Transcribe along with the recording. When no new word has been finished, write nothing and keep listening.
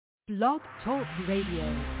Blog Talk Radio.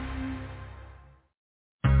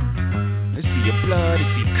 Is he a blood? Is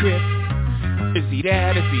he Crip? Is he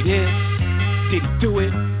that? Is he this? Did he do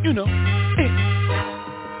it? You know.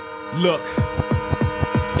 Look,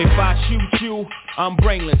 if I shoot you, I'm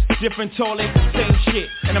brainless. Different toilet, same shit.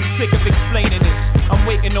 And I'm sick of explaining this. I'm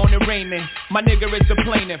waiting on the raiment. My nigga is the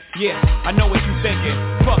plaintiff. Yeah, I know what you thinking.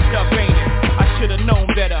 Fucked up, ain't it? I should've known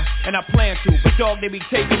better, and I plan to. But dog, they be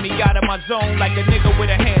taking me out of my zone like a nigga with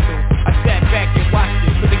a handle. I sat back and watched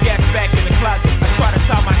it. Put the gas back in the closet. I try to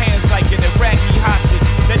tie my hands like an Iraqi hostage.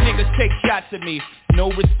 That niggas take shots at me.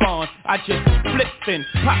 No response. I just flipped and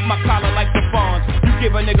pop my collar like the fawns. You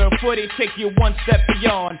give a nigga a foot, it take you one step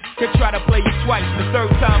beyond. Could try to play you twice, the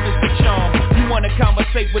third time is the charm. You wanna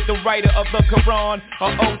conversate with the writer of the Quran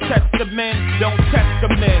or Old Testament? Don't test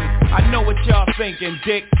the men. I know what y'all thinking,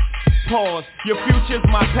 dick. Pause, your future's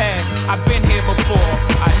my past. I've been here before.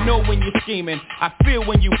 I know when you're scheming, I feel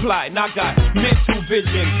when you plotting. I got mental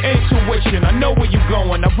vision, intuition. I know where you're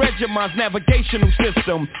going. I read your mind's navigational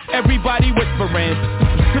system. Everybody whispering,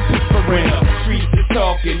 whispering. Streets is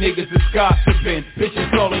talking, niggas is gossiping.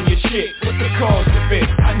 Bitches all in your shit. What's the cause of it?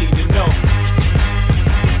 I need to know.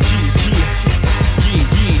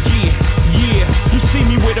 Yeah. You see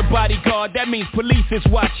me with a bodyguard, that means police is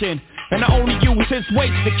watching. And I only use his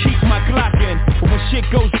weight to keep my Glock in. But when shit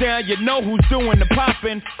goes down, you know who's doing the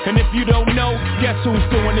popping. And if you don't know, guess who's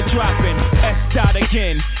doing the dropping? S.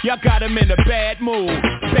 again, y'all got him in a bad mood.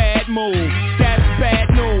 Bad mood, that's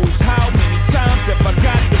bad news. How many times have I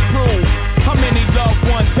got to prove? How many loved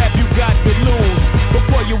ones have you got to lose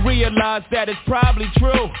before you realize that it's probably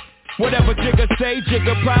true? Whatever Jigga say,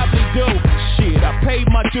 Jigga probably do. Shit, I paid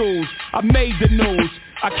my dues, I made the news.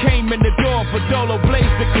 I came in the door for Dolo Blaze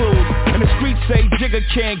the Cruise. And the streets say Jigga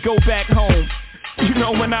can't go back home. You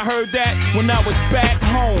know when I heard that? When I was back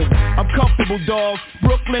home. I'm comfortable, dog.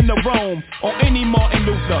 Brooklyn to Rome. Or any Martin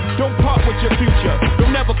Luther. Don't part with your future.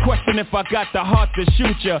 Don't ever question if I got the heart to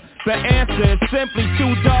shoot ya. The answer is simply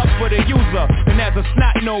too dark for the user. And as a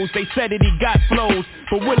snot nose, they said that he got flows.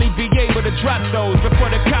 But will he be able to drop those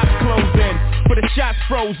before the cops close in? For the shots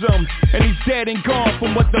froze him. And he's dead and gone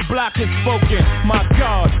from what the block has spoken. My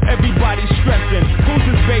God, everybody's stressing. Who's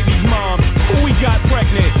his baby's mom? Who he got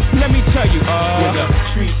pregnant? Let me tell you, when the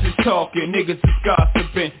streets is talking, niggas is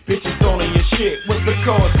gossiping. Bitches all in your shit, what's the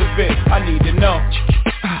cause of it? I need to know.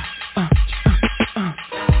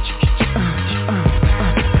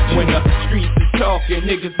 When the streets is talking,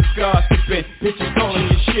 niggas is gossiping. Bitches all in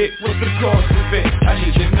your shit, what's the cause of it? I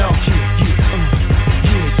need to know.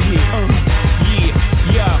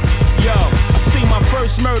 Yo, I seen my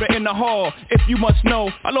first murder in the hall. If you must know,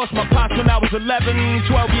 I lost my pops when I was 11,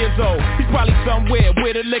 12 years old. He's probably somewhere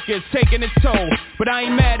where the liquor's taking its toll. But I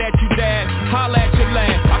ain't mad at you, Dad. Holla at your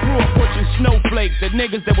lad. I grew up pushing snowflakes, the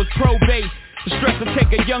niggas that was pro-base. The stress to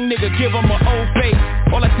take a young nigga, give him an old face.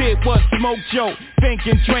 All I did was smoke, joke, think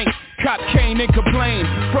and drink. Cop came and complained,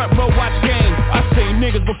 front row watch game. I seen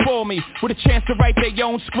niggas before me with a chance to write their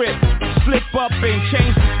own script, slip up and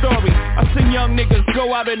change the story. I seen young niggas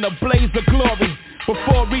go out in a blaze of glory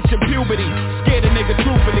before reaching puberty, scared a nigga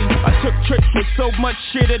truthfully. I took tricks with so much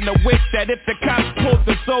shit in the whip that if the cops pulled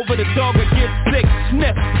us over, the dog would get sick.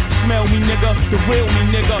 Sniff, smell me nigga, the real me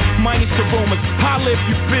nigga, minus the rumors. Holla if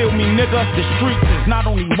you feel me nigga. The streets is not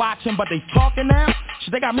only watching but they talking now.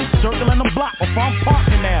 Shit, they got me circling the block before I'm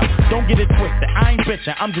parking now. Don't get it twisted, I ain't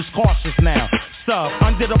bitching, I'm just cautious now. Sub,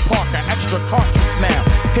 under the Parker, extra cartridge now.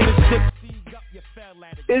 Hit a six.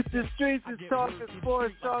 It's the Streets is Talking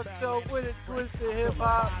Sports Talk Show with a twist of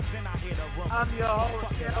hip-hop. I'm your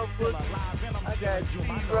host, Elwood. I got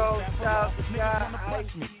Zero, South Sky, ICE,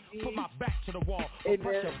 and then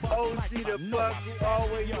OC the Buck, who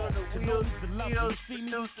always on the wheels. Nino's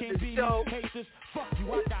producing the show. It's from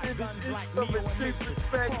a street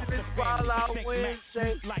perspective, it's Wild Out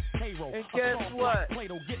Wednesday. And guess what? We in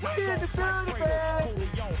the building, man.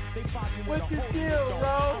 What's the deal,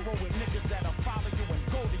 bro?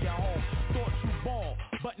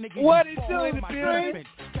 What is doing the building?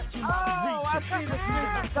 Oh, I see the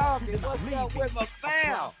streets talking. What's up with my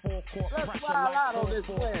fam? Let's wild out on this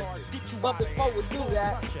Wednesday. But before we do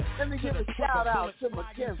that, let me give a shout out to my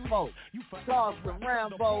kinfolk, Charles and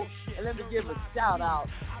Rambo, and let me give a shout out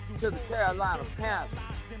to the Carolina Panthers.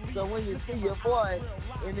 So when you see your boy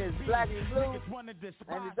in his black and blue, and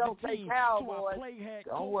it don't say Cowboys,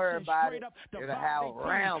 don't worry about it. It'll have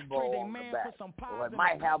Rambo on the back, or it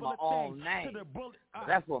might have my own name.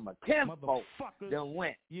 That's where my kinfolk done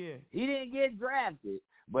went. He didn't get drafted,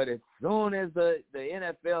 but as soon as the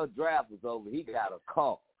NFL draft was over, he got a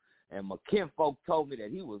call. And my kinfolk told me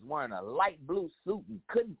that he was wearing a light blue suit and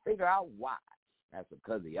couldn't figure out why. That's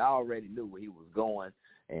because he already knew where he was going,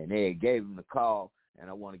 and they gave him the call. And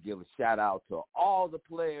I want to give a shout-out to all the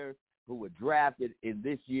players who were drafted in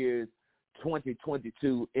this year's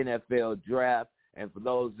 2022 NFL Draft, and for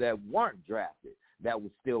those that weren't drafted, that were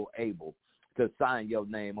still able to sign your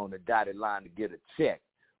name on the dotted line to get a check.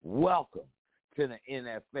 Welcome to the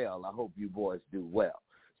NFL. I hope you boys do well.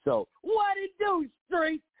 So, what it do,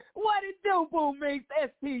 Street? What it do, Boom Mix,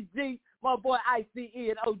 SPG, my boy ICE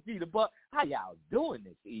and OG the Buck? How y'all doing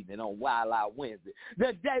this evening on Wild Out Wednesday?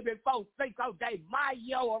 The day before Cinco de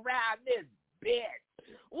Mayo around this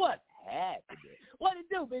bitch. What's happening? What it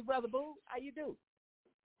do, big brother Boom? How you do?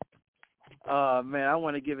 Man, I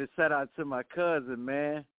want to give a shout-out to my cousin,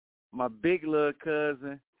 man, my big little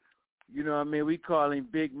cousin. You know what I mean? We call him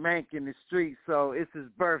Big Mank in the street, so it's his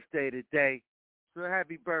birthday today. So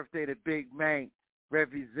happy birthday to Big Mank,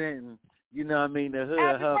 representing, you know what I mean, the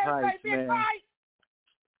hood, Huff Heights, man.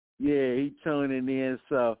 Yeah, he tuning in,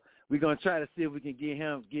 so we're going to try to see if we can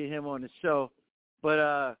get him on the show. But,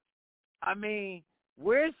 I mean,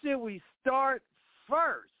 where should we start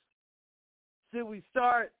first? Should we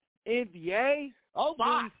start NBA? Oh,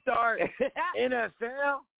 my. Should we start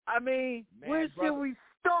NFL? I mean, Man, where should we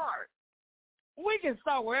start? We can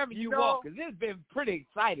start wherever you want, because it's been pretty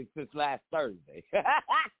exciting since last Thursday.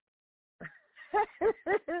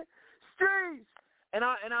 Streets. And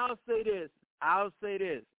I'll say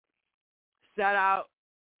this. Shout out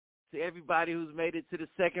to everybody who's made it to the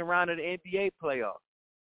second round of the NBA playoffs.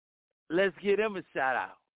 Let's give them a shout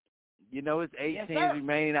out. You know, it's 8 teams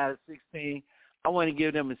remaining out of 16. I want to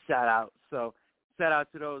give them a shout out. So shout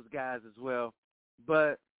out to those guys as well.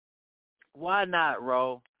 But why not,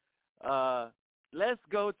 Ro? Let's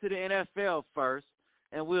go to the NFL first,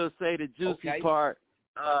 and we'll say the juicy part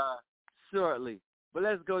shortly. But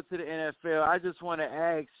let's go to the NFL. I just want to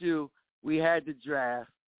ask you, we had the draft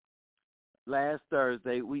last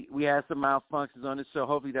Thursday. We had some malfunctions on the show.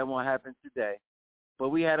 Hopefully that won't happen today. But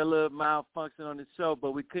we had a little malfunction on the show,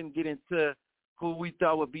 but we couldn't get into who we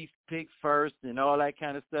thought would be picked first and all that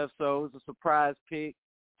kind of stuff. So it was a surprise pick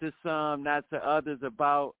to some, not to others,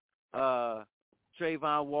 about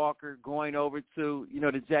Trayvon Walker going over to, you know,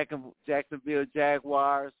 the Jacksonville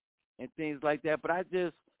Jaguars and things like that. But I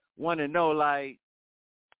just want to know, like,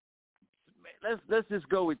 let's just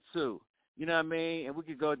go with two. You know what I mean? And we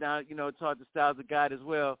could go down, you know, talk to Styles of God as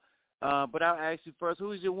well. But I'll ask you first,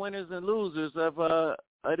 who's your winners and losers of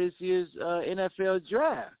this year's NFL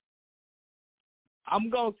draft? I'm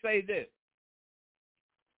going to say this.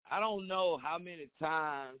 I don't know how many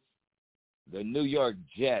times the New York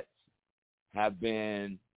Jets have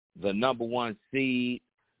been the number one seed,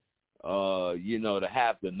 you know, to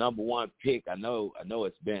have the number one pick. I know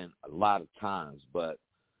it's been a lot of times, but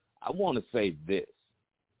I want to say this.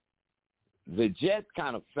 The Jets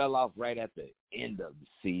kind of fell off right at the end of the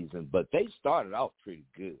season, but they started off pretty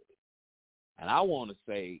good. And I want to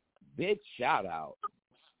say big shout-out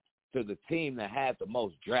to the team that had the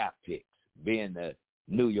most draft picks, being the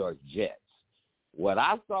New York Jets. What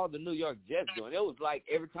I saw the New York Jets doing, it was like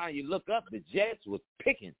every time you look up, the Jets was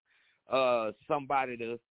picking somebody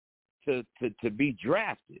to be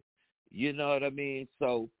drafted. You know what I mean?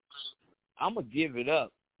 So I'm going to give it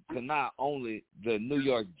up to not only the New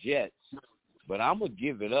York Jets, but I'm going to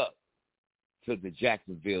give it up to the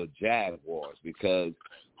Jacksonville Jaguars, because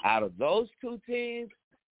out of those two teams,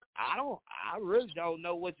 I really don't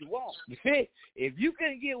know what you want. If you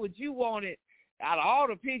couldn't get what you wanted out of all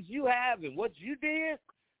the picks you have and what you did,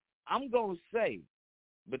 I'm going to say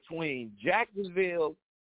between Jacksonville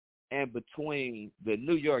and between the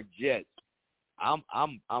New York Jets, I'm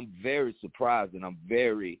very surprised, and I'm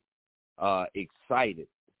very excited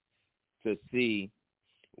to see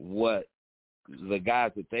what the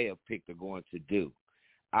guys that they have picked are going to do.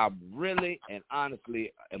 I really and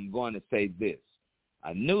honestly am going to say this.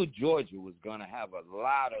 I knew Georgia was going to have a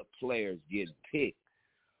lot of players getting picked,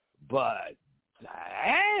 but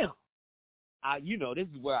damn, you know, this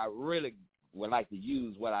is where I really would like to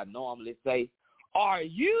use what I normally say. Are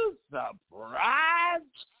you surprised?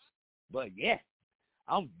 But yes,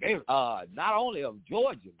 I'm very, not only of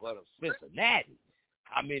Georgia, but of Cincinnati.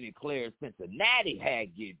 How many players Cincinnati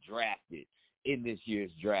had get drafted in this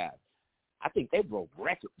year's draft? I think they broke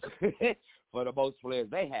records for the most players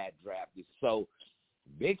they had drafted. So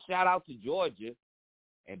big shout out to Georgia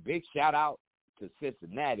and big shout out to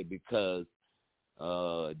Cincinnati, because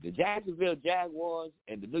the Jacksonville Jaguars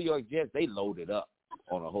and the New York Jets, they loaded up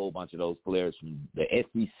on a whole bunch of those players from the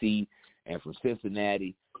SEC and from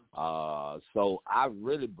Cincinnati. So I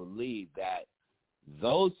really believe that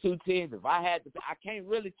those two teams, if I had to, I can't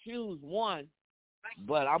really choose one,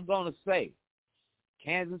 but I'm going to say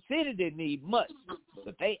Kansas City didn't need much,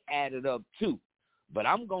 but they added up too. But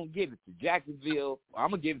I'm going to give it to Jacksonville.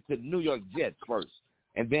 I'm going to give it to the New York Jets first,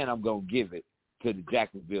 and then I'm going to give it to the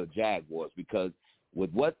Jacksonville Jaguars because with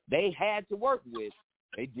what they had to work with,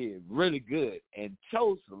 they did really good and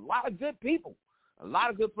chose a lot of good people, a lot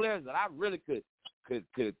of good players that I really could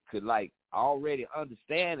like already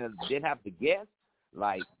understand and didn't have to guess.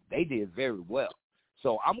 Like, they did very well.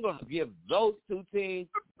 So I'm going to give those two teams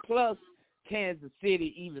plus Kansas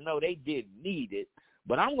City, even though they didn't need it.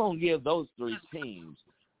 But I'm going to give those three teams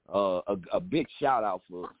a big shout-out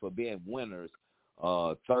for being winners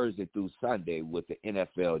Thursday through Sunday with the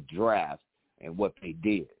NFL draft and what they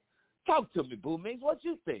did. Talk to me, Boo Mings. What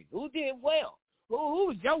you think? Who did well? Who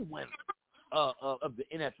was your winner of the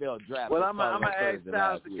NFL draft? Well, I'm going to ask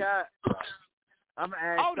Styles the guy. I'm going to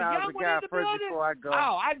ask Styles the guy first before I go.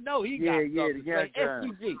 Oh, I know he got something. Yeah,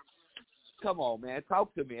 SPG. Come on, man.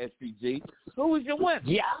 Talk to me, SPG. Who was your winner?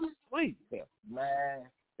 Yeah. Please. Man.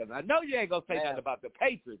 Because I know you ain't going to say nothing about the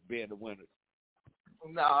Patriots being the winners.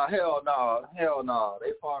 Nah, hell no.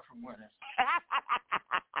 They far from winning.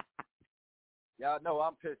 Y'all know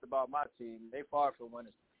I'm pissed about my team. They far from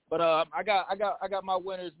winners. But I got my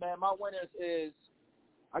winners, man. My winners is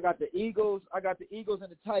I got the Eagles. I got the Eagles and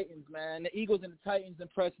the Titans, man. The Eagles and the Titans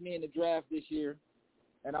impressed me in the draft this year.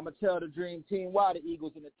 And I'm going to tell the Dream Team why the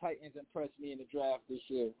Eagles and the Titans impressed me in the draft this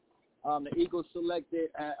year. The Eagles selected,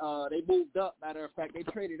 they moved up. Matter of fact, they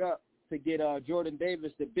traded up to get Jordan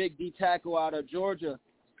Davis, the big D tackle out of Georgia,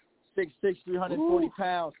 6'6", 340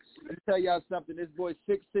 pounds. Let me tell y'all something. This boy's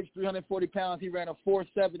 6'6", 340 pounds. He ran a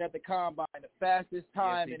 4.7 at the combine, the fastest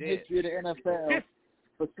time in history of the NFL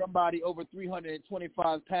for somebody over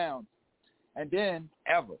 325 pounds. And then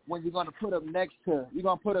ever when you're going to put him next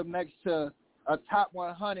to, a top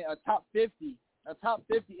 100, a top 50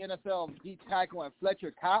 NFL D tackle and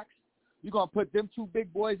Fletcher Cox, you're going to put them two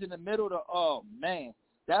big boys in the middle to, oh, man,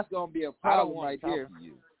 that's going to be a problem right there.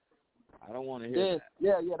 I don't want to hear that.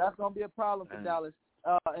 Yeah, that's going to be a problem for Dallas.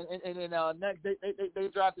 And then next, they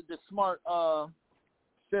drafted the smart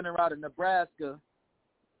center out of Nebraska,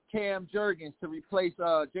 Cam Jurgens, to replace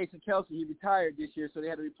Jason Kelsey. He retired this year, so they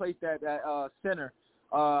had to replace that center.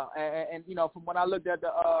 And you know, from when I looked at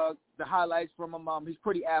the highlights from him, he's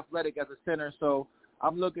pretty athletic as a center. So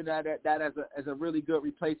I'm looking at that as a really good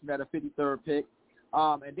replacement at a 53rd pick.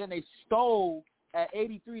 And then they stole at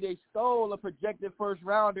 83. They stole a projected first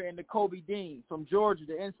rounder in the Kobe Dean from Georgia,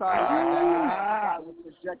 the inside linebacker. Was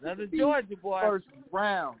projected to be Georgia boy. First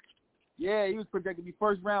round. Yeah, he was projected to be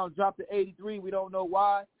first round. Dropped to 83. We don't know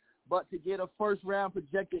why, but to get a first round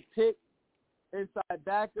projected pick, inside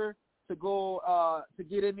backer, to go to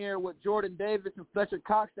get in there with Jordan Davis and Fletcher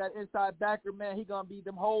Cox, that inside backer, man, he gonna be,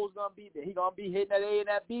 them holes gonna be there. He gonna be hitting that A and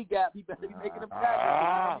that B gap. He better be making them tackles.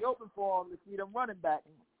 It's gonna be open for him to see them running back.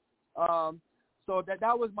 So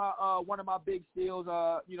that was my one of my big steals.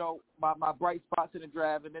 You know, my bright spots in the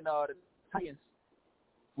draft, and then the Titans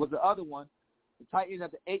was the other one. The Titans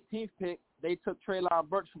at the 18th pick, they took Treylon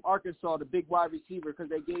Burks from Arkansas, the big wide receiver, because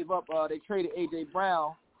they gave up. They traded A.J.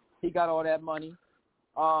 Brown. He got all that money.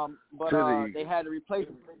 But they had to replace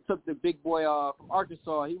him. They took the big boy from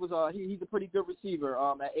Arkansas. He was he's a pretty good receiver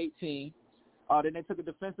at 18. Then they took a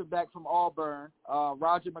defensive back from Auburn,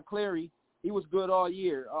 Roger McCleary. He was good all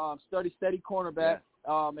year. Steady cornerback.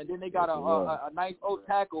 Yeah. And then they got a nice old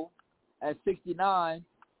tackle at 69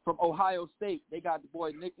 from Ohio State. They got the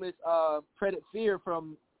boy Nicholas Fear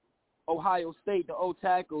from Ohio State, the old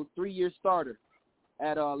tackle, 3-year starter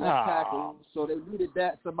at left tackle. So they needed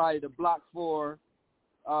somebody to block for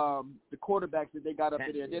the quarterbacks that they got up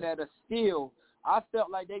there. Then at a steal, I felt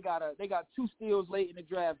like they got 2 steals late in the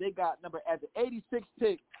draft. They got at the 86th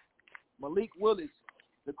pick, Malik Willis,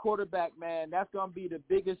 the quarterback, man. That's gonna be the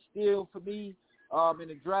biggest steal for me in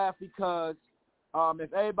the draft, because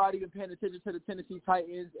if everybody been paying attention to the Tennessee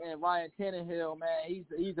Titans and Ryan Tannehill, man,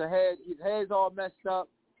 he's ahead. His head's all messed up.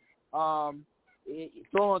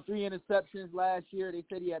 Throwing 3 interceptions last year. They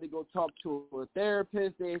said he had to go talk to a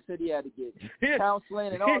therapist. They said he had to get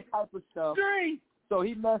counseling and all type of stuff. So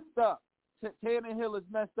he messed up. Tannehill is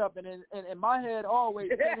messed up, and in my head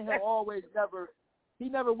always, Tannehill always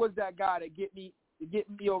never was that guy to get me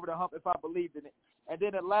over the hump if I believed in it. And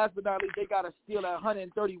then at last but not least, they got a steal at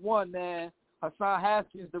 131, man. Hassan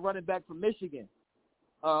Haskins, the running back from Michigan.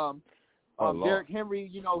 Derrick Henry,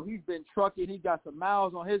 you know, he's been trucking. He's got some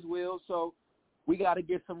miles on his wheels, so we got to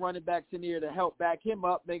get some running backs in here to help back him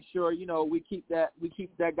up, make sure, you know, we keep that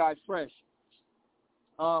guy fresh.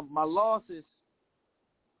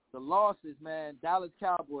 The losses, man, Dallas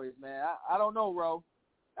Cowboys, man. I don't know, Ro.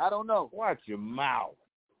 I don't know. Watch your mouth.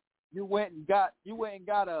 You went and got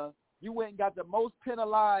a You went and got the most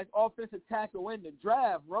penalized offensive tackle in the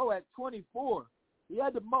draft, bro, at 24. He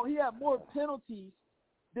had more penalties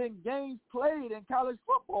than games played in college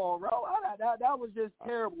football, bro. That was just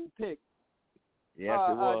terrible pick. Yes,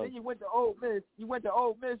 it was. Then you went to Ole Miss.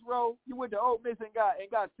 Bro. You went to Ole Miss and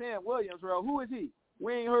got Sam Williams, bro. Who is he?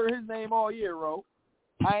 We ain't heard his name all year, bro.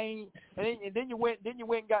 And then you went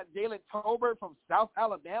and got Jalen Tolbert from South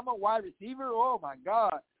Alabama, wide receiver. Oh my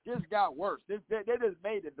God, this got worse. They just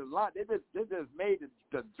made the lot. They just made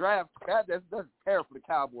the draft. That's terrible for the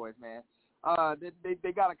Cowboys, man.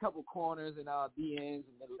 They got a couple corners and DNs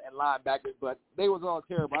and linebackers, but they was all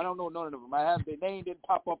terrible. I don't know none of them. Their name didn't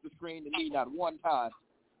pop off the screen to me not one time.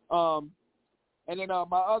 And then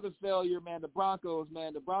my other failure, man, the Broncos,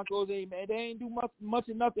 man. The Broncos they ain't do much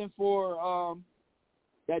of nothing for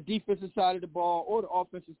that defensive side of the ball or the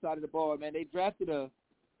offensive side of the ball, man. They drafted a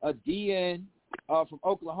DN from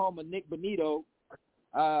Oklahoma, Nick Bonito.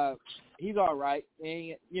 He's all right.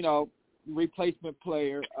 And, replacement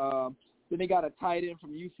player. Then they got a tight end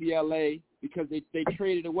from UCLA because they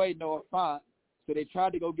traded away Noah Fant. So they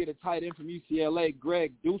tried to go get a tight end from UCLA,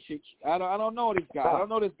 Greg Dulcich. I don't know this guy. I don't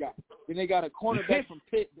know this guy. Then they got a cornerback from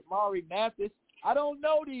Pitt, Damari Mathis. I don't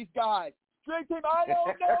know these guys. Straight team, I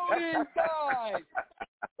don't know these guys.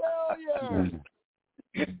 Failure.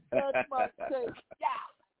 That's my take.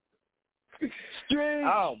 Yeah. Straight.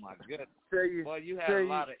 Oh, my goodness. Boy, you had a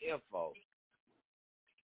lot of info.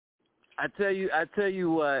 I tell you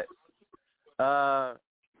what.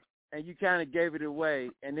 And you kind of gave it away,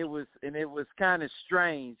 and it was kind of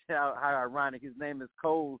strange how ironic. His name is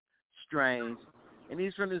Cole Strange, and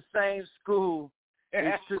he's from the same school.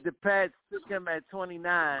 The Pats took him at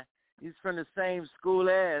 29. He's from the same school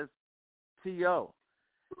as T.O.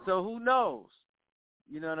 So who knows?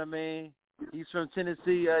 You know what I mean? He's from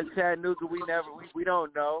Tennessee, Chattanooga. We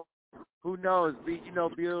don't know. Who knows?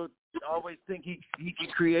 Bill always think he can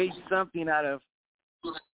create something out of.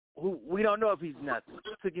 We don't know if he's nothing.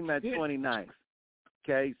 Took him at 29th.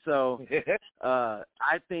 Okay, so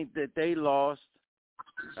I think that they lost.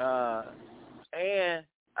 And I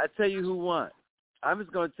tell you who won. I'm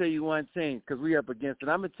just going to tell you one team because we up against it.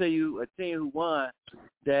 I'm going to tell you a team who won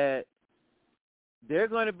that they're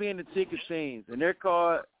going to be in the ticket scenes, and they're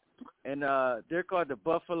called the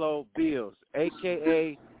Buffalo Bills,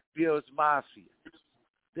 a.k.a. Bills Mafia.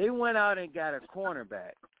 They went out and got a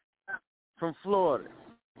cornerback from Florida.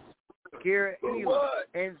 Garrett Elam.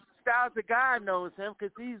 And Styles, the guy, knows him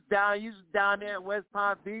because he's down there in West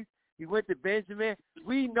Palm Beach. He went to Benjamin.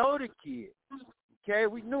 We know the kid. Okay,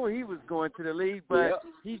 we knew he was going to the league, but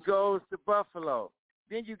he goes to Buffalo.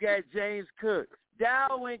 Then you got James Cook.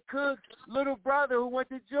 Dalvin Cook's little brother who went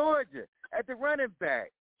to Georgia at the running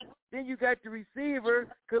back. Then you got the receiver,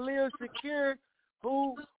 Khalil Shakir,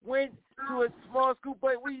 who went to a small school,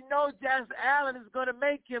 but we know Josh Allen is going to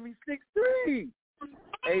make him. He's 6'3".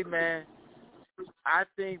 Hey, man, I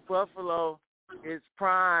think Buffalo is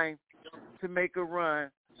primed to make a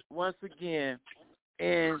run once again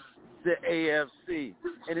in the AFC,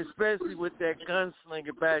 and especially with that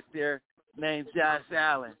gunslinger back there named Josh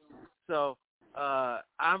Allen. So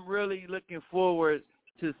I'm really looking forward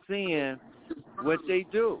to seeing what they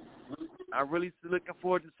do. I'm really looking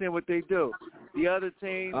forward to seeing what they do. The other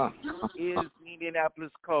team is the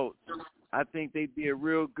Indianapolis Colts. I think they did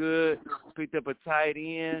real good. Picked up a tight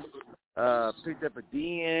end, picked up a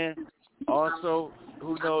DN. Also,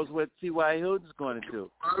 who knows what T.Y. Hilton's going to do.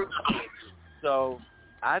 So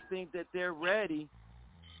I think that they're ready.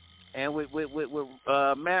 And with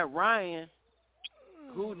Matt Ryan,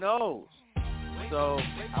 who knows? So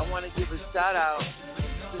I want to give a shout-out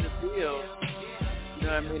to the Bills, you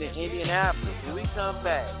know what I mean, in Indianapolis. When we come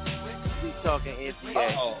back, we talking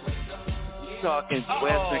NBA. We talking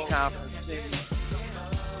Western Conference.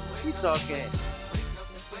 We talking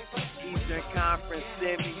Eastern Conference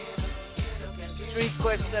semi. Street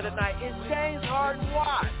question of the night. Is James Harden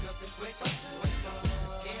washed?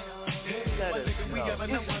 Let us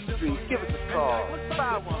know. Give us a call.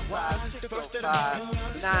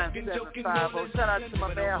 515-605-9750. Shout out to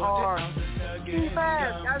my man Hard.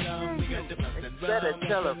 T-Man, I see you. Instead of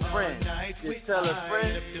tell a friend, just tell a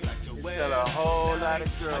friend, just tell a whole lot of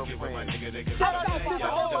girlfriends. Shout out to the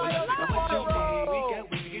whole lot of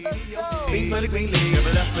Green for the Green League. Give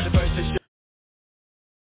it up for the first show.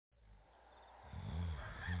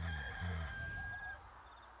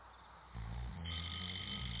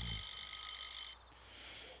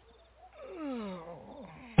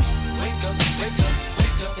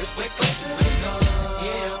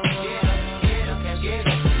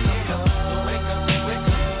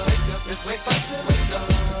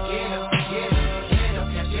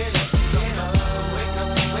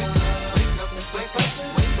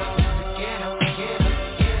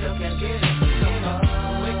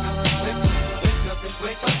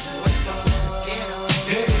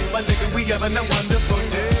 having a wonderful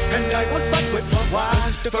day. And I was back with my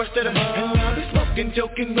wife, the first of the month. And now the smoking,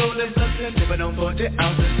 joking, rolling, bustin', sipping on 40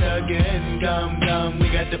 ounces again. Come, we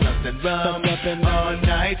got the blunts and rum. All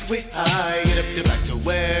night we high, get up the back to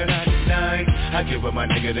where night. I give up my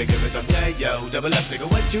nigga to give us some yo. Double up, nigga,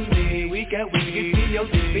 what you need? We got weed,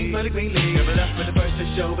 P.O.D. Pink for the green league. Double up for the first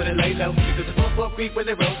to show, but it lay low. Because the 4-4 creep when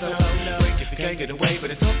they roll so low. Break if you can't get away, but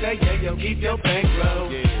it's okay, yo. Keep your bankroll.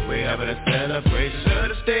 We're having a celebration,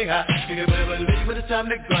 to stay high. You can never leave when it's time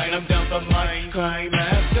to grind. I'm down for mine, crime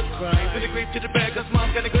after crime. For the creep to the back, cause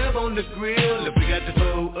mom's got a grab on the grill. If we got the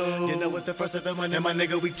food, you know it's the first of the month, and my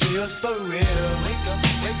nigga, we chill for real. Wake up,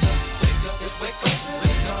 wake up, wake up, it's wake up,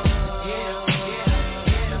 wake up. Yeah.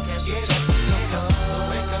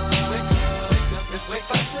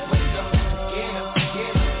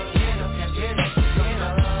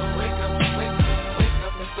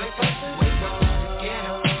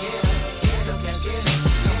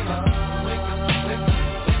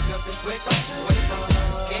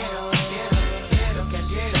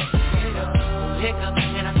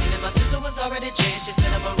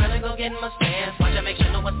 In my stance, watch I make sure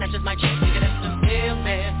no one snatches my chance. Nigga, that's the real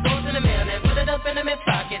man. Goes in the mail and put it up in the mid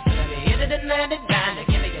pocket. So let me hit it and land it down.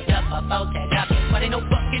 Give me a duff about that docket. Why they no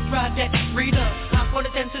bucket project? Read up, hop on the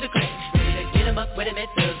 10 to the click. Ready to get him up with him at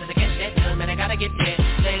does. And to catch that done, man, I gotta get there.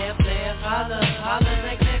 Player, holler,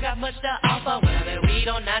 like they got much to offer. When I bet weed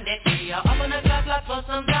on 93, I'll open a top block for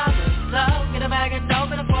some dollars. So, get a bag of dope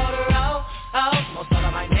and a quarter roll. Oh, most all of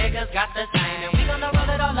my niggas got the same. And we gonna roll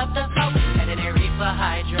it all up the coast. Headed in reefer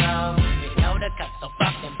hydro. We know the cut so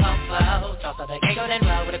fucking popo. Toss of the Gago then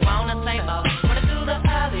roll with a grown and same old. Running through the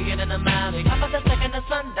alley, get in the alley. Hop on the second of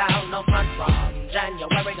sundown, no front from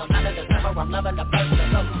January, no none of December. I'm loving the first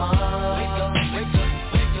of the month. Wake up, wake up,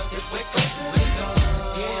 wake up, it's wake up, wake up.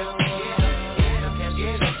 Yeah, can't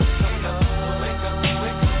get up. Wake up,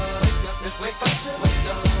 wake up, it's wake up, wake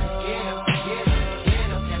up.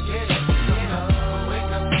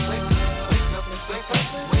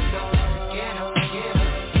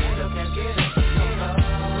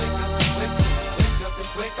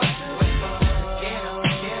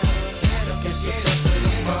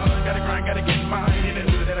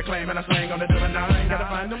 And I slang on the double nine, gotta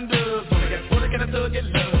find them dubs. Wanna get full, can I still get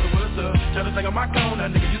love? What's up? Try to sing on my corner,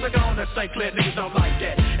 nigga, you like on that St. Clair, niggas don't like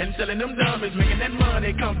that. And selling them dummies, making that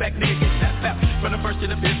money, come back, nigga, get tapped out. From the first to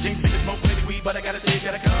the 15th, niggas smoke plenty weed, but I gotta say,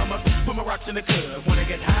 gotta come up. Put my rocks in the club, wanna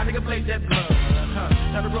get high, nigga, blaze that blood.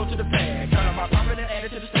 Time to roll to the bag, count on my profit and add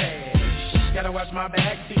it to the stash. Gotta watch my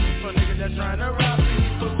back seat for niggas that's trying to rob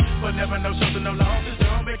people. But never know something, no losses,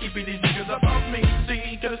 don't make keeping these niggas up off me.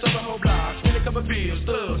 See, could've sold a whole block, spend a couple bills,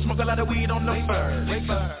 thugs, smoke a lot of weed on no fur. Wake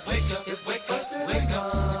up, wake up, it's wake up, wake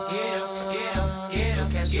up. Get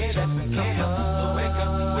up, can't get up, come up. So wake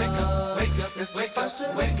up, it's wake up,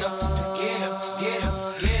 wake up. Get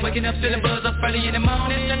up. Waking up, feeling buzz up early in the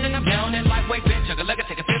morning, nothing I'm yawning, lightweight bitch, chugga like I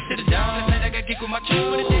take a fifth to the dawn. Let I got kick with my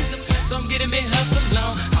true with a dance, so I'm getting me hustle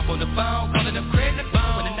long. Hop on the phone, calling up Craig the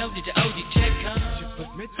phone. When I know that your OG check comes, you put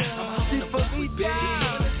me down, I'm on the phone with big.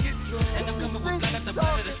 And I'm coming with blood at the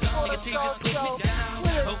bottom of the song, nigga, T just put me down.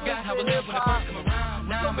 Oh God, how I love when I first come around.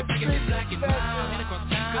 Now I'm bringing me black and brown, and across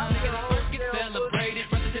town, cause niggas first get celebrated.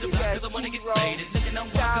 Running to the block cause I wanna get faded. Looking on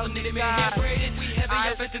one cause I need it, man, hair braided. We heavy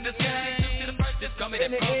up into the sky, to the first, just call me that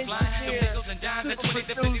front line. Them nickels and dimes, the 20s,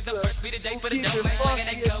 the 50s, the first beat of day for the dough, man, like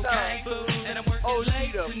an cocaine food. And I'm working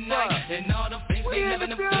late tonight, and all them things we having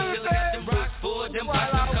them good, still got them rocks for them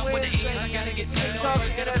pops, them come with the E. I gotta get paid,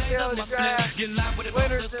 gotta blaze up my flash. Get live with the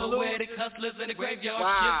busters, poetic hustlers in the graveyard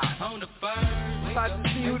shift on the fire. About to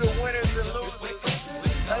see who the winners and losers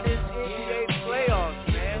of this NBA playoffs,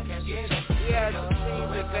 man. We had some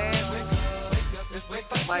teams advance.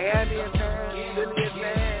 Miami advanced, Philly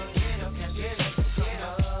advanced.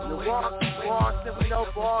 Milwaukee, Boston, we know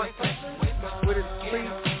Boston with his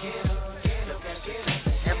sleep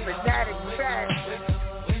and fanatic fashion,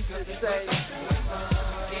 we should say.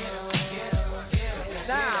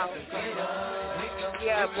 Now, we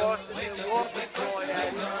have Boston and Milwaukee going at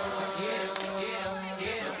it.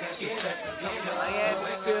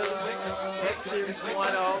 Miami, Philly, next series 1-0.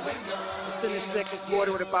 It's in the second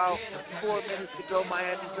quarter with about 4 minutes to go.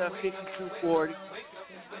 Miami's up 52-40.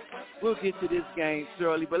 We'll get to this game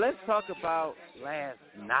shortly, but let's talk about last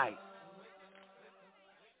night.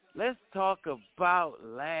 Let's talk about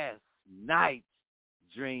last night's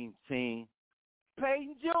Dream Team.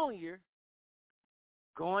 Peyton Jr.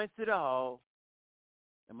 going to the Hall,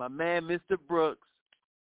 and my man, Mr. Brooks.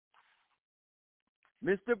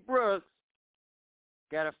 Mr. Brooks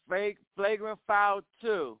got a flagrant foul,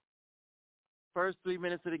 too. First 3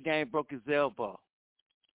 minutes of the game, broke his elbow.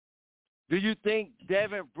 Do you think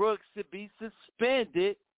Devin Brooks should be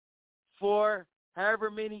suspended for however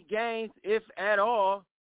many games, if at all?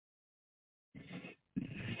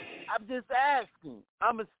 I'm just asking.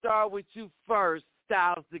 I'm going to start with you first,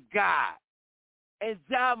 Styles the God. And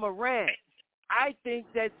Ja Morant. I think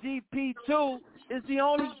that GP2 is the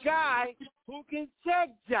only guy who can check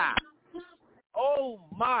Ja. Oh,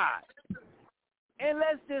 my. And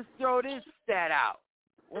let's just throw this stat out.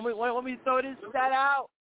 When we throw this stat out,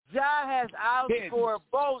 Ja has outscored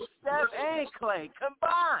both Steph and Clay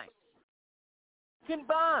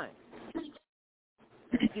combined.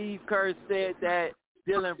 Steve Kerr said that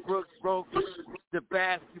Dylan Brooks broke the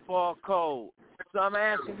basketball code. So I'm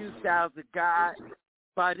asking you, Styles the God,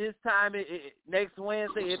 by this time, next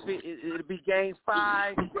Wednesday, it'll be Game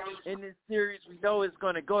 5 in this series. We know it's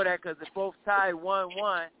going to go there because they're both tied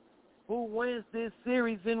 1-1. Who wins this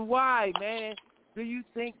series and why, man? Do you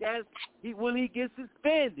think will he get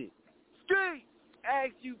suspended? Street,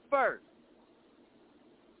 ask you first.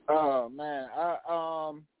 Oh man,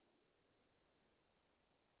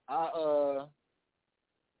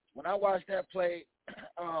 when I watched that play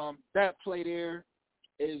there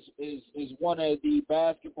is one of the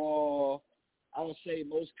basketball, I would say,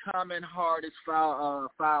 most common hardest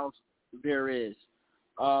fouls there is.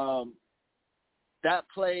 That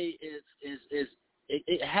play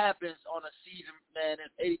it happens on a season, man. In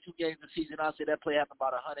 82 games a season, I'll say that play happened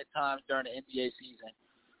about 100 times during the NBA season,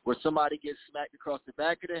 where somebody gets smacked across the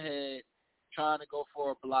back of the head trying to go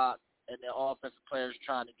for a block, and the offensive players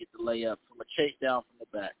trying to get the layup from a chase down from the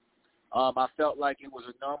back. I felt like it was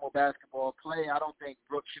a normal basketball play. I don't think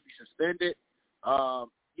Brooks should be suspended. Was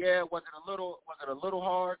it a little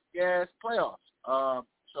hard? Yeah, it's playoffs.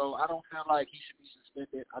 So I don't feel like he should be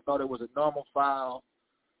suspended. I thought it was a normal foul.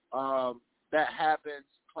 That happens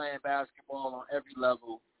playing basketball on every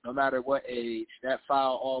level, no matter what age. That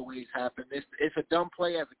foul always happens. It's a dumb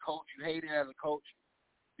play as a coach. You hate it as a coach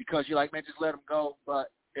because you're like, man, just let him go.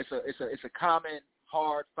 But it's a common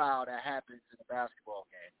hard foul that happens in a basketball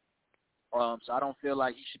game. So I don't feel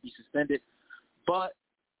like he should be suspended. But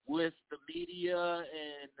with the media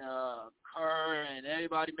and Kerr and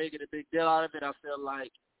everybody making a big deal out of it, I feel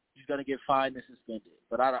like he's going to get fined and suspended.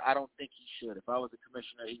 But I don't think he should. If I was a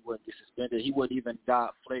commissioner, he wouldn't get suspended. He wouldn't even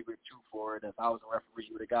got flagrant 2 for it. If I was a referee,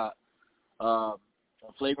 he would have got a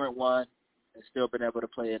flagrant 1 and still been able to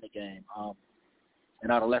play in the game.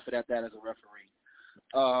 And I'd have left it at that as a referee.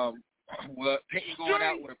 Peyton going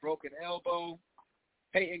out with a broken elbow.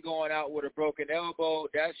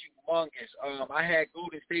 That's humongous. I had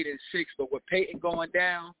Golden State in 6, but with Peyton going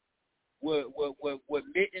down, with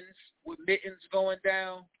Mittens going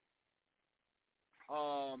down,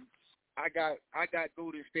 I got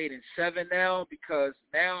Golden State in 7 now, because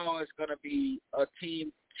now it's gonna be a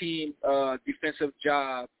team defensive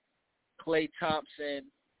job. Klay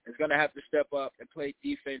Thompson is gonna have to step up and play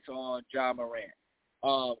defense on Ja Morant.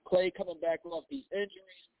 Klay coming back off these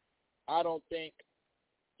injuries, I don't think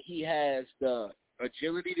he has the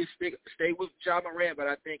agility to stay with Ja Morant, but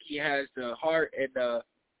I think he has the heart and the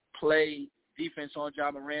play defense on Ja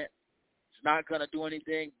Morant. It's not going to do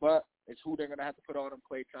anything, but it's who they're going to have to put on him,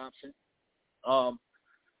 Klay Thompson.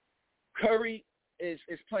 Curry is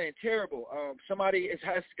playing terrible. Somebody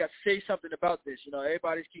has got to say something about this. You know,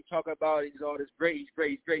 everybody's keep talking about he's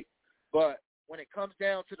great. But when it comes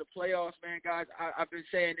down to the playoffs, man, guys, I've been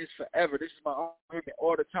saying this forever. This is my argument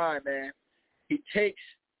all the time, man. He takes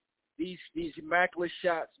these immaculate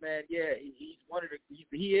shots, man. Yeah, he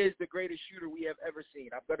is the greatest shooter we have ever seen.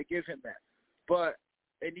 I'm going to give him that. But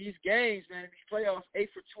in these games, man, in these playoffs, 8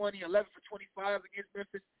 for 20, 11 for 25 against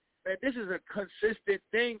Memphis, man, this is a consistent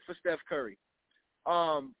thing for Steph Curry.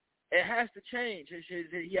 It has to change.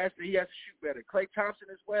 He has to shoot better. Klay Thompson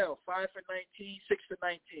as well, 5 for 19, 6 for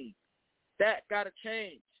 19. That got to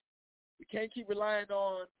change. We can't keep relying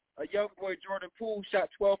on a young boy, Jordan Poole, shot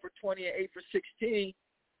 12 for 20 and 8 for 16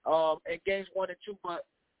 in games 1 and 2. But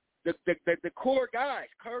the core guys,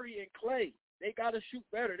 Curry and Klay, they got to shoot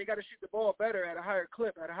better. They got to shoot the ball better at a higher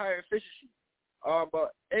clip, at a higher efficiency.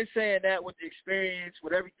 But in saying that, with the experience,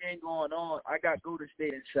 with everything going on, I got Golden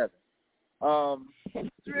State in 7.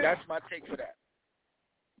 That's my take for that.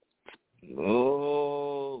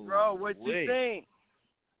 Oh, bro, what you think?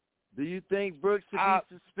 Do you think Brooks should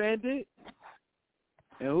be suspended?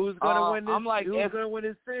 And who's gonna win this? Who's gonna win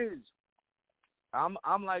this series? I'm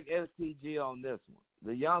like STG on this one.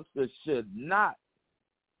 The youngster should not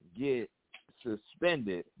get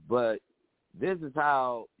suspended, but this is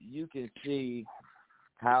how you can see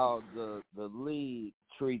how the league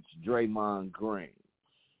treats Draymond Green,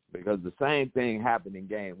 because the same thing happened in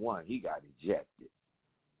Game 1. He got ejected.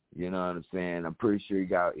 You know what I'm saying? I'm pretty sure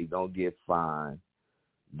he gonna get fined.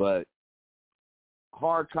 But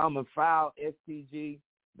hard common foul, STG,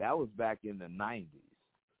 that was back in the 90s.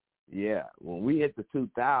 Yeah, when we hit the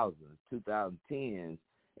 2000s, 2010s,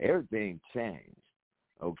 everything changed.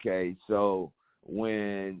 Okay, so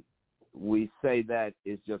when we say that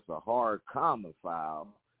it's just a hard common foul,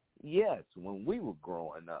 yes, when we were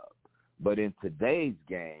growing up. But in today's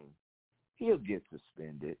game, he'll get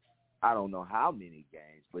suspended. I don't know how many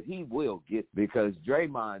games, but he will get, because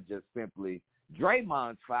Draymond's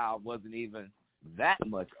foul wasn't even that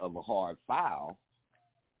much of a hard foul,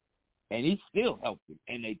 and he still helped him,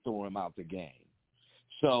 and they threw him out the game.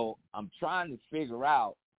 So I'm trying to figure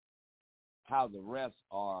out how the refs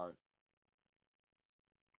are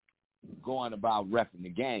going about reffing the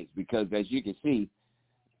games, because as you can see,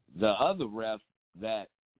 the other ref that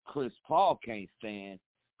Chris Paul can't stand,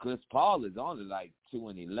 Chris Paul is only like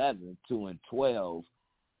 2-11, 2-12.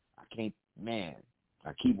 I keep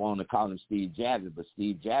wanting to call him Steve Javits, but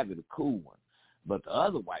Steve Javits a cool one. But the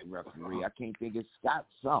other white referee, I can't think it's Scott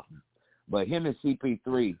something. But him and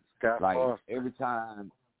CP3, every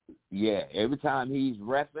time he's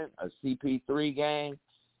reffing a CP3 game,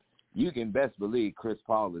 you can best believe Chris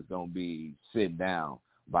Paul is going to be sitting down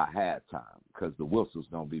by halftime, because the whistle's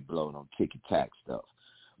going to be blown on ticky-tack stuff.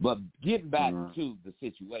 But getting back to the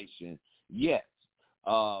situation, yes,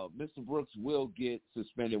 Mr. Brooks will get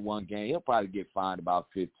suspended one game. He'll probably get fined about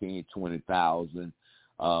 $15,000, $20,000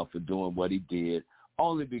 for doing what he did,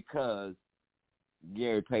 only because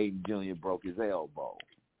Gary Payton Jr. broke his elbow.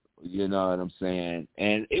 You know what I'm saying?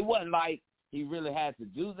 And it wasn't like he really had to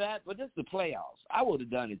do that, but this is the playoffs. I would have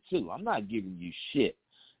done it too. I'm not giving you shit.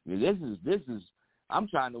 This is I'm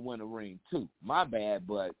trying to win a ring too. My bad,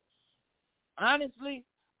 but honestly,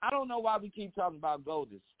 I don't know why we keep talking about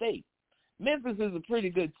Golden State. Memphis is a pretty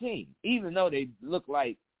good team, even though they didn't look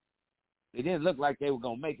like they were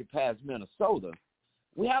going to make it past Minnesota.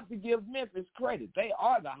 We have to give Memphis credit. They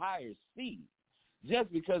are the higher seed.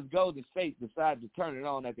 Just because Golden State decided to turn it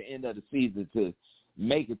on at the end of the season to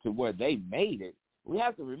make it to where they made it, we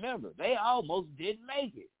have to remember, they almost didn't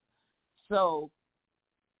make it. So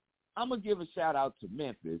I'm going to give a shout-out to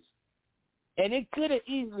Memphis. And it could have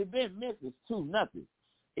easily been Memphis 2-0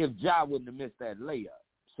 if Ja wouldn't have missed that layup.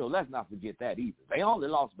 So let's not forget that either. They only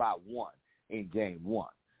lost by 1 in game 1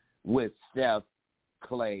 with Steph,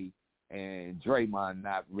 Clay, and Draymond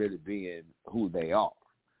not really being who they are.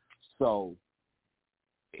 So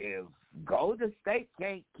if Golden State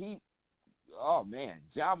can't keep, Ja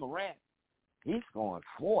Morant, he's scoring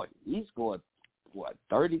 40. He scored,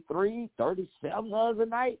 33, 37 the other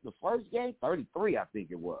night, the first game? 33, I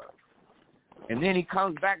think it was. And then he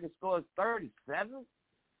comes back and scores 37,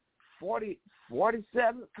 40,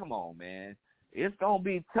 47. Come on, man. It's going to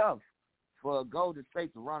be tough for Golden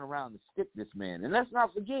State to run around and stick this man. And let's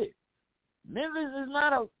not forget, Memphis is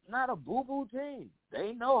not a boo-boo team.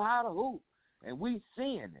 They know how to hoop, and we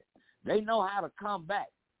seeing it. They know how to come back.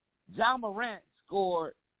 Ja Morant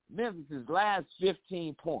scored Memphis' last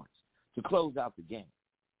 15 points to close out the game.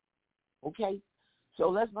 Okay? So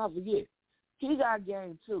let's not forget, he got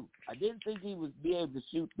game too. I didn't think he would be able to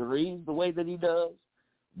shoot threes the way that he does,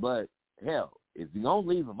 but hell, if you're going to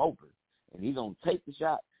leave him open and he's going to take the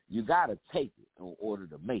shot, you got to take it in order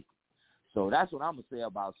to make it. So that's what I'm going to say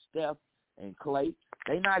about Steph and Clay.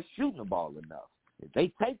 They're not shooting the ball enough. If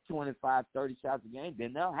they take 25, 30 shots a game,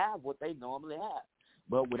 then they'll have what they normally have.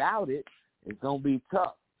 But without it, it's going to be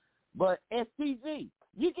tough. But STG,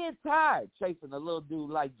 you get tired chasing a little dude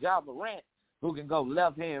like Ja Morant who can go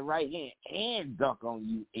left hand, right hand, and dunk on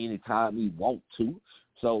you anytime he want to.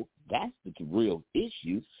 So that's the real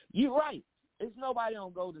issue. You're right. There's nobody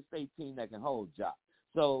on Golden State team that can hold Ja.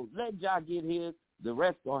 So let Ja get his. The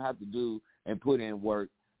rest going to have to do and put in work,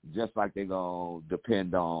 just like they're going to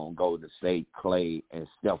depend on Golden State, Clay, and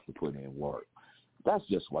Steph to put in work. That's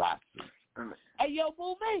just what I see. Hey, yo,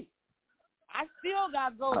 Boo Me, I still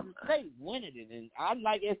got Golden State winning it, and I'm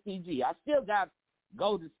like STG. I still got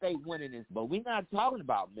Golden State winning this, but we're not talking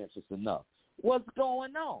about Memphis enough. What's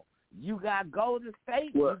going on? You got Golden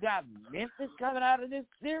State, you got Memphis coming out of this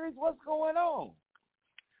series. What's going on?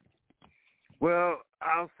 Well,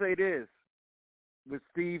 I'll say this. With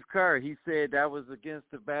Steve Kerr, he said that was against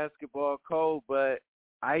the basketball code, but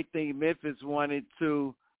I think Memphis wanted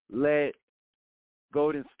to let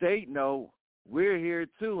Golden State know we're here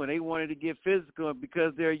too, and they wanted to get physical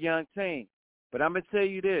because they're a young team. But I'm going to tell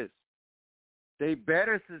you this. They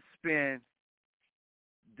better suspend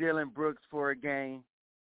Dillon Brooks for a game,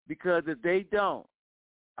 because if they don't,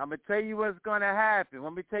 I'm going to tell you what's going to happen.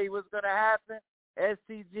 Let me tell you what's going to happen,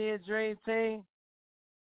 STG and Dream Team.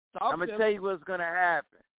 I'm going to tell you what's going to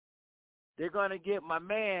happen. they're going to get my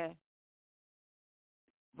man.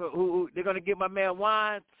 They're going to get my man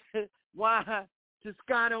Juan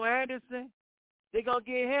Toscano Anderson. They're going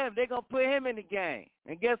to get him. They're going to put him in the game.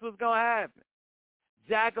 And guess what's going to happen?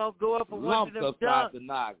 Jack going to go up for one of them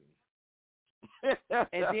dunks. And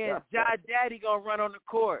then Ja Daddy going to run on the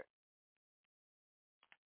court.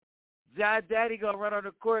 Ja Daddy going to run on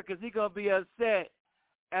the court because he's going to be upset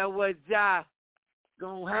at what Ja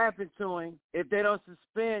going to happen to him if they don't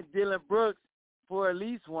suspend Dylan Brooks for at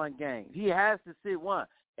least one game. He has to sit one.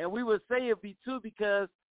 And we would say it'd be two because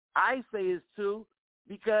I say it's two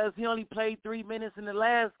because he only played 3 minutes in the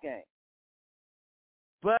last game.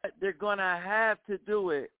 But they're going to have to do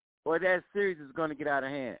it or that series is going to get out of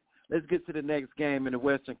hand. Let's get to the next game in the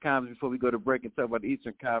Western Conference before we go to break and talk about the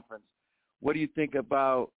Eastern Conference. What do you think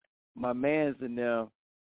about my mans in there,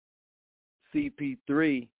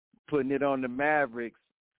 CP3, putting it on the Mavericks?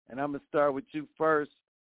 And I'm going to start with you first,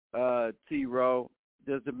 T-Row.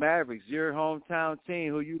 Does the Mavericks, your hometown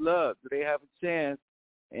team who you love, do they have a chance?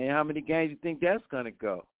 And how many games do you think that's going to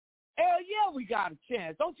go? Hell yeah, we got a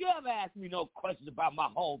chance. Don't you ever ask me no questions about my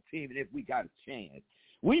home team and if we got a chance.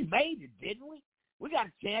 We made it, didn't we? We got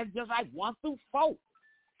a chance just like 1 through 4.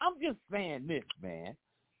 I'm just saying this, man.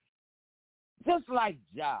 Just like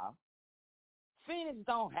Ja, Phoenix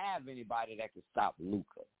don't have anybody that can stop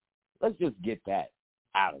Luka. Let's just get that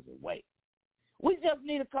out of the way. We just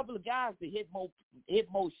need a couple of guys to hit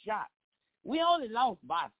more shots. We only lost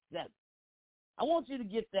by 7. I want you to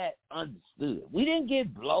get that understood. We didn't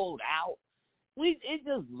get blowed out. It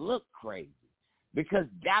just looked crazy because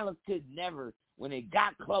Dallas could never, when they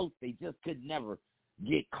got close, they just could never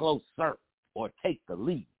get closer or take the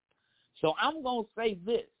lead. So I'm going to say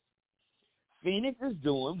this. Phoenix is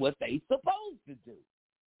doing what they supposed to do.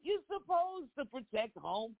 You're supposed to protect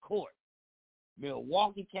home court.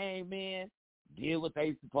 Milwaukee came in, did what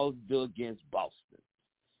they supposed to do against Boston.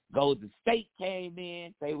 Golden State came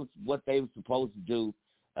in, they was what they were supposed to do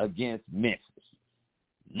against Memphis.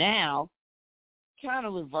 Now, kind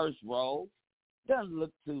of reverse role. Doesn't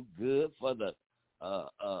look too good for the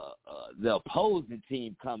opposing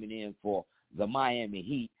team coming in for the Miami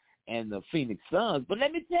Heat and the Phoenix Suns. But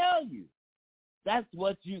let me tell you, that's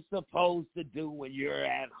what you're supposed to do when you're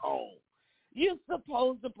at home. You're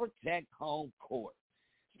supposed to protect home court.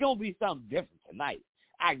 It's going to be something different tonight.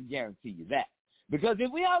 I can guarantee you that. Because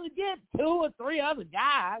if we only get 2 or 3 other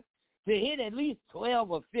guys to hit at least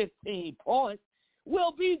 12 or 15 points,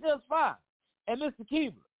 we'll be just fine. And Mr.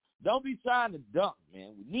 Keebler, don't be trying to dunk,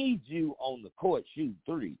 man. We need you on the court shooting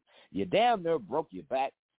 3. You damn near broke your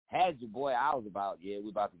back. Had your boy, I was about, we're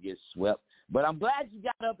about to get swept. But I'm glad you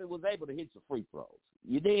got up and was able to hit your free throws.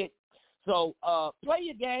 You did. So play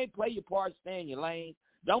your game, play your part, stay in your lane.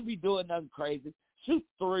 Don't be doing nothing crazy. Shoot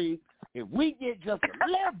 3. If we get just a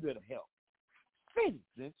little bit of help, Phoenix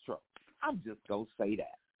in trouble. I'm just going to say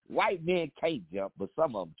that. White men can't jump, but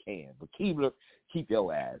some of them can. But Keebler, keep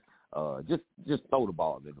your ass. Just throw the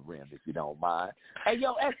ball in the rim if you don't mind. Hey,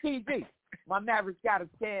 yo, STG, my Mavericks got a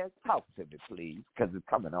chance. Talk to me, please, because it's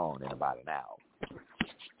coming on in about an hour.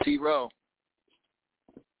 T-Row.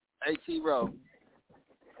 Hey, T-Row.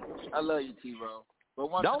 I love you, T-Row.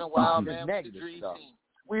 But once in a while, man, we the dream team.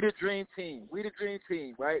 We the dream team. We the dream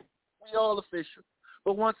team, right? We all official.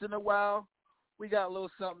 But once in a while, we got a little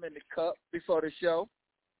something in the cup before the show.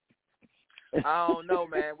 I don't know,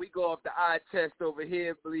 man. We go off the eye test over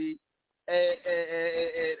here, bleed. And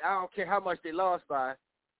I don't care how much they lost by.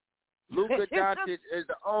 Luka Doncic is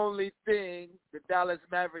the only thing the Dallas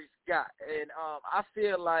Mavericks got. And I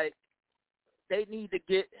feel like they need to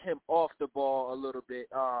get him off the ball a little bit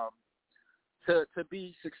to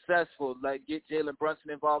be successful. Like, get Jalen Brunson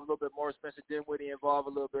involved a little bit more, Spencer Dinwiddie involved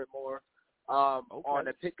a little bit more. On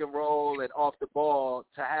the pick and roll and off the ball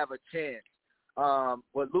to have a chance.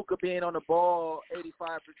 But Luka being on the ball 85%, 90%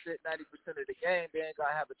 of the game, they ain't going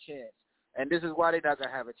to have a chance. And this is why they're not going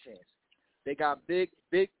to have a chance. They got big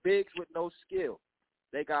bigs with no skill.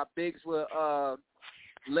 They got bigs with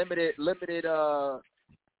limited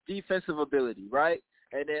defensive ability, right?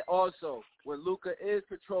 And then also, when Luka is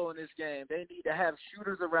controlling this game, they need to have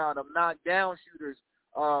shooters around him, knock-down shooters,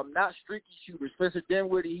 not streaky shooters. Spencer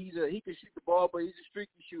Dinwiddie, he can shoot the ball, but he's a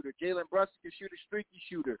streaky shooter. Jalen Brunson can shoot a streaky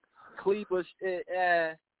shooter. Kleber,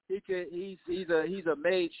 he's a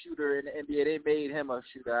made shooter in the NBA. They made him a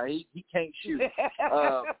shooter. He can't shoot.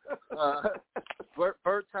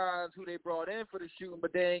 Bertans, who they brought in for the shooting,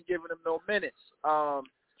 but they ain't giving him no minutes.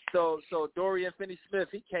 So Dorian Finney-Smith,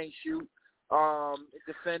 he can't shoot.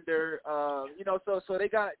 defender. So they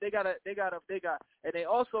got, and they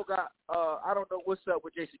also got. I don't know what's up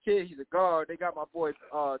with Jason Kidd. He's a guard. They got my boy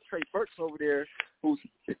Trey Burks over there, who's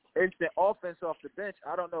instant offense off the bench.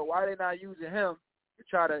 I don't know why they're not using him to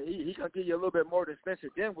try to. He gonna give you a little bit more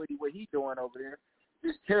defensive than what he doing over there.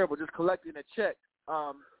 It's terrible, just collecting a check.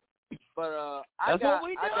 And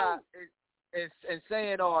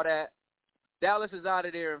saying all that, Dallas is out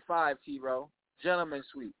of there in 5, T-Row. Gentleman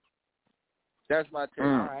sweep. That's my take.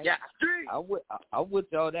 Right. Yeah. I would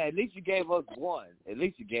tell that. At least you gave us one.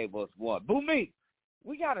 Boo me.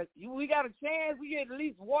 We got a chance. We get at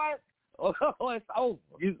least one. Oh, it's over.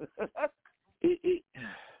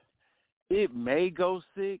 It may go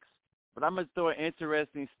 6, but I'm gonna throw an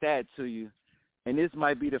interesting stat to you. And this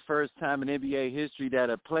might be the first time in NBA history that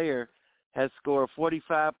a player has scored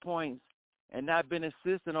 45 points and not been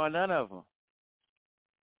assisted on none of them.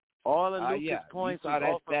 All of Luka's points I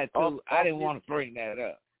didn't want to bring that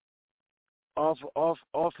up.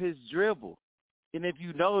 Off his dribble. And if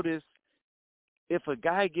you notice, if a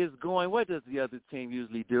guy gets going, what does the other team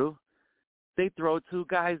usually do? They throw 2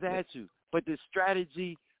 guys at you. But the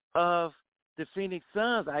strategy of the Phoenix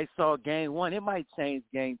Suns, I saw game 1. It might change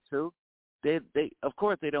game 2. They of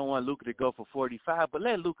course they don't want Luka to go for 45, but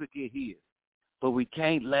let Luka get his. But we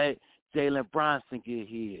can't let Jalen Bronson get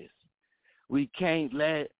his. We can't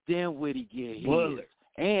let Dinwiddie get his. Bullard.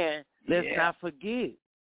 And let's not forget,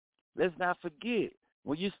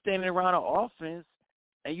 when you're standing around an offense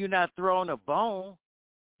and you're not throwing a bone,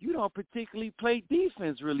 you don't particularly play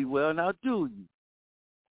defense really well now, do you?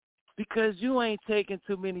 Because you ain't taking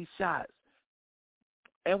too many shots.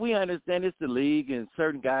 And we understand it's the league, and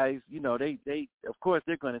certain guys, they of course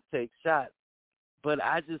they're going to take shots. But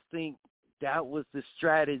I just think that was the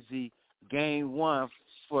strategy game 1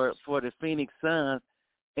 for the Phoenix Suns.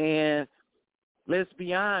 And let's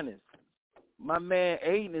be honest, my man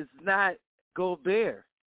Aiden is not Gobert.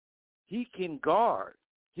 He can guard.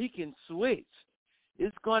 He can switch.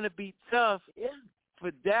 It's going to be tough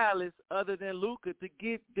for Dallas, other than Luka, to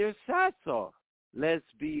get their shots off. Let's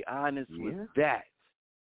be honest with that.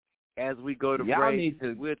 As we go to break,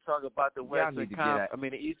 we'll talk about the Western Conference,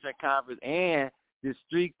 the Eastern Conference, and the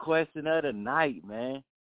street question of the night, man.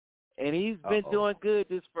 And he's been doing good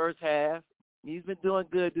this first half.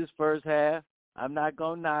 I'm not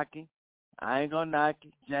gonna knock him. I ain't gonna knock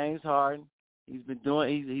him. James Harden. He's been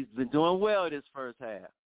doing well this first half.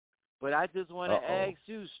 But I just want to ask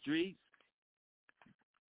you, Streets,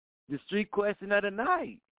 the street question of the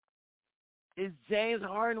night: is James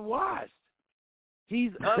Harden washed?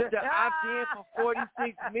 He's up to opt in for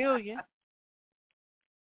 $46 million,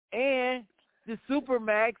 and the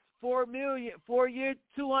Supermax $4 million, 4-year,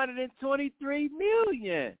 $223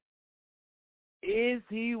 million. Is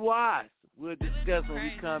he washed? We'll discuss when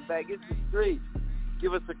we come back. It's the Street.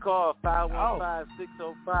 Give us a call,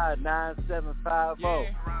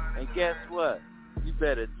 515-605-9750. And guess what? You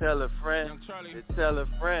better tell a friend to tell a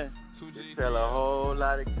friend to tell a whole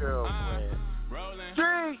lot of girlfriends.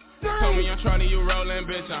 Street! Told me I'm Charlie, you rollin',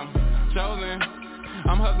 bitch, I'm chosen.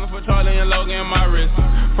 I'm hustling for Charlie and Logan, my wrist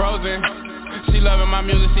frozen. She loving my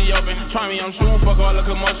music, she open. Try me, I'm shooting, fuck all the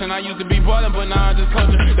commotion. I used to be boiling, but now I'm just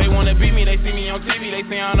coaching. They wanna beat me, they see me on TV. They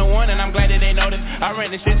say I'm the one, and I'm glad that they notice. I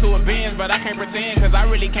ran the shit to a Benz, but I can't pretend, cause I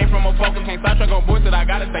really came from a focus. Can't stop truck on bullshit, I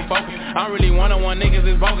gotta stay focused. I'm really one-on-one niggas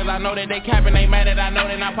is bogus. I know that they capping, they mad that I know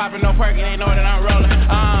that I'm popping no perky. They know that I'm rolling.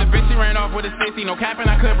 The bitch, she ran off with a 60, no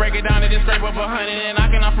capping. I could break it down to just scrape up 100. And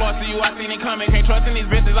I cannot floss to you, I seen it coming. Can't trust in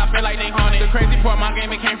these bitches, I feel like they haunted. The crazy part, my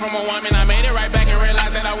game, it came from a woman. I made it right back and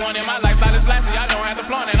realized that I wanted my lifestyle is flashy. I don't have to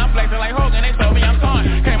flaunt it. I'm flexing like Hogan, they told me I'm torn.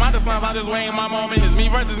 Came out the slums, I'm just waiting my moment. It's me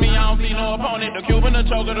versus me, I don't see no opponent. The Cuban, the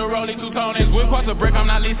choker, the Rollie, 2 toners. Whip cost a brick, I'm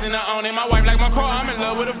not leasing to own it. My wife like my car, I'm in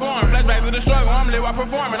love with the form. Flashbacks to the struggle, I'm lit while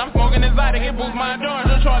performing. I'm smoking exotic, it boosts my endurance.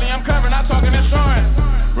 Just Charlie, I'm covering, I'm talking insurance.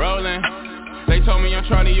 Rolling, they told me I'm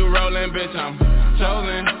Charlie, you rolling, bitch, I'm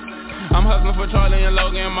chosen. I'm hustling for Charlie and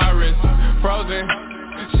Logan, my wrist frozen.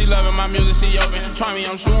 She loving my music, she open. Try me,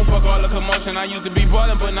 I'm shooting, fuck all the commotion. I used to be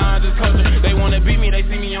boiling, but now I'm just coaching. They wanna beat me, they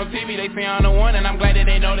see me on TV. They say I'm the one, and I'm glad that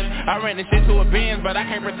they notice. I ran the shit to a Benz, but I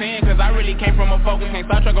can't pretend, cause I really came from a focus. Can't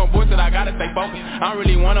stop truck on bullshit, I gotta stay focused. I'm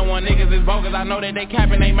really one-on-one niggas is bogus. I know that they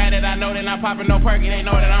capping, they mad that I know that I'm popping no perky. They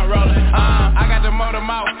know that I'm rolling. I got the motor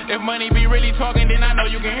mouth. If money be really talking, then I know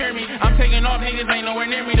you can hear me. I'm taking off, niggas ain't nowhere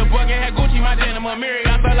near me. The bucket had Gucci, my denim a Miri.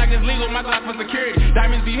 I felt like it's legal, my Glock for security.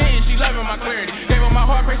 Diamonds be hitting, she loving my clarity. Gave her my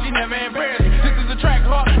heart, pray she never embarrassed. This is a track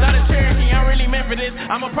hard, not a Cherokee. I'm really meant for this.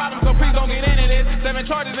 I'm a problem, so please don't get into this. 7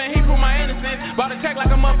 charges and he proved my innocence. Bought a check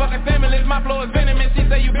like a motherfucking stimulus. My flow is venomous. She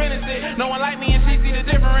say you benefit. No one like me and she see the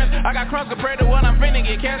difference. I got crumbs compared to what I'm finna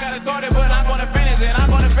get. Cash got it started, but I'm gonna finish it.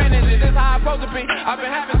 I'm gonna finish it. This how I'm supposed to be. I've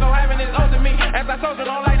been having this owed to me. As I told you,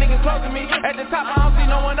 don't like niggas close to me. At the top, I don't see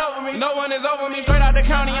no one over me. No one is over me. Straight out the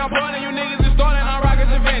county, I'm boiling. You niggas is starting on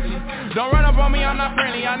rockets and Vinci. Don't run up on me, I'm not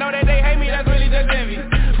friendly. I know that they hate me, that's really just envy.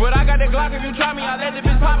 But I got the Glock, if you try me, I let the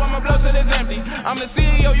bitch pop, I'ma blow till it's empty. I'm the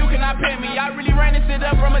CEO, you cannot pin me. I really ran this shit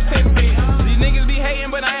up from a 10 feet. These niggas be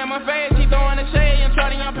hating, but I am a fade. Keep throwing the shade and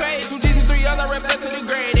charting on page. 2 G's and 3 L's, I rep that to the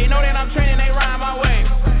grade. They know that I'm training, they ride my way.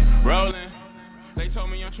 Rolling. They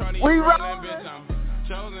told me I'm Charlie, I'm rolling, bitch, I'm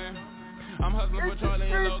chosen. I'm hustling for Charlie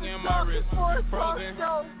and Logan, my wrist frozen.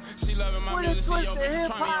 She loving my music, she open, trying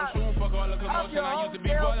me, I'm shooting, fuck all the commotion. I used to be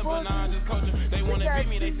ballin', but now I'm just coaching. They wanna beat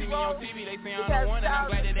me, they see me on TV, they say I'm the one, and I'm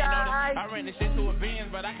glad that they know that. I ran this shit to a Benz,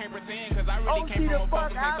 but I can't pretend, cause I really came from a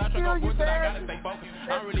focus. They start to go bullshit, I gotta stay focused.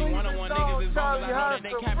 I'm really one-on-one niggas is focused. I know that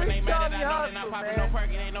they capping, they mad that I know that I'm popping no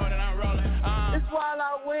perky, they know that I'm rolling. It's Wild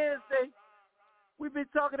Out Wednesday. We've been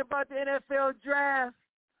talking about the NFL draft,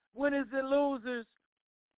 winners and losers.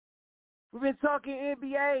 We've been talking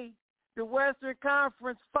NBA, the Western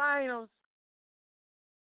Conference Finals.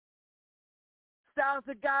 Styles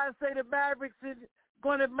of guys say the Mavericks is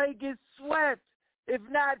going to make it swept, if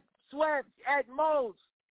not swept at most.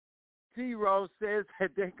 T-Rose says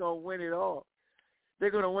that they're going to win it all. They're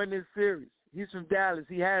going to win this series. He's from Dallas.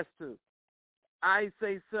 He has to. I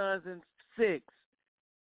say Suns in 6.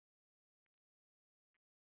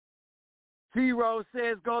 T-Rose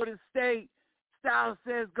says Golden State. Styles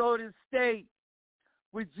says Golden State.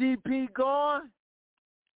 With GP gone,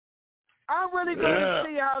 I'm really going to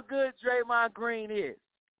see how good Draymond Green is.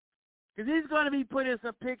 Because he's going to be putting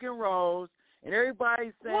some pick and rolls, and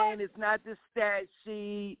everybody's saying it's not the stat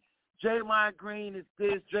sheet. Draymond Green is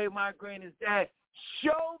this, Draymond Green is that.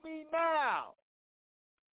 Show me now.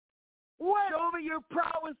 What? Show me your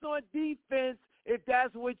prowess on defense if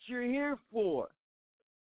that's what you're here for.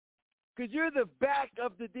 Because you're the back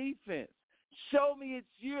of the defense. Show me it's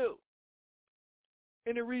you.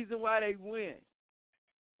 And the reason why they win.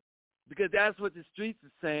 Because that's what the streets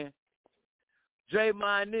are saying.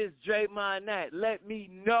 Draymond this, Draymond that. Let me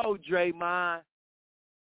know, Draymond.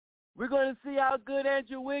 We're going to see how good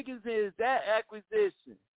Andrew Wiggins is, that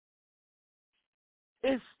acquisition.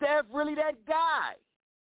 Is Steph really that guy?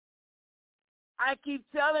 I keep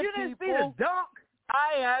telling people. You didn't see the dunk?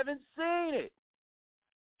 I haven't seen it.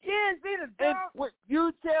 You didn't see the dunk? And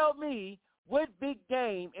you tell me what big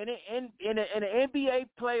game in an NBA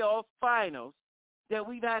playoff finals that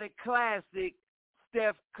we've had a classic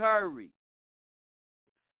Steph Curry.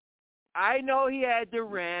 I know he had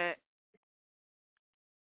Durant,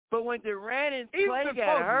 but when Durant and Clay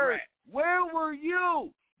got hurt, where were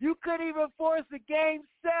you? You couldn't even force a game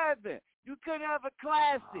 7. You couldn't have a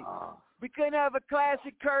classic. We couldn't have a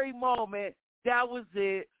classic Curry moment. That was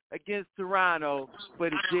it against Toronto, but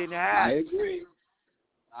it didn't happen. I agree.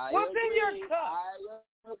 What's in your cup?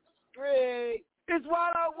 I agree. It's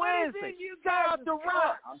Wild Out Wednesday. Shout out to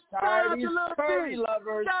Rock. I'm tired of these Curry B.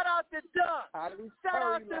 lovers. Shout out to Duck. Shout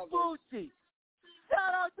out to Bucci.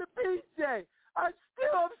 Shout out to PJ. I'm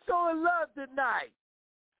showing love tonight.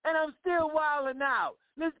 And I'm still wilding out.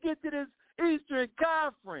 Let's get to this Eastern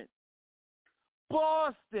Conference.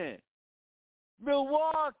 Boston.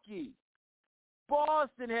 Milwaukee.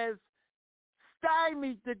 Boston has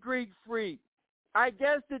stymied the Greek Freak. I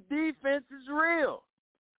guess the defense is real.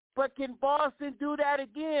 But can Boston do that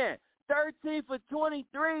again? 13 for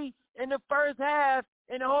 23 in the first half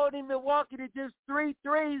and holding Milwaukee to just 3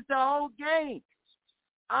 threes the whole game.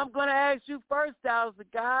 I'm going to ask you first, Styles the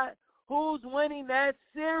guy, who's winning that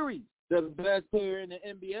series? The best player in the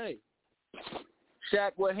NBA.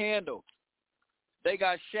 Shaq with handle. They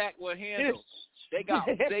got Shaq with handle. They got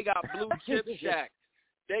blue chip Shaq.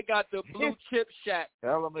 They got the blue chip Shaq.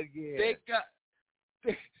 Tell them again.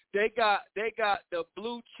 They got the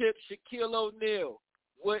blue chip Shaquille O'Neal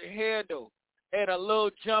with handle and a little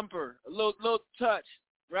jumper, a little touch,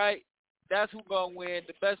 right? That's who's gonna win.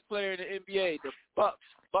 The best player in the NBA, the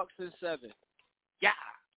Bucks in 7. Yeah.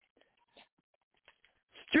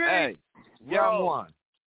 Hey, young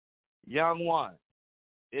one.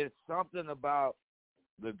 It's something about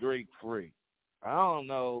the Greek Freak. I don't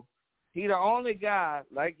know. He the only guy,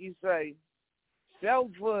 like you say,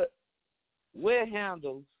 7 foot with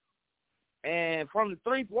handles, and from the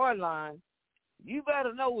 3-point line, you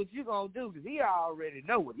better know what you're going to do because he already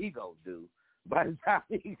know what he going to do by the time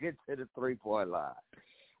he gets to the 3-point line.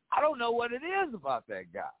 I don't know what it is about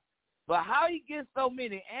that guy, but how he gets so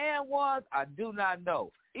many and ones, I do not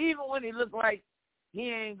know. Even when he look like he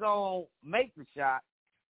ain't going to make the shot,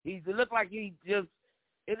 he look like he just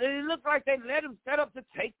It looked like they let him set up to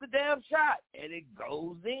take the damn shot, and it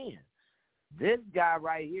goes in. This guy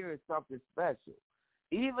right here is something special.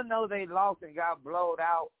 Even though they lost and got blowed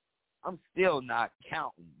out, I'm still not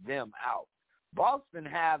counting them out. Boston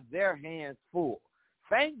have their hands full.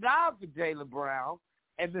 Thank God for Jaylen Brown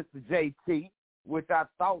and Mr. JT, which I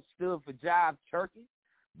thought stood for Jive Turkey,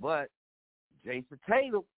 but Jason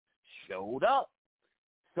Tatum showed up.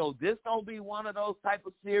 So this gonna be one of those type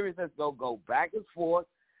of series that's gonna go back and forth.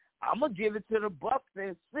 I'm gonna give it to the Bucks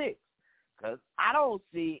in 6, because I don't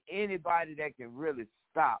see anybody that can really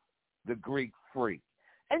stop the Greek Freak.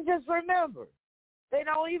 And just remember, they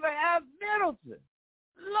don't even have Middleton.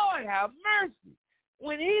 Lord have mercy.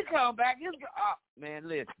 When he come back, it's man,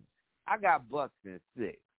 listen, I got Bucks in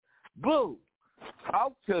 6. Boo,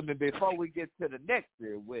 talk to me before we get to the next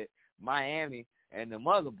year with Miami and them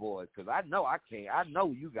other boys, because I know I can't. I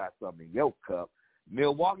know you got something in your cup.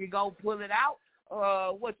 Milwaukee gonna pull it out?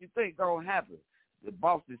 What you think gonna happen? The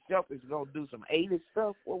Boston Celtics gonna do some 80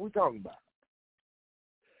 stuff? What we talking about?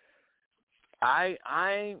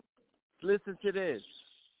 I listen to this.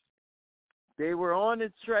 They were on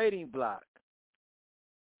the trading block.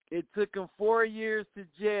 It took them 4 years to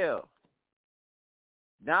jail.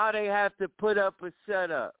 Now they have to put up or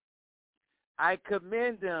shut up. I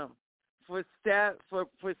commend them for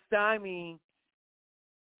stymieing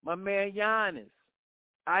my man Giannis.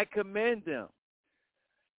 I commend them.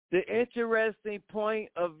 The interesting point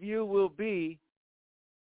of view will be,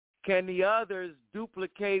 can the others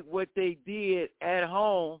duplicate what they did at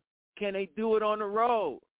home? Can they do it on the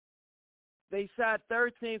road? They shot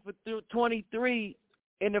 13 for 23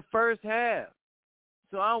 in the first half.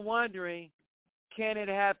 So I'm wondering, can it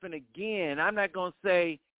happen again? I'm not going to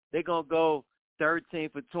say they're going to go 13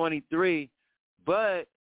 for 23, but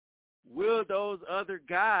will those other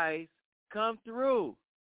guys come through?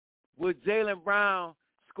 Will Jaylen Brown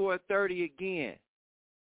score 30 again?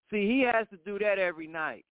 See, he has to do that every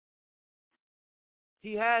night.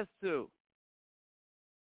 He has to.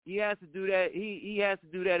 He has to do that. He has to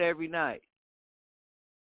do that every night.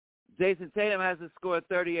 Jason Tatum has to score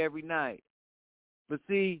 30 every night. But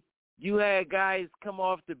see, you had guys come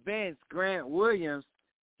off the bench. Grant Williams,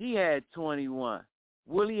 he had 21.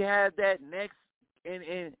 Will he have that next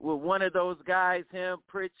in with one of those guys, him,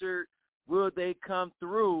 Pritchard? Will they come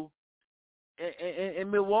through in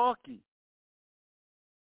Milwaukee?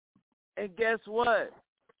 And guess what?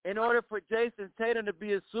 In order for Jason Tatum to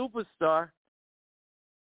be a superstar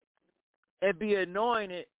and be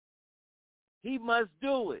anointed, he must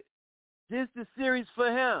do it. This is the series for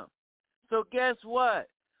him. So guess what?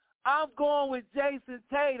 I'm going with Jason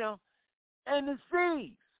Tatum and the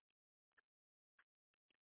C's.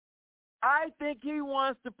 I think he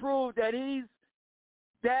wants to prove that he's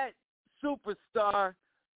that superstar,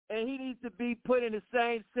 and he needs to be put in the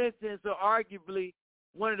same sentence or arguably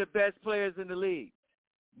one of the best players in the league.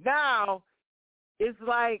 Now, it's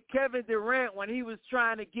like Kevin Durant when he was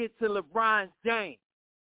trying to get to LeBron James.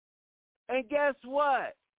 And guess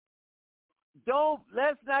what?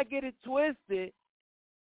 Let's not get it twisted.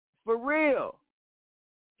 For real.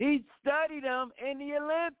 He studied them in the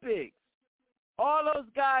Olympics. All those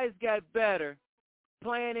guys got better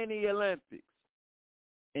playing in the Olympics.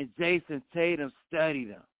 And Jason Tatum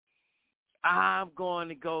studied them. I'm going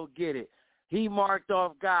to go get it. He marked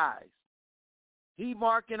off guys. He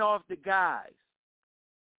marking off the guys.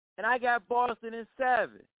 And I got Boston in 7.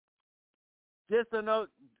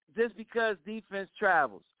 Just because defense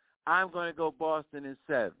travels, I'm going to go Boston in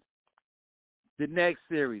 7. The next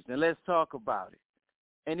series, and let's talk about it.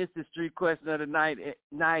 And it's the street question of the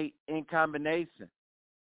night in combination.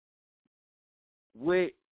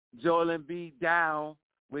 With Joel Embiid down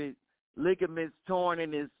with ligaments torn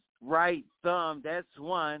in his right thumb, that's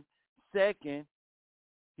one. Second,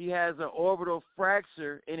 he has an orbital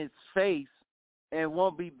fracture in his face and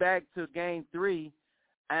won't be back till game 3.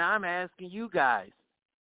 And I'm asking you guys,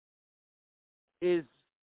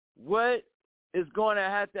 what is going to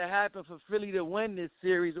have to happen for Philly to win this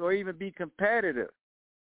series or even be competitive?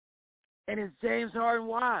 And is James Harden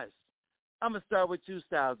wise? I'm going to start with you,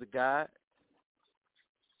 Styles of God.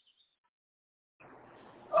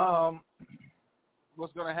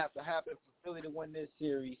 What's going to have to happen for Philly to win this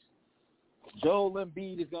series? Joel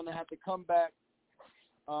Embiid is going to have to come back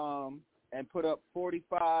and put up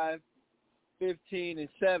 45, 15, and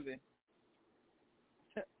 7.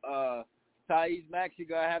 Tyrese Maxey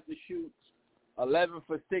going to have to shoot 11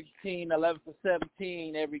 for 16, 11 for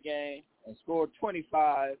 17 every game and score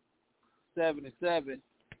 25, 7 and 7.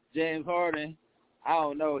 James Harden, I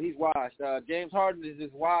don't know, he's washed. James Harden is as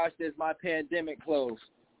washed as my pandemic clothes.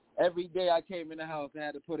 every day I came in the house, I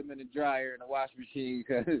had to put them in the dryer and the wash machine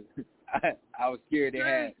because I was scared they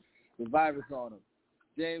had the virus on them.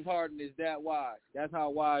 James Harden is that washed. That's how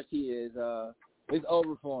washed he is. It's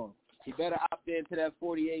over for him. He better opt into that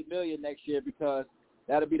 $48 million next year because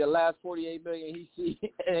that'll be the last $48 million he sees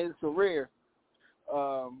in his career.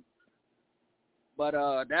 But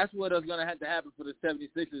that's what is gonna have to happen for the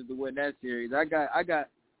 76ers to win that series. I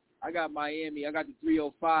got Miami. I got the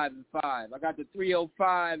 305-5. I got the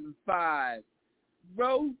 305-5.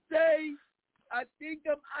 Rose, I think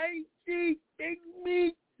I'm icy. Take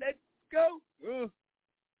me. Let's go.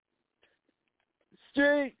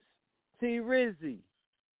 Streets, T. Rizzy.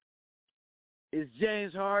 Is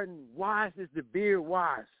James Harden washed? Is the beard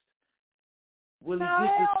washed? Will he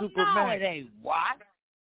get the Superman? No, it ain't washed.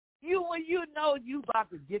 When you know you about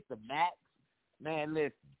to get the max, man,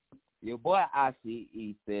 listen. Your boy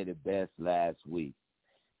ICE said it best last week.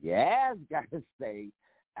 Your ass got to stay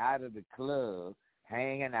out of the club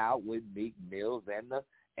hanging out with Meek Mills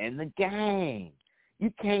and the gang.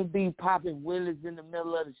 You can't be popping willies in the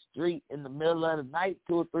middle of the street in the middle of the night,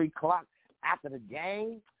 2 or 3 o'clock after the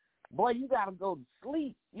game. Boy, you got to go to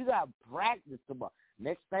sleep. You got to practice tomorrow.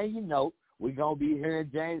 Next thing you know, we're going to be hearing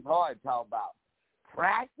James Harden talk about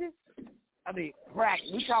practice. Practice.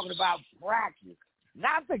 We're talking about practice.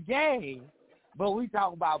 Not the game, but we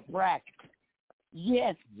talking about practice.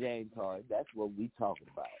 Yes, James Harden, that's what we talking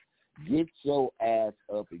about. Get your ass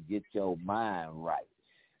up and get your mind right.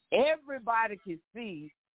 Everybody can see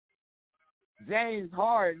James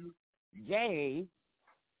Harden's game,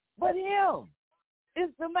 but him.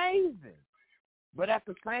 It's amazing. But at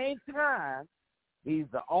the same time, he's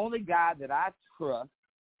the only guy that I trust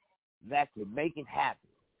that can make it happen.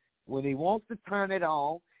 When he wants to turn it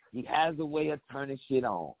on, he has a way of turning shit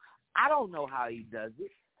on. I don't know how he does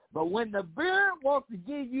it, but when the beard wants to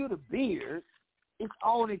give you the beard, it's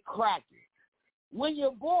only cracking. When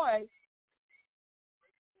your boy,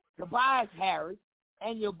 Tobias Harris,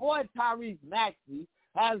 and your boy Tyrese Maxey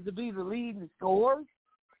has to be the leading scorers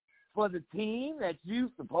for the team that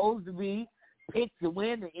you supposed to be picked to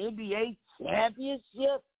win the NBA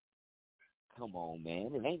championship, come on,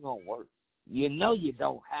 man, it ain't going to work. You know you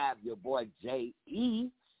don't have your boy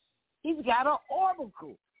J.E. He's got an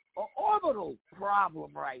orbital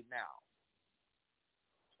problem right now.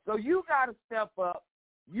 So you got to step up.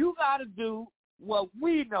 You got to do what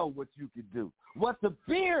we know what you can do, what the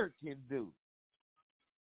beard can do.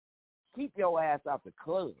 Keep your ass out the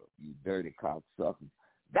club, you dirty cocksucker.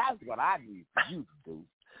 That's what I need for you to do.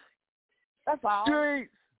 That's all.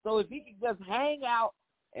 So if he can just hang out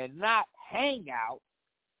and not hang out,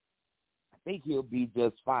 I think he'll be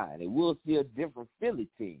just fine. And we'll see a different Philly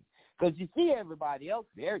team. Because you see everybody else,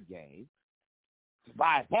 their game.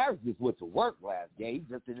 Tobias Harris just went to work last game. He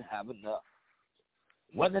just didn't have enough.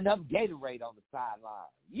 Wasn't enough Gatorade on the sideline.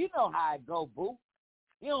 You know how it go, boo.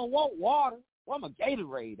 You don't want water. Where my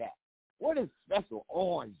Gatorade at? Where this special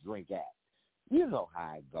orange drink at? You know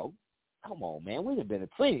how it go. Come on, man. We done been in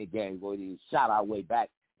plenty of games where he shot our way back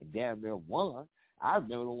and damn near won. I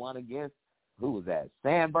remember the one against, who was that?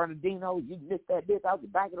 San Bernardino. You missed that bitch out the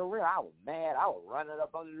back of the rim. I was mad. I was running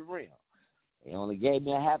up under the rim. They only gave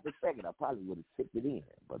me a half a second. I probably would have tipped it in.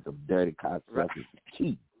 But the dirty cocksuckers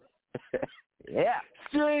cheat. Yeah.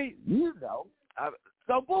 Street. You know.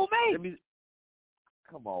 So, boo me.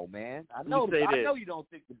 Come on, man. I know you don't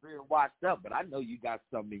think the beer washed up, but I know you got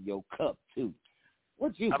something in your cup, too.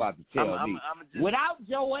 What you about to tell me? Without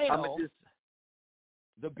Joel,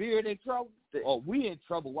 the beard in trouble? Or we in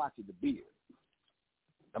trouble watching the beard?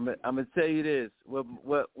 I'm gonna tell you this.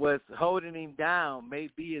 What's holding him down may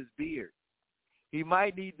be his beard. He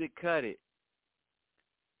might need to cut it.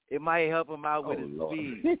 It might help him out with his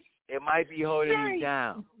speed. It might be holding him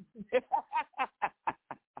down.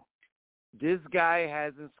 This guy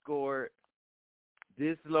hasn't scored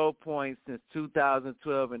this low point since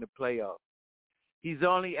 2012 in the playoffs. He's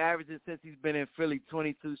only averaging, since he's been in Philly,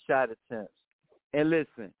 22 shot attempts. And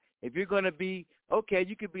listen, if you're going to be, okay,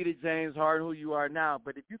 you could be the James Harden who you are now,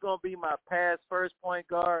 but if you're going to be my past first point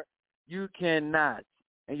guard, you cannot.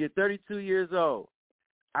 And you're 32 years old.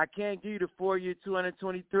 I can't give you the 4-year,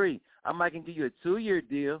 223. I might can give you a 2-year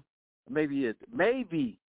deal, maybe a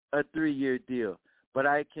 3-year deal, but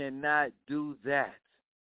I cannot do that.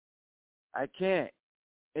 I can't.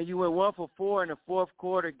 And you went 1 for 4 in the fourth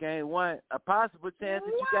quarter, game one, a possible chance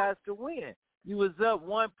that you guys could win. You was up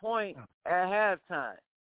 1 point at halftime.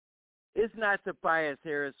 It's not Tobias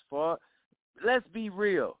Harris' fault. Let's be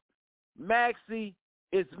real. Maxey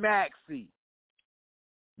is Maxey.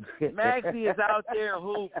 Maxey is out there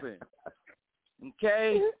hooping.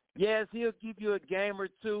 Okay? Yes, he'll give you a game or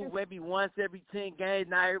two, maybe once every 10 games.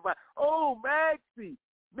 Now everybody, oh, Maxey.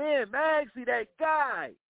 Man, Maxey, that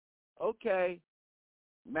guy. Okay.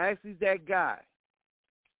 Maxey's that guy.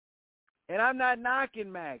 And I'm not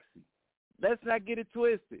knocking Maxey. Let's not get it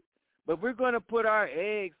twisted. But we're going to put our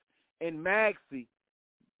eggs in Maxey's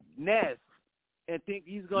nest and think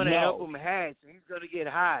he's going to help him hatch. And he's going to get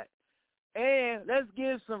hot. And let's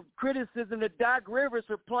give some criticism to Doc Rivers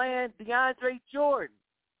for playing DeAndre Jordan.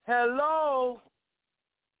 Hello?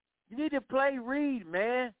 You need to play Reed,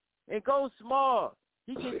 man, and go small.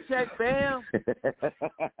 He can check Bam.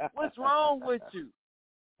 What's wrong with you?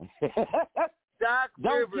 Doc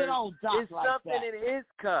Rivers is something in his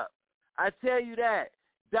cup. I tell you that.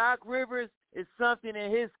 Doc Rivers is something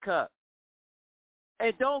in his cup.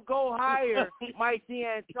 And don't go hire Mike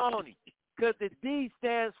D'Antoni because the D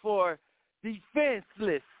stands for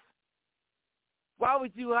defenseless. Why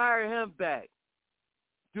would you hire him back?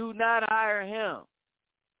 Do not hire him.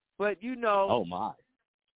 But you know, oh my,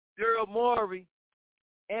 Daryl Morey,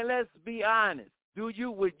 and let's be honest, would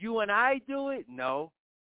you and I do it? No.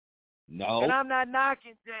 And I'm not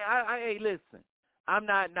knocking. Hey, listen, I'm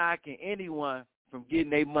not knocking anyone from getting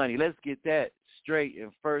their money. Let's get that straight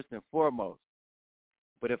and first and foremost.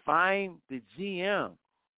 But if I'm the GM,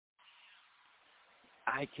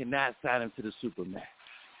 I cannot sign him to the Supermax.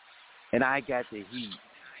 And I got the Heat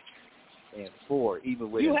and 4,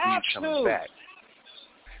 even with the Heat coming back.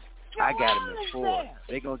 I got him at 4.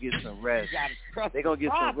 They're going to get some rest. They're going to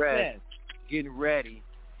get some rest getting ready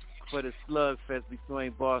for the slugfest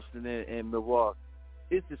between Boston and Milwaukee.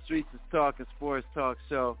 It's the Streets is Talking Sports Talk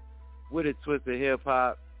Show with a twist of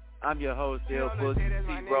hip-hop. I'm your host, L Boogie,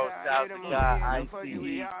 T-Rose, South the Guy, ICE,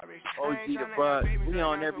 OG the Bug. We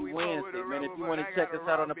on every Wednesday, man. If you want to check us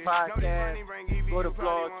out on the podcast, go to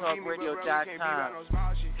blogtalkradio.com,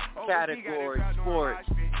 category sports,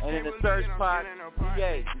 and in the search box,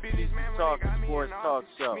 PA, Talking Sports Talk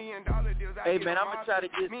Show. Hey, man, I'm going to try to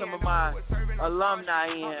get some of my alumni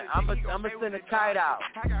in. I'm going to send a kite out.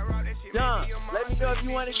 John, let me know if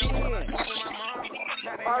you want to get in.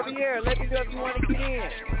 RBR, let me know if you want to get in.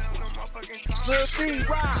 Lil B,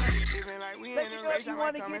 Rock, let me know if you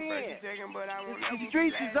want to get in. The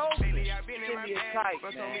streets is open. Send me a kite,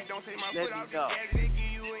 man. Let me know.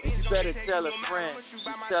 And you better tell a friend. You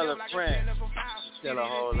tell a friend. Tell a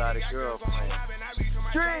whole lot of girlfriends.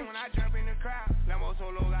 Drink.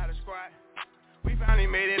 We finally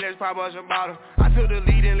made it, let's pop us a bottle. I took the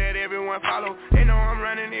lead and let everyone follow. They know I'm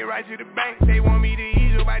running it right to the bank. They want me to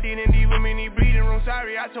ease up, I didn't leave them in the bleeding room.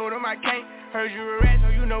 Sorry, I told them I can't. Heard you a rat, so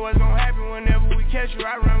you know what's gonna happen whenever we catch you.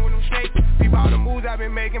 I run with them snakes. Peep all the moves I've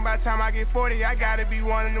been making. By the time I get 40, I gotta be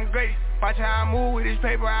one of them greats. Watch how I move with this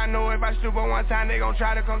paper. I know if I stoop on one time, they gon'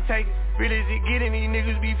 try to come take it. Really is it getting, these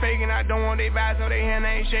niggas be faking. I don't want they vibes, so they hand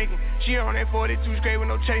ain't shaking. She on that 42 straight with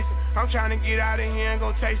no chaser. I'm trying to get out of here and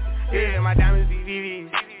go taste it. Yeah, my diamonds be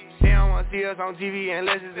VVs. They don't wanna see us on TV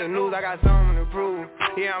unless it's the news. I got something to prove.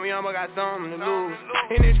 Yeah, I'm young but got something to lose.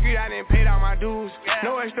 In the street I done paid all my dues.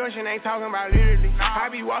 No extortion, ain't talking about literally. I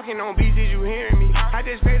be walking on beats, is you hearing me? I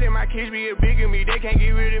just pray that my kids be a bigger me. They can't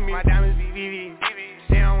get rid of me. My diamonds be VVs.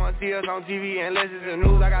 They don't wanna see us on TV unless it's the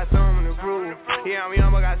news. I got something to prove. Yeah, I'm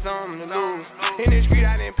young but got something to lose. In the street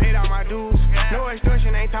I done paid all my dues. No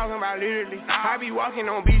extortion, ain't talking about literally. I be walking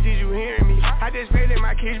on beats, is you hearing me? I just pray that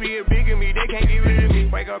my kids be a bigger me. They can't get rid of me.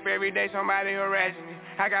 Wake up every day, somebody harassing me.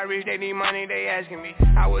 I got rich, they need money, they asking me.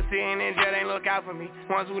 I was sitting in jail, they look out for me.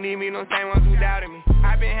 Ones who need me, no same ones who doubted me.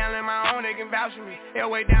 I been handling my own, they can vouch for me.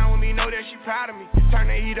 They'll way down with me, know that she proud of me. Turn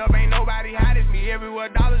the heat up, ain't nobody hot as me. Everywhere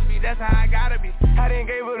dollars be, that's how I gotta be. I done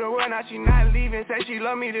gave her the word, now she not leaving. Said she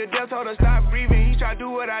love me to death, told her stop breathing. He try to do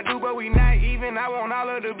what I do, but we not even. I want all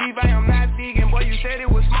of the beef, I am not vegan. Boy, you said it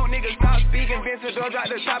was smoke, nigga, stop speaking. Vince the door, drop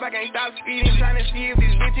the top, I can't stop speeding. Trying to see if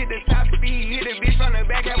this bitch hit the top speed. Hit the bitch from the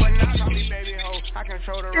back, have a knock on me, baby hoe. I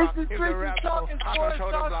control the rock, if the rap hoe. I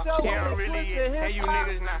control the block, yeah, I'm really it. Hey, you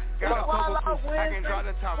niggas not, got a couple proof, I can drop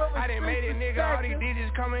the top. I done made it, nigga, all these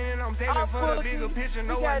digits coming in, I'm saving for the bigger picture.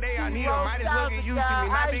 Know one day I need them, might as well get used to me.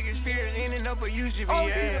 My biggest fear is ending up a used to be,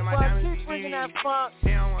 yeah, my diamonds be VVs.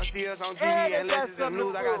 They don't wanna see us on TV unless it's the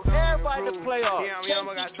news. I got something to prove. Yeah, I'm young,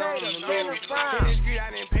 but got something to lose. In the street,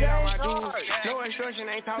 I done paid all my dues. No extortion,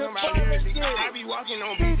 ain't talking about lyrically. I be walking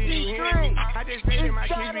on beats, you hearing me? I just pray that my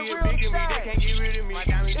kids be a bigger me. They can't get rid of me. My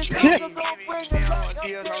diamonds be VVs. They don't wanna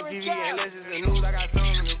see us on TV unless it's the news. I got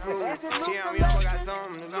something to prove. Yeah, I'm young, but got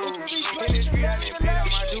something to lose. In the street, I done paid all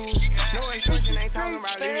my dues. No extortion, ain't talking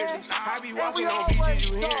about lyrically. I be walking on beats,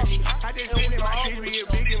 you hearing me? I just pray that my kids be a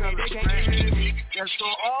bigger me. They can't get rid of me. That's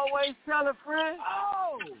gonna always tell a friend.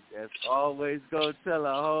 Oh. That's always going to tell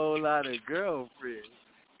a whole lot of girlfriends.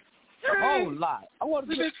 A whole lot. I want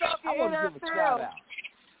to give a shout-out.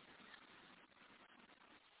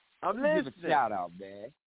 I'm listening. Give a shout-out,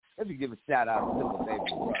 man. Let me give a shout-out to my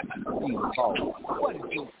baby brother, Cedar Bowl. What is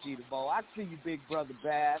this, Cedar Bowl? I see you, big brother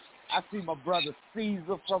Bass. I see my brother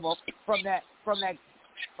Caesar from that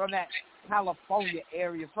California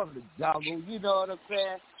area, from the jungle. You know what I'm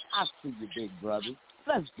saying? I see you, big brother.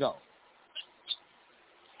 Let's go.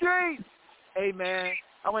 Street. Hey, man,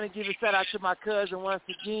 I want to give a shout-out to my cousin once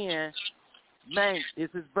again. Man,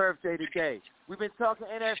 it's his birthday today. We've been talking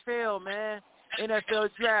NFL, man. NFL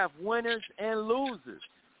draft, winners and losers.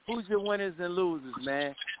 Who's your winners and losers,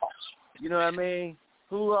 man? You know what I mean?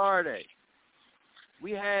 Who are they?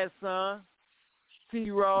 We had some.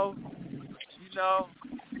 T-Row, you know,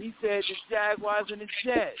 he said the Jaguars and the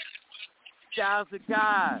Jets. Styles the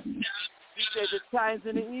guys. He said the Titans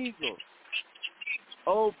and the Eagles.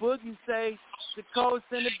 Old Boogie say the Colts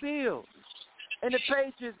and the Bills. And the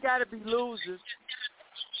Patriots got to be losers.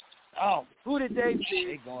 Oh, who did they see?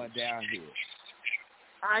 They going down here.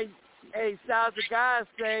 Hey, Styles the guys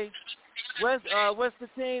say, what's the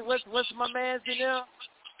team? What's my man's in there?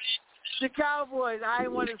 The Cowboys. I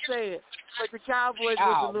didn't want to say it, but the Cowboys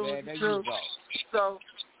was the loser too. So,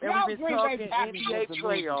 and we've been talking NBA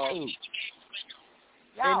playoffs.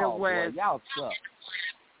 In the West. Y'all suck.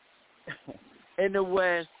 In the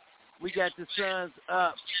West, we got the Suns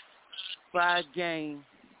up 5 games,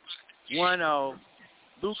 1-0.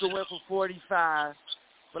 Luka went for 45,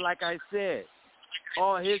 but like I said,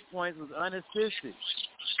 all his points was unassisted.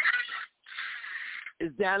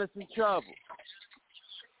 Is Dallas in trouble?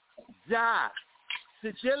 Ja.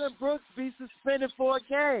 Should Dylan Brooks be suspended for a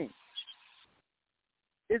game?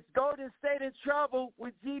 Is Golden State in trouble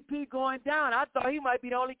with GP going down? I thought he might be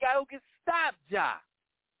the only guy who can stop Ja.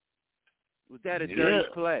 Was that a dirty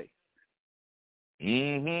play?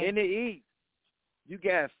 Mm-hmm. In the East, you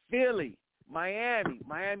got Philly, Miami.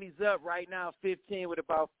 Miami's up right now 15 with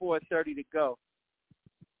about 4:30 to go.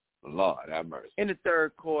 Lord have mercy. In the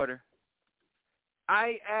third quarter.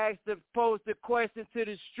 I posed the question to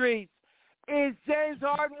the streets, is James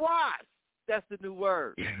Harden washed? That's the new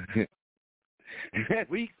word.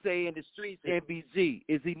 We say in the streets, NBG,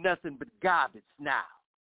 is he nothing but garbage now?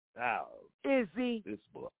 Oh, is he? This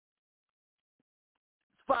boy.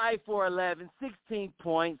 5 for 11, 16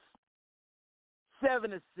 points,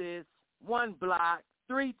 7 assists, 1 block,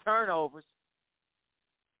 3 turnovers,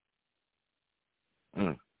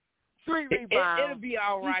 3 rebounds. It'll be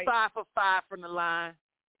all right. He's 5 for 5 from the line.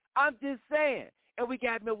 I'm just saying. And we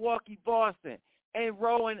got Milwaukee, Boston. And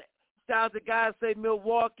Rowan Styles, the guys say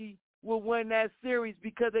Milwaukee will win that series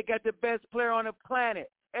because they got the best player on the planet.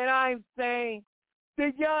 And I'm saying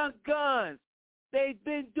the young guns, they've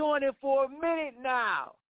been doing it for a minute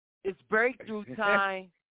now. It's breakthrough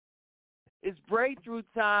time. It's breakthrough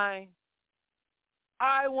time.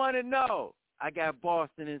 I want to know. I got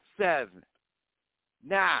Boston in 7.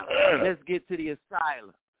 Now, let's get to the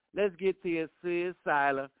asylum. Let's get to the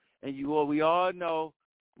asylum. And we all know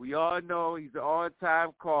he's an all-time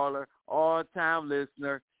caller, all-time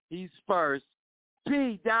listener. He's first.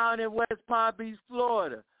 P down in West Palm Beach,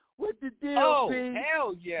 Florida. What the deal, P? Oh,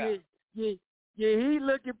 hell yeah. Yeah, he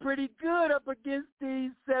looking pretty good up against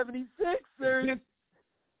these 76ers.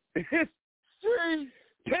 Street.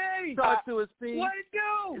 Hey, talk to us, P. What it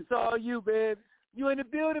do? It's all you, babe. You in the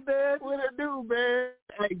building, babe? What it do, man?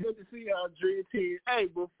 Hey, good to see y'all, Dream Team. Hey,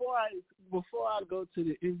 before I go to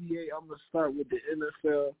the NBA, I'm gonna start with the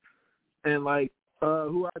NFL and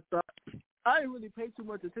who I thought. I didn't really pay too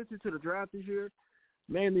much attention to the draft this year,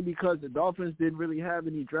 mainly because the Dolphins didn't really have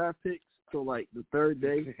any draft picks till the third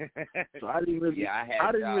day. So I didn't really. Yeah,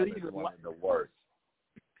 I didn't really even one of the worst.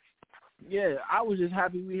 Yeah, I was just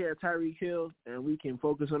happy we had Tyreek Hill and we can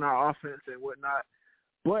focus on our offense and whatnot.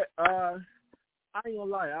 But I ain't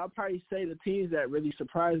gonna lie, I'll probably say the teams that really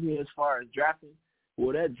surprised me as far as drafting,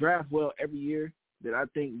 that draft well every year that I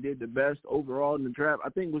think did the best overall in the draft, I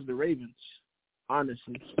think was the Ravens,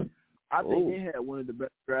 honestly. I think they had one of the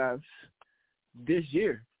best drafts this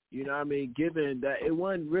year. You know what I mean? Given that it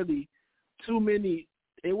wasn't really too many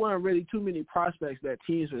prospects that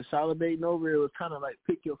teams were salivating over. It was kind of like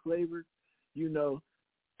pick your flavor,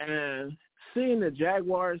 and seeing the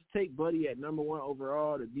Jaguars take Buddy at number 1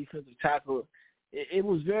 overall, the defensive tackle, it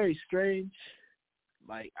was very strange.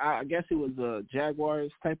 I guess it was a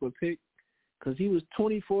Jaguars type of pick because he was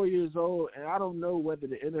 24 years old, and I don't know whether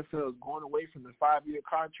the NFL is going away from the 5-year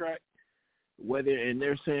contract, and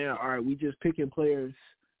they're saying, all right, we just picking players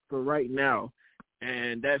for right now,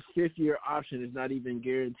 and that 5th-year option is not even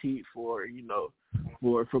guaranteed for,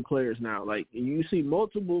 for players now. Like, you see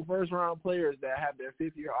multiple first-round players that have their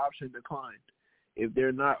fifth-year option declined if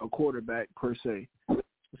they're not a quarterback per se.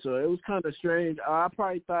 So it was kind of strange. I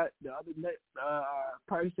probably thought the other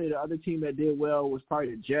team that did well was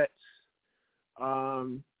probably the Jets.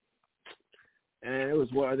 And it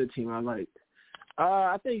was what other team I liked.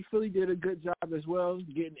 I think Philly did a good job as well,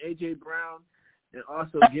 getting A.J. Brown and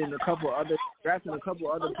also drafting a couple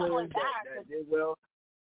other players that did well.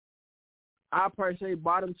 I'll probably say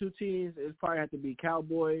bottom two teams is probably have to be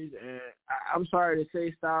Cowboys, and I'm sorry to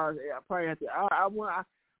say, Styles, I probably have to. I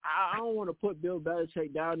don't want to put Bill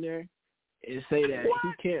Belichick down there and say that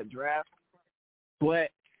he can't draft,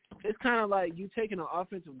 but it's kind of like you taking an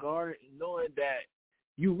offensive guard and knowing that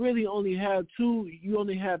you really only have two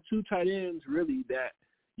tight ends really that,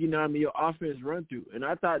 you know what I mean, your offense run through. And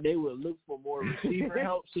I thought they would look for more receiver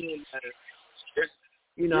help, seeing that,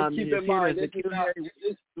 you know what I mean, keep in mind,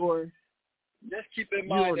 just keep in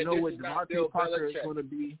mind you don't know what Devontae Parker is going to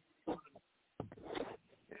be. All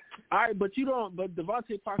right, but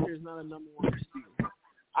Devontae Parker is not a number one receiver.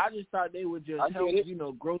 I just thought they would just help,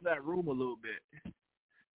 grow that room a little bit.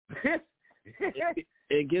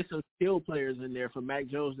 and get some skill players in there for Mac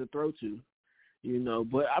Jones to throw to,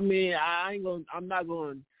 But I mean, I'm not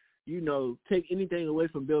going, take anything away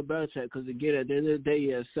from Bill Belichick because again, at the end of the day, he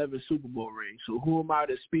has 7 Super Bowl rings. So who am I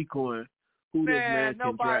to speak on who this man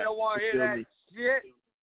can draft? Nobody don't want to hear that shit.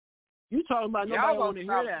 You talking about nobody want to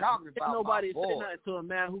hear that? Nobody say nothing to a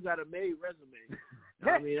man who got a made resume.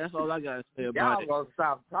 I mean, that's all I got to say about it. Y'all gonna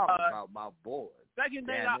stop talking about my boy. Second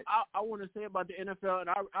thing I want to say about the NFL, and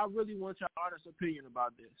I really want your honest opinion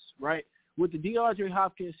about this, right? With the DeAndre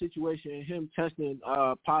Hopkins situation and him testing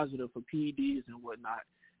positive for PEDs and whatnot,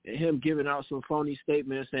 and him giving out some phony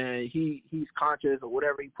statements saying he's conscious or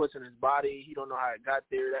whatever he puts in his body, he don't know how it got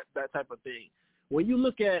there, that type of thing. When you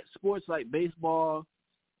look at sports like baseball,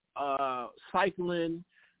 cycling,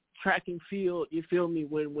 track and field, you feel me?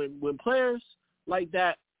 When players like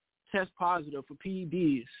that test positive for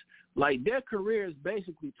PEDs, like their career is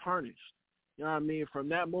basically tarnished. You know what I mean? From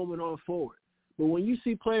that moment on forward. But when you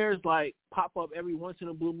see players like pop up every once in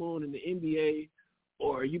a blue moon in the NBA,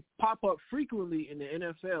 or you pop up frequently in the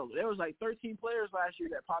NFL, there was like 13 players last year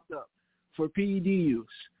that popped up for PED use.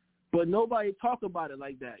 But nobody talk about it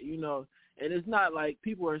like that, And it's not like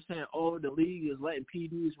people are saying, oh, the league is letting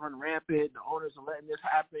PEDs run rampant, the owners are letting this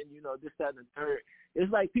happen, this, that, and the third.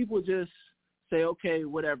 It's like people just say, okay,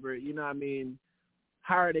 whatever, you know what I mean?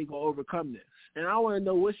 How are they going to overcome this? And I want to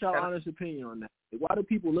know what's your honest opinion on that. Why do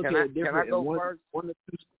people look at it different? Can I go first? One or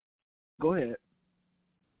two? Go ahead.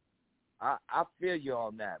 I feel you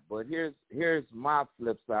on that, but here's my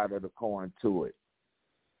flip side of the coin to it.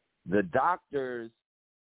 The doctors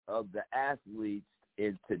of the athletes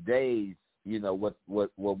in today's,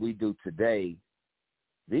 what we do today,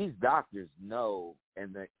 these doctors know,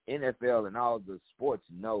 and the NFL and all the sports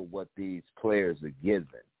know what these players are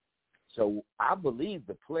given. So I believe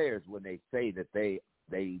the players when they say that they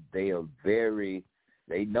are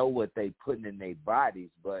they know what they putting in their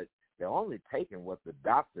bodies, but they're only taking what the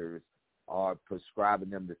doctors are prescribing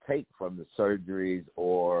them to take from the surgeries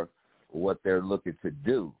or what they're looking to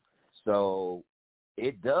do. So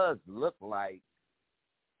it does look like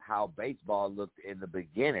how baseball looked in the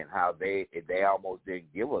beginning, how they almost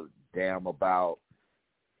didn't give a damn about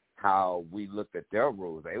how we looked at their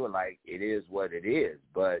rules. They were like, it is what it is.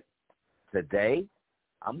 But today,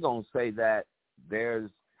 I'm going to say that there's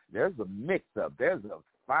a mix-up. There's a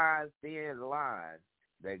fine, thin line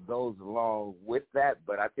that goes along with that,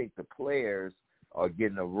 but I think the players are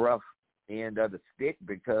getting a rough end of the stick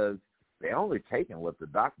because they're only taking what the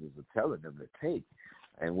doctors are telling them to take.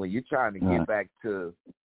 And when you're trying to get back to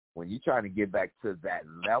that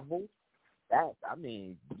level,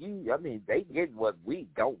 they get what we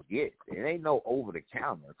don't get. It ain't no over the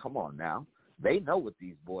counter. Come on now. They know what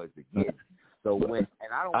these boys are getting. So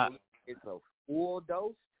I don't think it's a full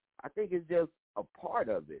dose. I think it's just a part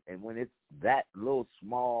of it. And when it's that little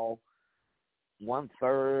small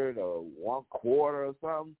 1/3 or 1/4 or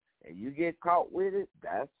something, and you get caught with it,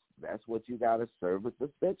 that's what you got to serve a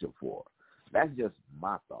suspension for. That's just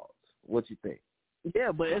my thoughts. What you think?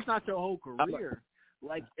 Yeah, but it's not your whole career.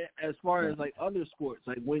 Like as far as like other sports,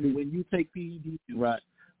 like when you take PED, right?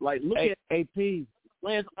 Like look at AP.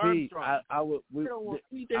 Lance Armstrong. I would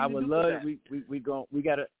love it.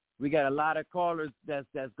 We got a lot of callers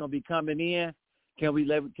that's gonna be coming in. I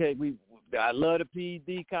love the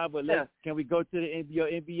PED call, but can we go to your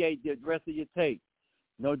NBA, the rest of your tape?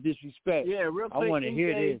 No disrespect. Yeah, real quick. I want to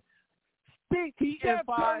hear this. Steph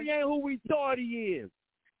Curry ain't who we thought he is.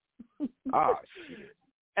 Oh shit.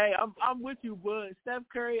 Hey, I'm with you, bud. Steph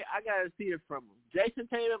Curry, I gotta see it from him. Jason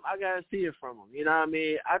Tatum, I gotta see it from him. You know what I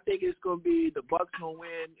mean? I think it's gonna be the Bucks gonna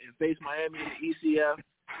win and face Miami in the ECF.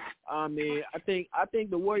 I mean, I think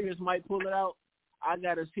the Warriors might pull it out. I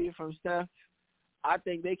gotta see it from Steph. I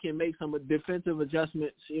think they can make some defensive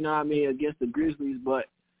adjustments, you know what I mean, against the Grizzlies, but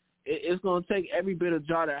it's going to take every bit of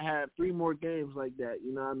jaw to have 3 more games like that,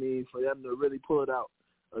 you know what I mean, for them to really pull it out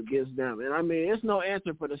against them. And, I mean, it's no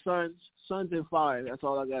answer for the Suns. Suns in 5. That's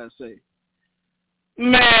all I got to say.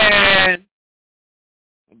 Man!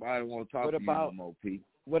 Nobody want to talk to you no more, Pete.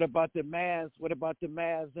 What about the Mavs? What about the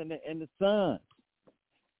Mavs and the Suns?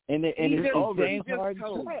 And is James Harden?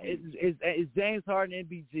 Is James Harden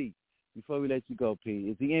MBG? Before we let you go, P,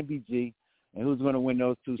 is he MBG? And who's going to win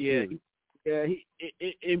those 2 series? Yeah, he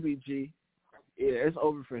MBG. Yeah, it's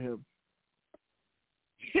over for him.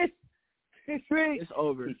 It's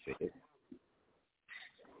over.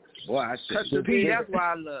 Boy, I said, P, that's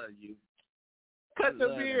why I love you. Cut the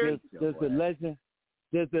beard.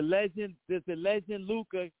 Does the legend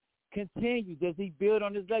Luka continue? Does he build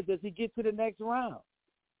on his legend? Does he get to the next round?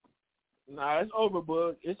 Nah, it's over,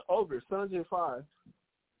 bud. It's over. Suns in 5.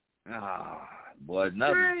 Ah, boy,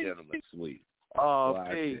 another gentleman sweep. Oh,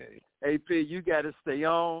 P. Hey, P, you got to stay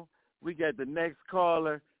on. We got the next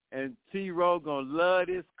caller, and T-Row going to love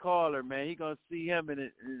this caller, man. He going to see him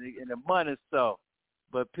in a month or so.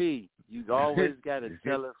 But, P, you always got to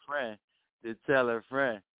tell a friend to tell a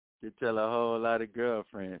friend to tell a whole lot of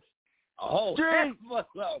girlfriends. Oh,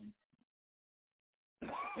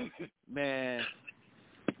 man.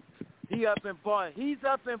 He's up in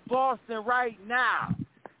Boston right now.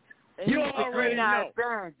 And you already know.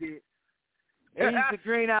 Bandit. And he's the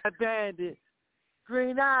green-eyed bandit.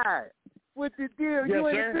 Green-eyed. What's the deal? Yes, you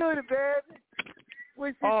in sir. the building, baby.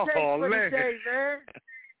 What's your take for the day, man?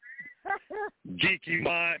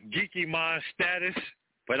 Geeky mind status,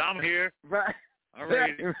 but I'm here. Right. I'm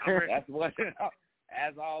ready. That's what,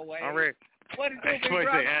 as always. I'm ready. What is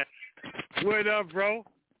it, bro? What up, bro?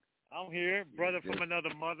 I'm here, brother from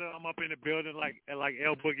another mother. I'm up in the building like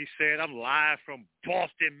El Boogie said. I'm live from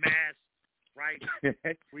Boston, Mass. Right?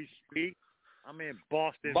 We speak. I'm in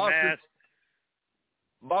Boston, Mass.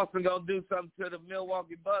 Boston gonna do something to the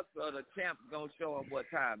Milwaukee Bucks, or the champ gonna show them what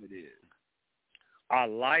time it is? I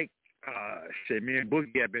like. Me and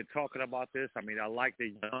Boogie have been talking about this. I mean, I like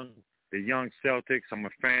the young Celtics. I'm a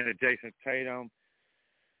fan of Jason Tatum.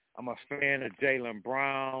 I'm a fan of Jaylen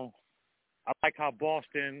Brown. I like how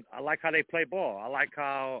they play ball. I like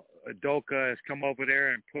how Udoka has come over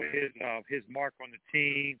there and put his mark on the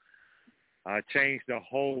team, changed the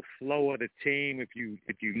whole flow of the team. If you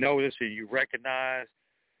notice and you recognize,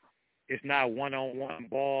 it's not one-on-one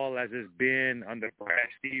ball as it's been under Brad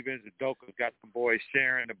Stevens. Udoka's got the boys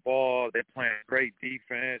sharing the ball. They're playing great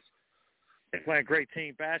defense. They're playing great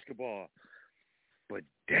team basketball. But,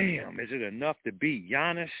 damn, is it enough to beat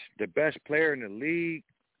Giannis, the best player in the league?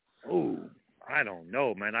 Ooh, I don't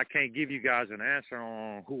know, man. I can't give you guys an answer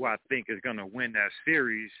on who I think is going to win that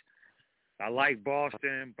series. I like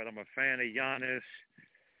Boston, but I'm a fan of Giannis.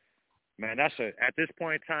 Man, at this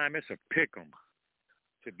point in time, it's a pick 'em,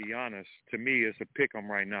 to be honest. To me, it's a pick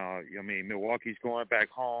 'em right now. I mean, Milwaukee's going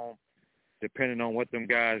back home. Depending on what them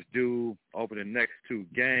guys do over the next 2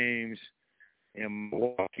 games in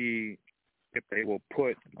Milwaukee, if they will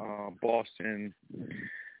put Boston –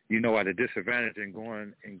 at a disadvantage in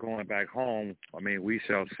going back home, I mean, we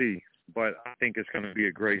shall see. But I think it's going to be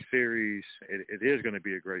a great series. It is going to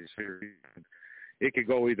be a great series. It could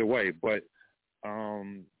go either way, but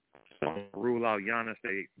don't rule out Giannis.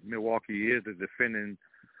 Milwaukee is the defending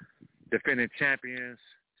champions,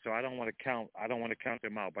 so I don't want to count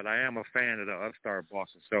them out. But I am a fan of the upstart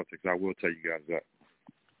Boston Celtics. I will tell you guys that.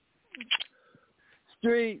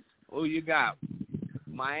 Street, who you got?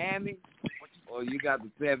 Miami? Or you got the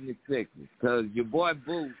 76ers? Because your boy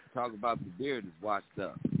Boo talk about the beard is washed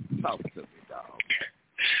up. Talk to me, dog.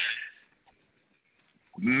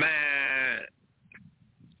 Man,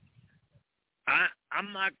 I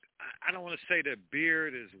don't want to say the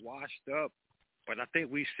beard is washed up, but I think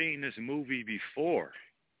we've seen this movie before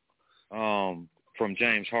from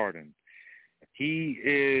James Harden. He's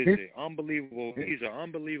an unbelievable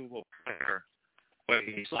player. But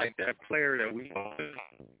he's like that player that we've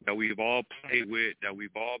all played with, that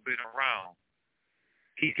we've all been around.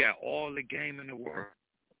 He's got all the game in the world.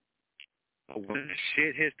 But when the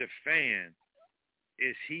shit hits the fan,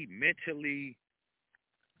 is he mentally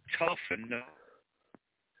tough enough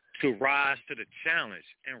to rise to the challenge?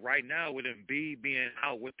 And right now, with Embiid being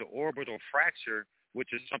out with the orbital fracture,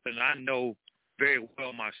 which is something I know very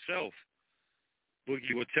well myself,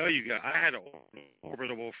 Boogie will tell you guys, I had an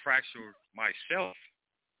orbital fracture myself.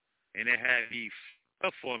 and it had me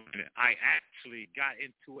up for a minute. I actually got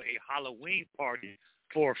into a Halloween party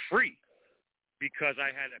for free because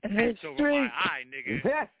I had a patch over my eye,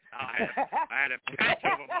 nigga. I had a patch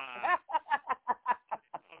over my eye.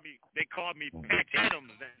 They called me Patch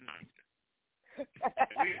Adams that night.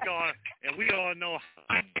 We all know how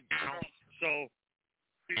I get down. So,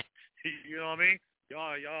 you know what I mean?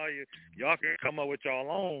 Y'all can come up with y'all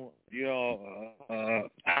own,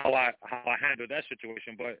 how I handle that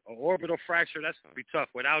situation. But an orbital fracture, that's gonna be tough.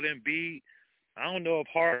 Without Embiid, I don't know if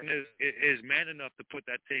Harden is man enough to put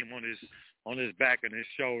that team on his back and his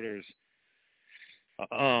shoulders,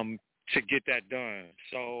 to get that done.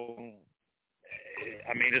 So,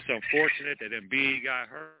 I mean, it's unfortunate that Embiid got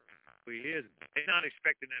hurt. He is. They're not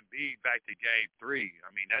expecting Embiid back to Game 3. I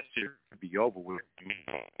mean, that shit could be over with. I mean,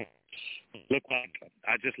 look like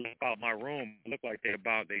I just left out my room. Look like they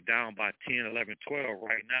down by 10, 11, 12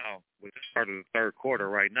 right now with the start of the third quarter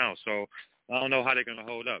right now. So I don't know how they're gonna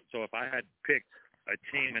hold up. So if I had picked a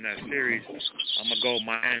team in that series, I'm gonna go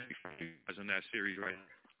Miami in that series right now.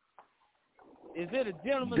 Is it a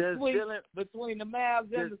gentleman's sweep between the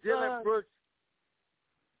Mavs and the Suns? Brooks?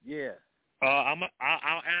 Yeah. I'll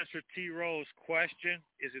answer T-Roll's question.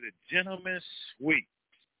 Is it a gentleman's sweep?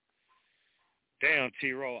 Damn,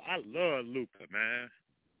 T-Roll, I love Luka, man.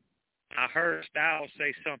 I heard Styles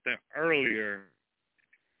say something earlier.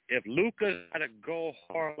 If Luka's got to go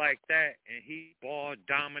hard like that and he ball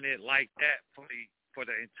dominant like that for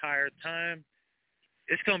the entire time,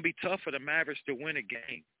 it's going to be tough for the Mavericks to win a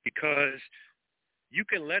game because you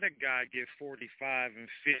can let a guy get 45 and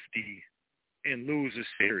 50 and lose a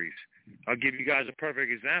series. I'll give you guys a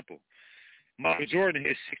perfect example. Michael Jordan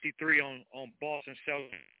hit 63 on Boston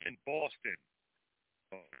Celtics in Boston.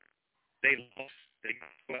 They lost. They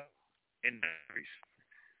got 12 in the series.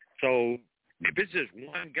 So if it's just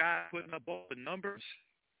one guy putting up all the numbers,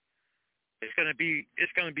 it's gonna be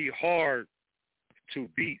hard to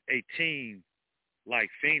beat a team like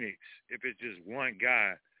Phoenix if it's just one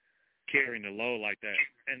guy carrying the load like that.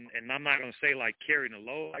 And I'm not going to say like carrying the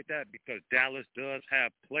load like that because Dallas does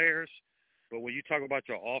have players. But when you talk about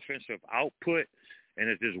your offensive output and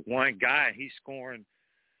it's just one guy and he's scoring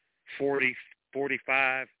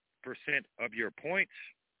 45% of your points,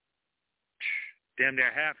 damn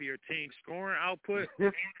near half of your team's scoring output,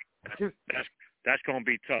 that's going to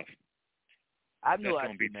be tough. I knew I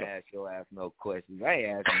didn't ask your ass no questions. I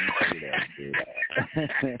ain't asking you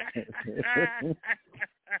that.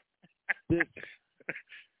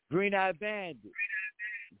 Green Eye Bandit.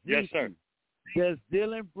 Yes, sir. Does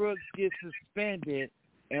Dylan Brooks get suspended,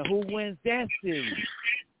 and who wins that series?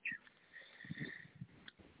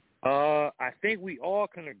 I think we all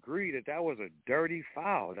can agree that was a dirty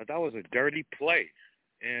foul, that was a dirty play.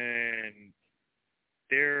 And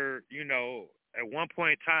there, at one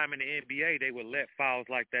point in time in the NBA, they would let fouls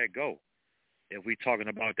like that go if we talking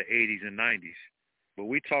about the 80s and 90s. But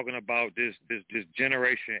we talking about this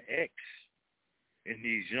Generation X and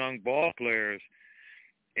these young ball players,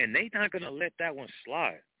 and they not going to let that one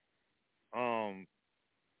slide.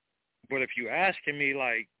 But if you asking me,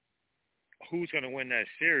 like, who's going to win that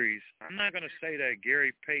series, I'm not going to say that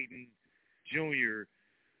Gary Payton Jr.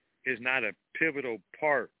 is not a pivotal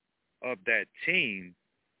part of that team.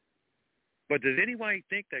 But does anybody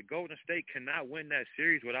think that Golden State cannot win that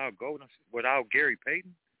series without Gary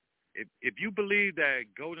Payton? If you believe that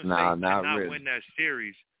Golden State cannot win that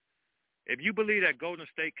series, if you believe that Golden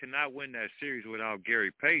State cannot win that series without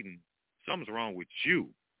Gary Payton, something's wrong with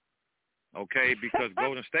you. Okay, because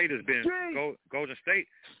Golden State has been Golden State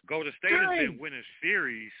has been winning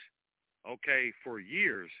series, okay, for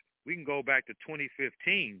years. We can go back to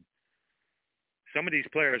 2015. Some of these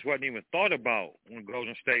players wasn't even thought about when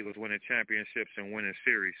Golden State was winning championships and winning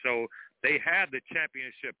series. So they have the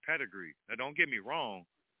championship pedigree. Now, don't get me wrong.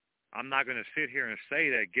 I'm not going to sit here and say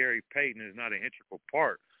that Gary Payton is not an integral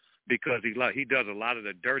part because he does a lot of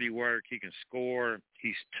the dirty work. He can score.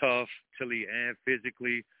 He's tough, mentally and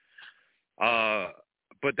physically.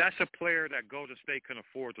 But that's a player that Golden State can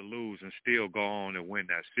afford to lose and still go on and win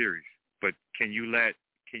that series. But can you let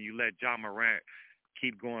John Morant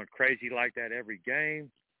keep going crazy like that every game?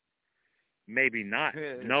 Maybe not.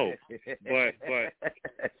 No.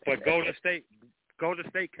 But Golden State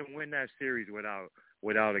can win that series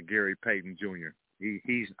without a Gary Payton Jr.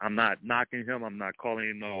 I'm not knocking him. I'm not calling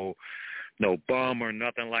him no bum or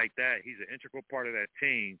nothing like that. He's an integral part of that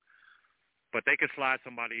team. But they can slide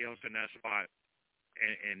somebody else in that spot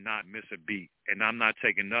and not miss a beat. And I'm not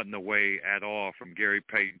taking nothing away at all from Gary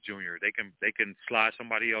Payton Jr. They can slide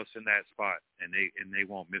somebody else in that spot and they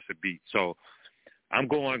won't miss a beat. So I'm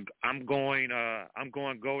going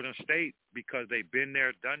Golden State because they've been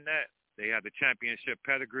there, done that. They have the championship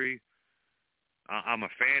pedigree. I'm a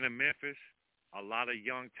fan of Memphis. A lot of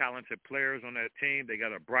young, talented players on that team. They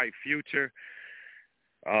got a bright future.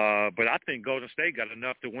 But I think Golden State got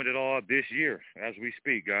enough to win it all this year as we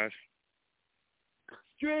speak, guys.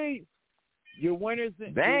 Street, your winners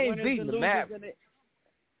and they ain't losers beating the Mavericks.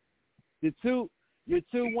 Your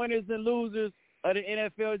two winners and losers of the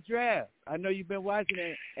NFL draft. I know you've been watching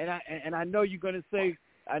it, and I know you're gonna say,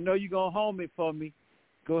 I know you're gonna home it for me.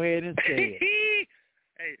 Go ahead and say it.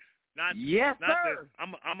 Hey, yes, sir.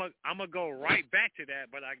 I'm gonna go right back to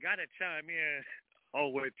that, but I gotta chime in. Oh,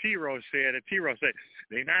 what T-Row said. And T-Row said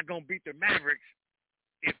they're not gonna beat the Mavericks.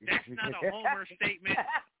 If that's not a homer statement,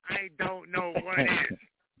 I don't know what is.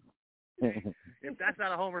 If that's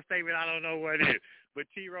not a homer statement, I don't know what is. But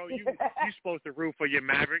T-Row, you supposed to root for your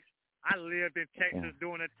Mavericks. I lived in Texas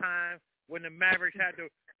during a time when the Mavericks had the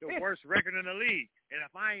worst record in the league. And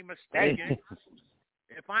if I ain't mistaken,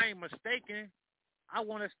 I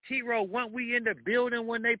want us T-Row, weren't we in the building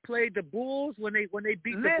when they played the Bulls, when they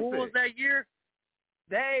beat the Bulls that year?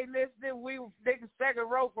 They ain't listening. We niggas second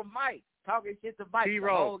row from Mike, talking shit to Mike the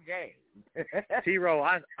whole game. T-Row,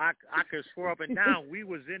 I could swear up and down we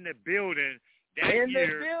was in the building that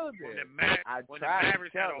year when the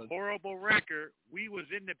Mavericks had a horrible record. We was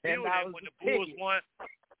in the building when the Bulls won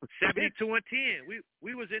 72-10.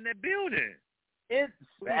 We was in the building.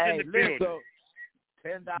 Building. So,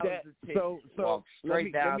 $10 a ticket. So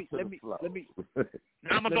straight down to the floor.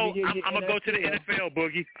 Now I'm gonna go to the NFL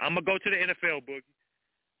boogie. I'm gonna go to the NFL boogie.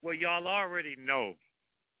 Well, y'all already know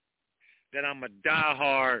that I'm a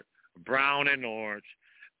diehard brown and orange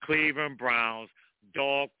Cleveland Browns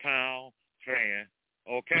dog pound fan.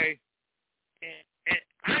 Okay, and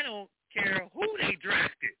I don't care who they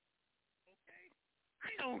drafted. Okay, I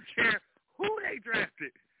don't care who they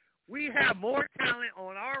drafted. We have more talent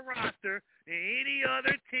on our roster than any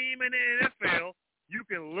other team in the NFL. You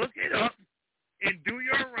can look it up and do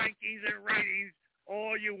your rankings and ratings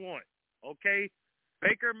all you want, okay?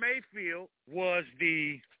 Baker Mayfield was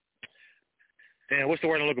the what's the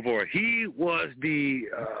word I'm looking for? He was the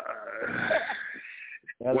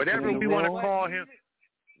whatever we want to call him.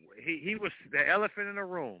 He was the elephant in the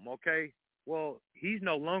room, okay? Well, he's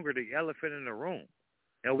no longer the elephant in the room.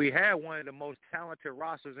 And we had one of the most talented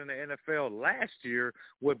rosters in the NFL last year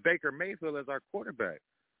with Baker Mayfield as our quarterback.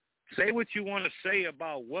 Say what you want to say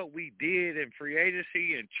about what we did in free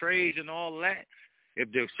agency and trades and all that. If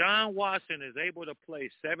Deshaun Watson is able to play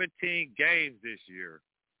 17 games this year,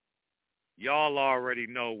 y'all already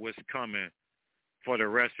know what's coming for the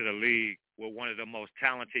rest of the league with one of the most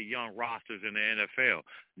talented young rosters in the NFL.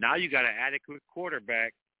 Now you got an adequate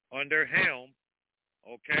quarterback under helm,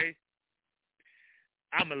 okay?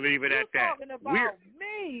 I'm going to leave it at that. You're talking about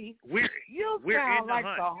me? You sound in the like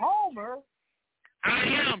hunt. The homer. I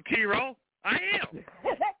am, T-Row. I am.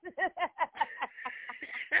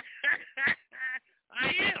 I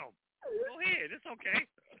am. Go ahead. It's okay.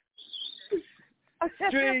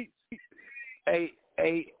 Street.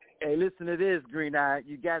 Hey, listen to this, Green Eye.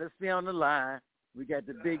 You got to stay on the line. We got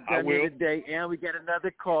the big gun here today, and we got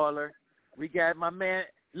another caller. We got my man.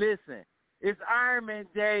 Listen. It's Iron Man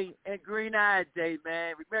Day and Green Eye Day,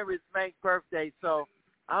 man. Remember, it's Mank's birthday, so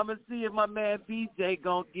I'm going to see if my man BJ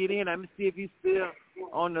going to get in. I'm going to see if he's still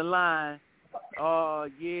on the line. Oh,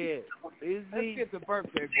 yeah. Is he? Let's get the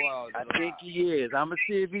birthday boy on the line. I think he is. I'm going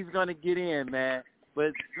to see if he's going to get in, man.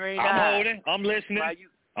 But Green Eye. I'm holding. I'm listening.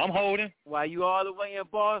 I'm holding. While you all the way in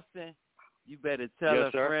Boston, you better tell a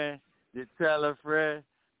friend to tell a friend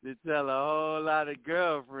to tell a whole lot of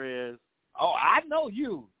girlfriends. Oh, I know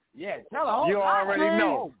you. Yeah, tell a whole you lot. Already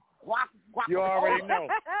know. You already know.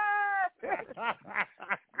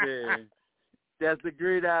 Yeah, that's the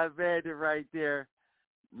Green Eye Bandit right there.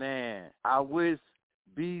 Man, I wish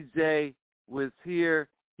BJ was here.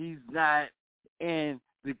 He's not in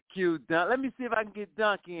the queue. Let me see if I can get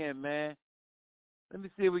Dunk in, man. Let me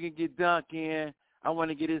see if we can get Dunk in. I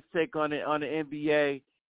want to get his take on the NBA.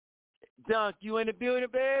 Dunk, you in the building,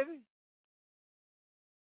 baby?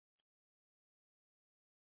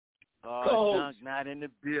 Oh, Coach. Dunk not in the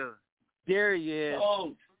building. There he is.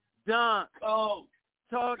 Coach. Dunk. Coach.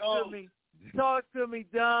 Talk Coach. to me. Talk to me,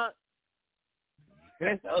 Dunk.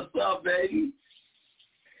 What's up, baby?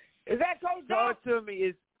 Is that Coach Talk Dunk? to me.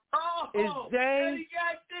 Is James?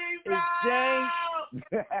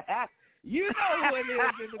 You know who it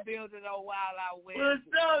is in the building, oh, while I win. What's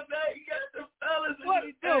up, man? You got the fellas in What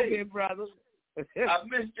you the doing, brother? I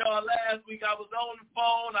missed y'all last week. I was on the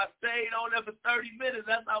phone. I stayed on there for 30 minutes.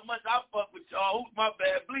 That's how much I fuck with y'all. Who's my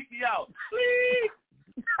bad? Bleep me out. Please.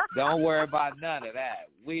 Don't worry about none of that.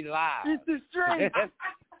 We live. It's the street.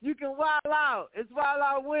 You can wild out. It's Wild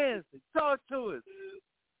Out Wednesday. Talk to us.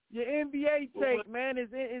 Your NBA take, man, is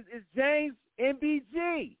James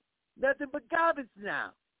MBG. Nothing but garbage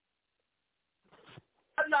now.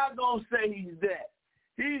 I'm not going to say he's that.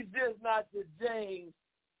 He's just not the James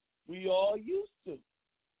we all used to.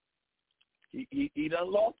 He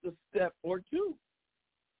done lost a step or two.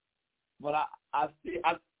 But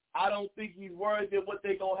I don't think he's worthy of what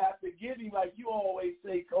they're going to have to give him. Like you always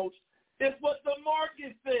say, Coach, it's what the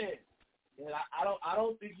market says. And I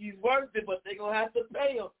don't think he's worth it, but they're going to have to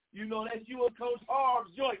pay him. You know, that's you and Coach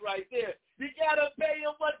Harb's joint right there. You got to pay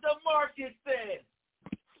him what the market says.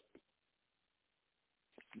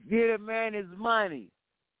 Get a man his money.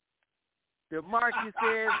 The market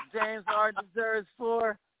says James Harden deserves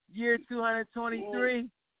 4 year 223.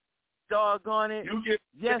 Doggone it.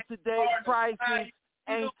 Yesterday's prices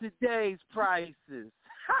ain't today's prices.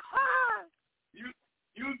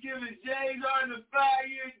 You giving James Harden a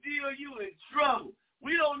 5-year deal, you in trouble.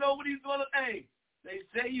 We don't know what he's going to age. They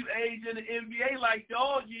say you age in the NBA like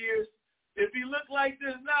dog years. If he look like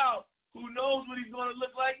this now, who knows what he's going to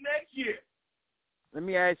look like next year? Let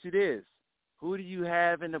me ask you this. Who do you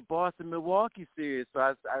have in the Boston-Milwaukee series? So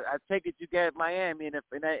I take it you got Miami in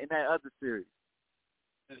that other series.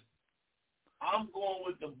 I'm going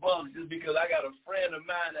with the Bucks just because I got a friend of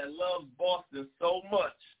mine that loves Boston so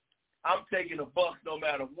much. I'm taking the Bucks no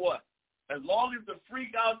matter what. As long as the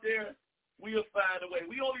freak out there, we'll find a way.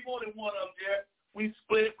 We only wanted one up there. We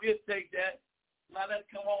split. We'll take that. Now let's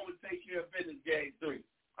come home and take care of business game 3.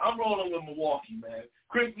 I'm rolling with Milwaukee, man.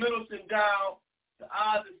 Chris Middleton down. The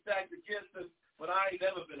odds are stacked against us, but I ain't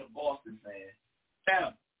never been a Boston fan.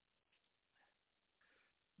 Ever.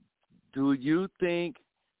 Do you think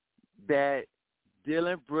that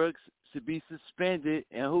Dylan Brooks should be suspended,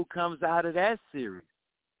 and who comes out of that series?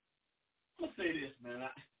 I'm going to say this, man.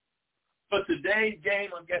 For today's game,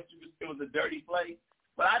 I guess it was a dirty play,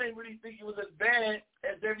 but I didn't really think it was as bad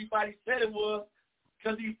as everybody said it was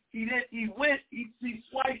because he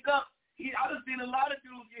swiped up. I done seen a lot of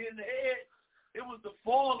dudes get in the head. It was the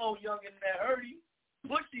fall on youngin that hurt him,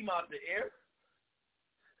 pushed him out the air.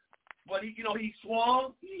 But he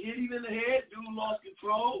swung, he hit him in the head, dude lost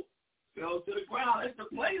control, fell to the ground. It's the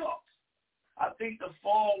playoffs. I think the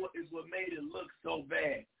fall is what made it look so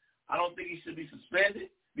bad. I don't think he should be suspended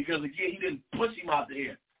because, again, he didn't push him out the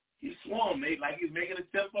air. He swung, like he was making a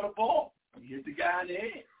attempt for the ball. He hit the guy in the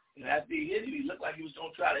head. And after he hit him, he looked like he was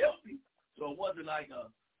going to try to help him. So it wasn't like a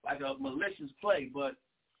malicious play. But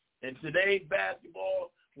in today's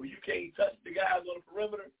basketball, where you can't touch the guys on the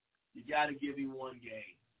perimeter, you got to give him one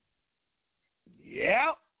game.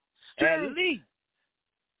 Yep. At least.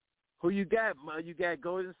 Who you got? You got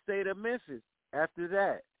Golden State or Memphis after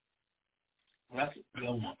that? That's a good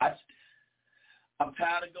one. I'm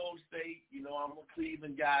tired of Golden State. You know, I'm a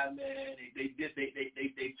Cleveland guy, man.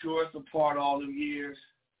 They tore us apart all them years,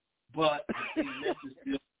 but I think Memphis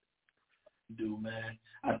still do, man.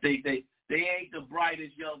 I think they ain't the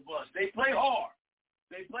brightest young bunch. They play hard,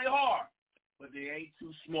 but they ain't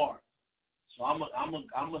too smart. So I'm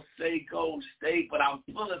a say Golden State, but I'm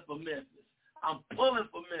pulling for Memphis.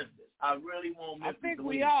 I really want Memphis. I think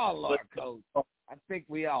we all are, Coach. I think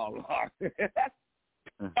we all are.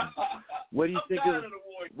 What do you think of?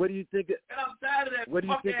 What do you think? And I'm tired of that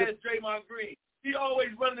fuck-ass Draymond Green. He always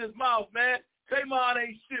running his mouth, man. Draymond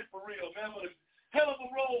ain't shit for real, man. But a hell of a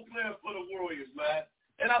role player for the Warriors, man.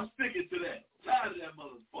 And I'm sticking to that. Tired of that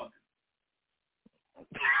motherfucker.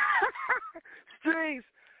 Strings.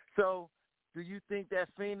 So, do you think that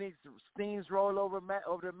Phoenix steamroll over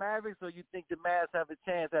the Mavericks, or you think the Mavs have a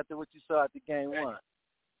chance after what you saw at the game 1?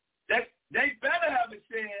 They better have a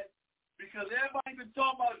chance because everybody been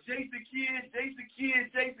talking about Jason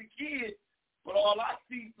Kidd, but all I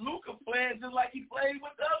see Luka playing just like he played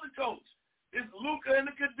with the other coach. It's Luka and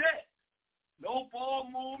the cadet. No ball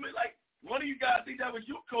movement. Like one of you guys, I think that was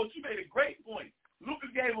you, Coach. You made a great point. Luka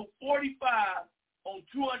gave him 45 on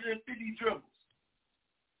 250 dribbles.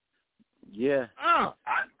 Yeah.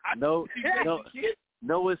 No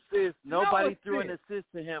assist. Nobody threw an assist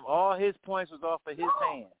to him. All his points was off of his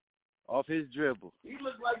hand, off his dribble. He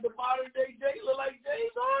looked like the modern day Jay. He looked like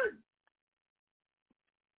James Harden.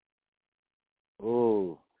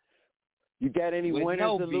 Oh. You got any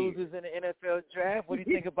winners or losers in the NFL draft? What do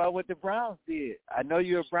you think about what the Browns did? I know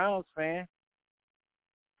you're a Browns fan.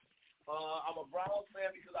 I'm a Browns fan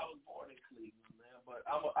because I was born in Cleveland, man. But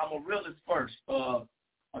I'm a realist first.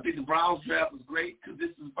 I think the Browns draft was great because this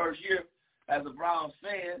is the first year as a Browns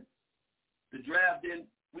fan. The draft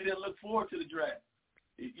we didn't look forward to the draft.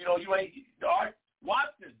 You ain't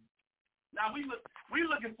Watson. Now we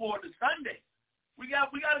looking forward to Sunday. We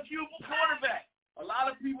got a Cuban quarterback. A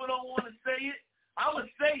lot of people don't want to say it. I would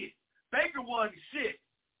say it. Baker wasn't shit.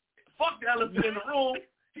 Fuck the elephant in the room.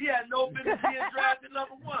 He had no business being drafted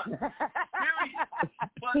number 1. Period.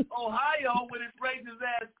 But Ohio, with its racist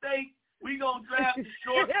ass state, we gonna draft the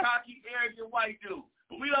short, cocky, arrogant white dude.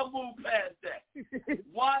 But we don't move past that.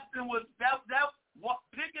 Watson was that.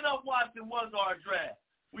 Picking up Watson was our draft.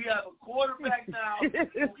 We have a quarterback now who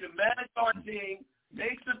can manage our team,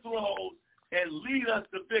 make the throws, and lead us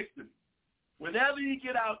to victory. Whenever he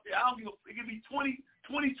get out there, I don't give a, it could be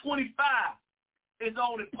 2025, it's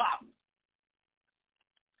on and popping.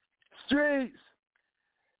 Streets.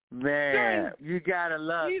 Man, you gotta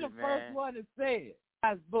love it, man. He's the first one to say it.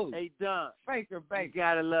 That's boo. Hey, Dunk. Baker. You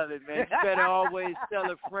gotta love it, man. You better always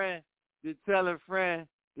tell a friend to tell a friend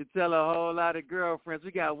to tell a whole lot of girlfriends.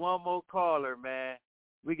 We got one more caller, man.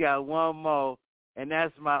 We got one more, and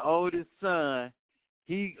that's my oldest son.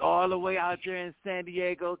 He all the way out there in San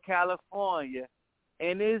Diego, California,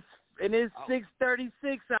 and it's 6:36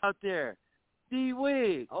 out there.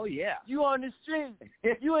 D-Wig. Oh, yeah. You on the street.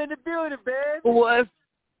 You in the building, baby. What's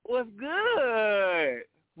good?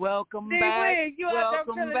 Welcome back. D-Wig, you out there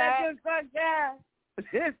feeling that good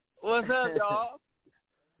sunshine. What's up, y'all?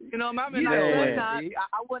 You know, I'm in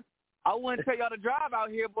I wouldn't tell y'all to drive out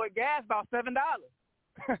here, boy. Gas about $7.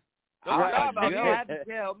 You had to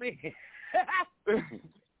tell me.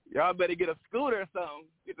 Y'all better get a scooter or something.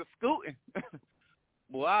 Get the scooting.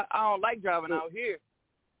 Boy, I don't like driving out here.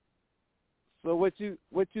 So what you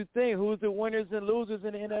think? Who's the winners and losers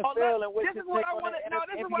in the NFL, and this is what I want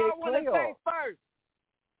to say first.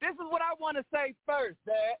 This is what I want to say first,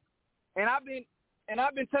 Dad. And I've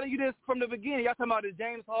been telling you this from the beginning. Y'all talking about this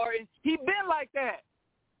James Harden. He been like that.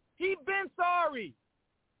 He been sorry.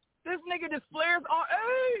 This nigga just flares on.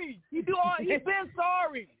 Hey, he been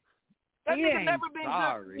sorry. That nigga never been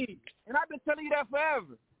good to me. And I've been telling you that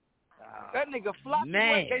forever. That nigga flopped.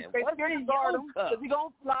 Man, they scared to guard him because he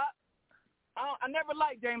gonna flop. I never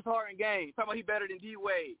liked James Harden games. Talking about he better than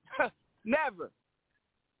D-Wade. Never.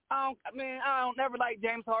 I don't never like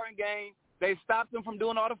James Harden games. They stopped him from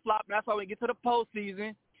doing all the flopping. That's why when we get to the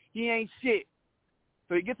postseason, he ain't shit.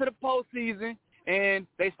 So he gets to the postseason, and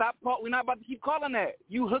they stop. We're not about to keep calling that.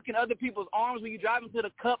 You hooking other people's arms when you driving to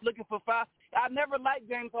the cup looking for foul. I never liked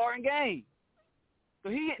James Harden games. So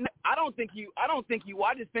I don't think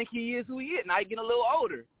I just think he is who he is. Now he getting a little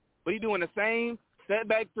older, but he doing the same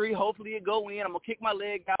setback three. Hopefully it go in. I'm gonna kick my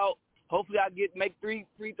leg out. Hopefully I make 3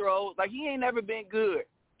 free throws. Like, he ain't never been good.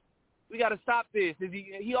 We got to stop this.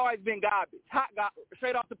 He always been garbage. Hot garbage,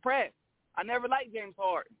 straight off the press. I never liked James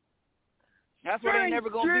Harden. That's why they never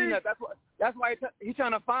going to be nothing. That's why he's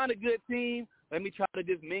trying to find a good team. Let me try to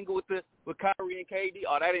just mingle with Kyrie and KD.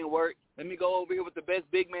 Oh, that didn't work. Let me go over here with the best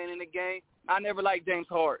big man in the game. I never liked James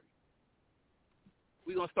Harden.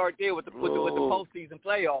 We're going to start there with the postseason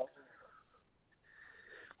playoffs.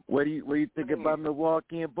 What do you think about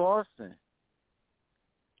Milwaukee and Boston?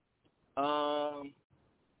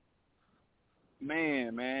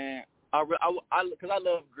 Man, because I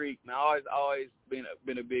love Greek, man. I always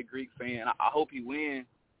been a big Greek fan. I hope he wins.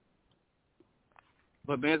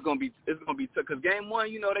 But man, it's gonna be tough. Cause game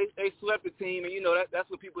one, you know, they swept the team, and you know that's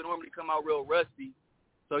what people normally come out real rusty.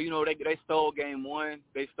 So you know they stole game one.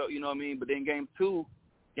 They stole, you know what I mean. But then game two,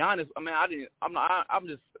 Giannis. I mean,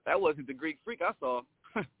 that wasn't the Greek freak I saw.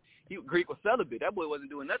 Greek was celibate. That boy wasn't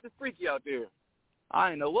doing nothing freaky out there. I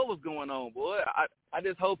didn't know what was going on, boy. I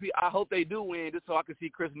just hope they do win, just so I can see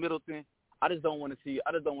Chris Middleton. I just don't want to see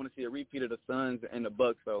a repeat of the Suns and the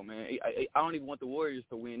Bucks, though, man. I don't even want the Warriors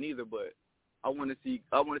to win either, but I want to see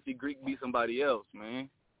Greek beat somebody else, man.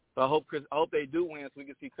 So I hope they do win, so we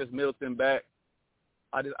can see Chris Middleton back.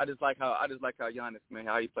 I just like how Giannis, man,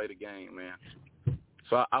 how he played the game, man.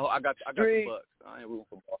 So I got the Bucks. I ain't rooting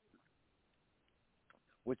for Boston.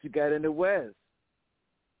 What you got in the West?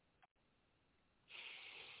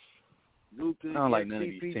 Luka, I don't like none of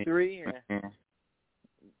these teams.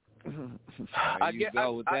 I get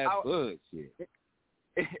go with that bullshit.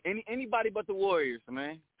 Anybody but the Warriors,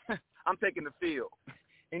 man. I'm taking the field.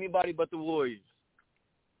 Anybody but the Warriors.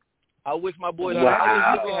 I wish my boys.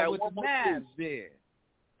 I wish had one more Mavs there.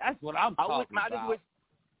 That's what I'm talking about.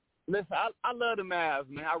 Listen, I love the Mavs,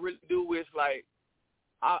 man. I really do wish, like,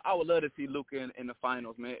 I would love to see Luka in the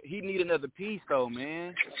finals, man. He need another piece, though,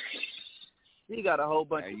 man. He got a whole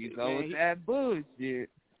bunch of you go with that bullshit.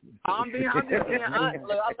 I'm just being honest.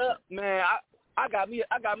 Look, I got me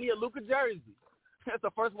a Luka jersey. That's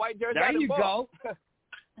the first white jersey I bought.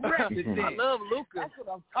 There you go. I love Luka. That's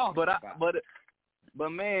what I'm talking about. But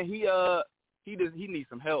man, he needs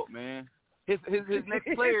some help, man. his next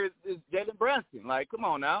player is Jalen Brunson. Like, come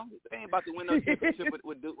on now, they ain't about to win no championship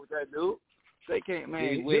with that dude. They can't,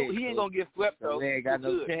 man. He ain't gonna get swept though. We ain't got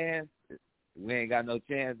no chance. We ain't got no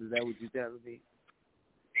chance. Is that what you telling me?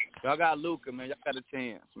 Y'all got Luka, man. Y'all got a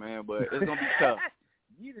chance, man, but it's gonna be tough.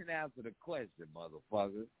 You didn't answer the question,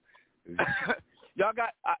 motherfucker. Y'all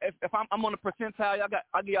got if I'm on the percentile,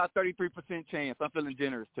 I'll give y'all 33% chance. I'm feeling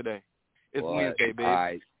generous today. It's Wednesday, baby. All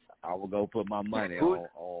right, I will go put my money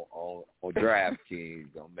on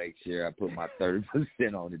DraftKings. Gonna make sure I put my 30%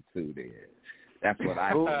 on it too. Then that's what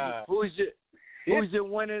I do. Who's your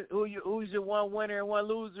winner? Who's your one winner and one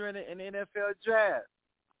loser in the NFL draft?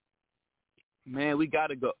 Man, we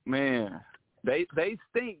gotta go. Man, they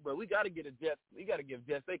stink, but we gotta get Jets. We gotta give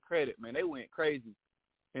Jets they credit, man. They went crazy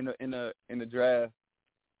in the draft,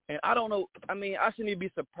 and I don't know. I mean, I shouldn't even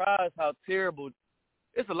be surprised how terrible.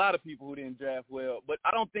 It's a lot of people who didn't draft well, but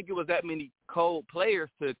I don't think it was that many cold players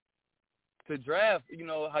to draft. You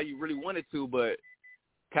know how you really wanted to, but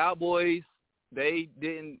Cowboys. They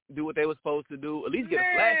didn't do what they were supposed to do. At least get a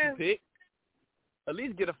flashy pick. At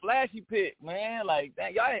least get a flashy pick, man. Like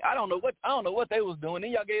that, y'all. I don't know what they was doing.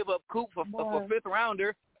 Then y'all gave up Coop for a fifth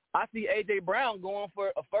rounder. I see AJ Brown going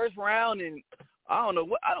for a first round, and I don't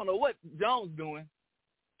know what Jones doing.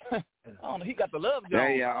 I don't know. He got the love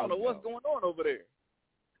Jones. I don't know what's going on over there.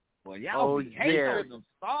 Well, y'all be hating them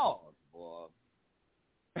stars, boy.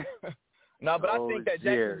 No, but I think that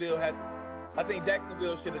Jacksonville had. I think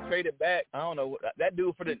Jacksonville should have traded back. I don't know that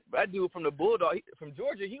dude from the Bulldog from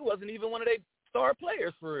Georgia. He wasn't even one of their star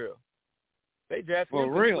players for real. They drafted him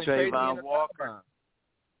for real. Trayvon Walker.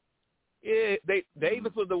 Yeah,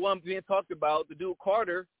 Davis was the one being talked about. The dude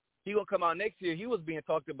Carter, he gonna come out next year. He was being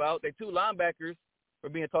talked about. They two linebackers were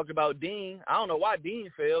being talked about. Dean, I don't know why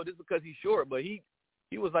Dean failed. Just because he's short, but he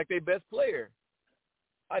was like their best player.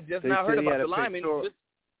 I just now heard about the lineman.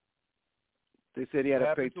 They said he had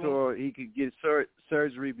a pectoral. He could get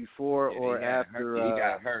surgery before or after he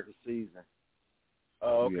got hurt the season.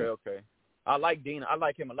 Oh, okay. I like Dean. I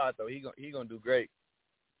like him a lot, though. He gonna do great.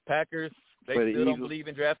 Packers, they still don't believe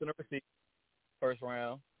in drafting a receiver first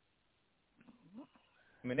round.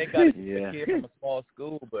 I mean, they got a kid from a small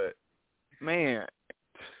school, but man,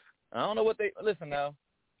 I don't know what they listen now.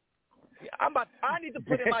 I need to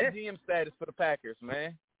put in my GM status for the Packers,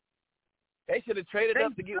 man. They should have traded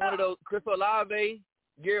up to get one of those Chris Olave,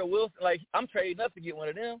 Garrett Wilson. Like, I'm trading up to get one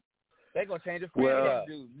of them. They're going to change it for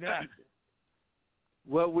me.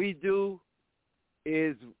 What we do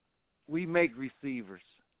is we make receivers.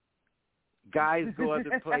 Guys go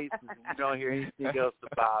other places and we don't hear anything else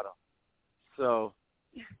about them. So,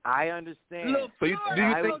 I understand. So do you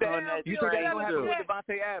think that you think that's going to happen with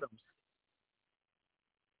Devontae Adams?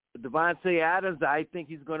 Devontae Adams, I think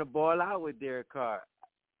he's going to ball out with Derek Carr.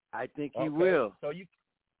 I think he will. So you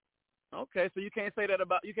can't say that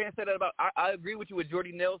about I agree with you with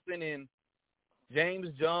Jordy Nelson and James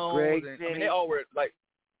Jones. Greg and, I mean, they all were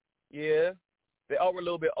they all were a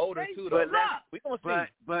little bit older too. Though. We gonna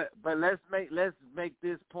see. But let's make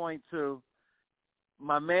this point too.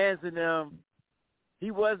 My man's in them.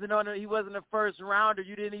 He wasn't a first rounder.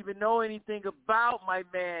 You didn't even know anything about my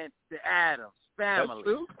man, the Adams family.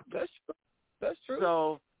 That's true.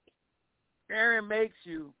 So. Aaron makes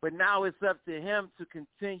you, but now it's up to him to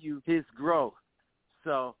continue his growth.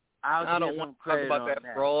 So I don't want to talk about that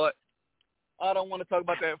fraud. I don't want to talk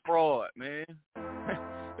about that fraud, man.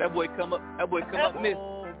 That boy come up missing.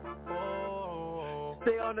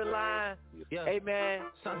 Stay on the line. Yeah. Hey man,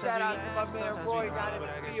 shout out to my man Roy down in the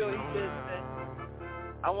field. He listening.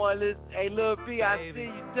 I want to listen. Hey Lil B, I see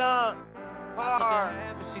you dunk hard.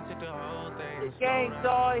 The gang's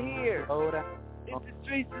all here. If the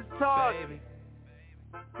streets is talking,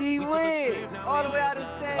 T-Win, all the way out of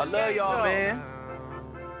San Diego. I love y'all, man.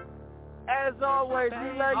 As always,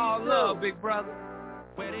 we love you too. Love, big brother.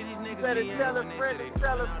 You better tell a friend to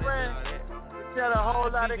tell a friend to tell a whole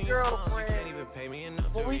lot of girlfriends.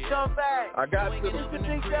 When we come back, I got to. This is the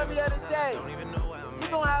big W of the day. We're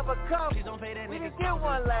going to have a couple. We didn't get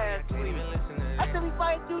one last week. I think we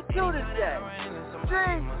might do two today.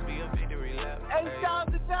 Dream. 8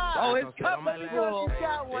 times a time. Oh, it's coming. You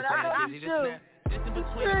got one. I know you do.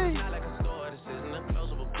 Street.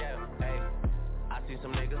 I see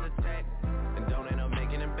some niggas attack and don't end up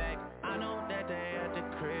making it back. I know that they at the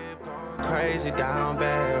crib going crazy down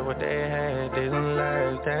bad. What they had didn't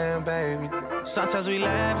last, damn baby. Sometimes we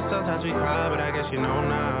laugh and sometimes we cry, but I guess you know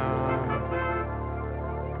now,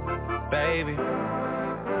 baby.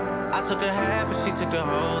 I took a half and she took the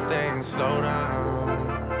whole thing. Slow down,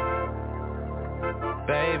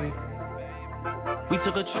 baby. We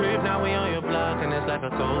took a trip, now we on your block and it's like a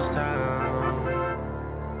ghost town,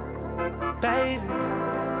 Baby,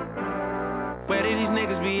 where did these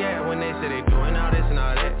niggas be at when they say they doing all this and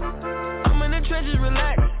all that? I'm in the trenches,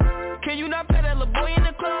 relax. Can you not pay that little boy in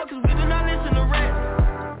the club? Cause we do not listen to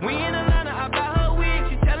rap. We in Atlanta, I buy her wig.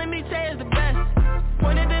 She telling me Tay is the best.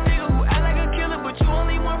 Point at the nigga who act like a killer, but you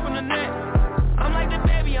only one from the net. I'm like the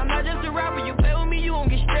baby, I'm not just a rapper. You play with me, you gon'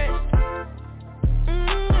 get stretched.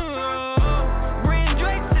 Bring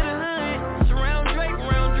Drake to the hood. Surround Drake,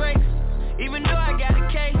 around Drake. Even though I got a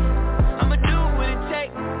case, I'ma do what it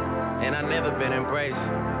takes. And I never been embraced,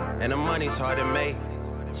 and the money's hard to make.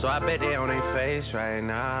 So I bet they on their face right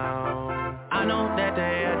now. I know that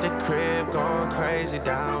they at the crib going crazy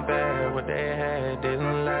down bad. What they had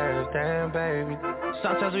didn't last, damn baby.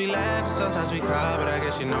 Sometimes we laugh and sometimes we cry, but I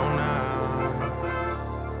guess you know now.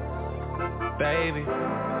 Baby,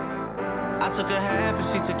 I took a half and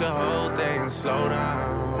she took the whole thing. Slow down.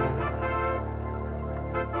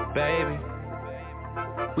 Baby,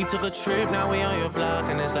 we took a trip, now we on your block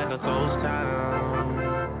and it's like a ghost town.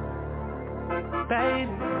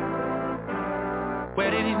 Baby,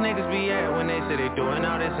 where did these niggas be at when they say they doing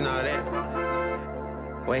all this and all that?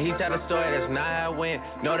 When he tell the story, that's not how it went.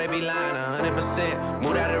 No, they be lying 100%.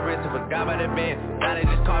 Moved out of the wrist and forgot about the bend. Now they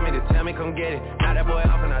just call me to tell me come get it. Now that boy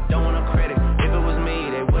off and I don't want no credit. If it was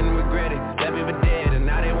me, they wouldn't regret it. Left me for dead and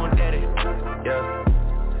now they won't dead it. Yeah.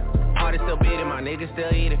 Heart is still beating, my niggas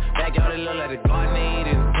still eating. Backyard it look like the garden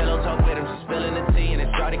eating. Pillow talk with him, she spilling the tea. And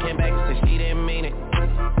then Shorty came back and said she didn't mean it.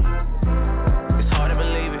 Hard to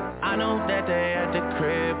believe it. I know that they at the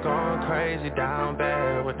crib going crazy down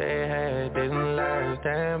bad. What they had didn't last,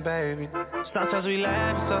 damn baby. Sometimes we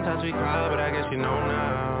laugh and sometimes we cry, but I guess you know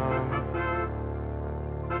now.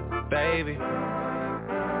 Baby,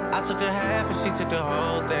 I took a half and she took the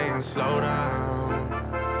whole thing. Slow down.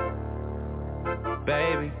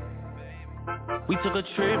 Baby, we took a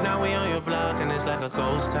trip, now we on your block and it's like a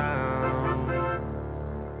ghost town.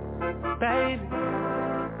 Baby,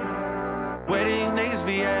 where these niggas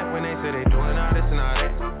be at when they say they doing all this and all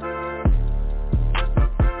that?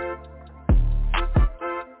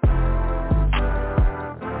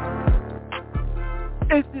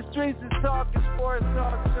 It's the Streets is Talking Sports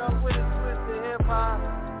Talk Show with a twist of hip-hop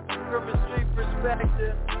from a street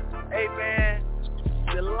perspective. Hey, man,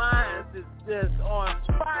 the Lions is just on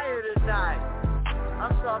fire tonight.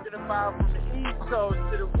 I'm talking about from the East Coast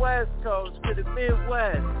to the West Coast to the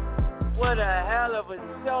Midwest. What a hell of a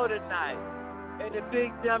show tonight. And the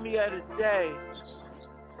big dummy of the day,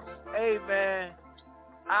 hey man,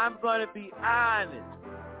 I'm going to be honest.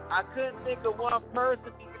 I couldn't think of one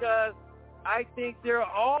person because I think they're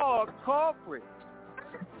all culprits.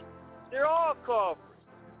 They're all culprits.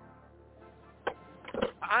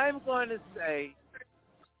 I'm going to say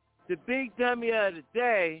the big dummy of the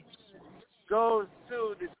day goes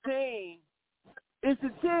to the team. It's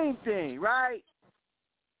a team thing, right?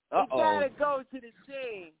 You got to go to the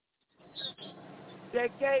team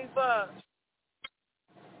that gave up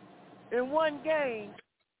in one game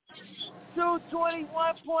 2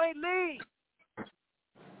 21-point leads.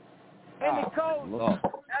 And the coach,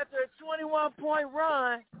 after a 21-point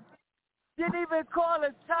run, didn't even call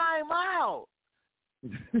a timeout.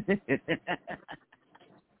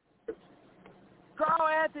 Carl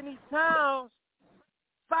Anthony Towns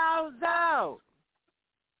fouls out.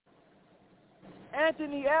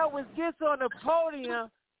 Anthony Edwards gets on the podium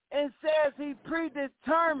and says he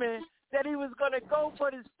predetermined that he was going to go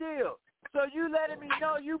for the steal. So you letting me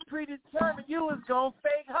know you predetermined you was going to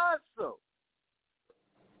fake hustle.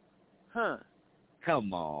 Huh.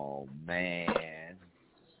 Come on, man.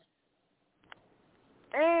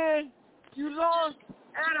 And you lost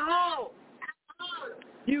at home.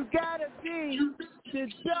 You got to be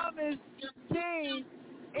the dumbest team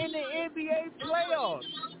in the NBA playoffs.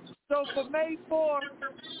 So for May 4th,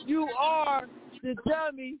 you are the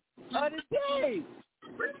dummy of the day.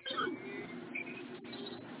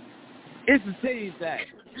 It's a team thing.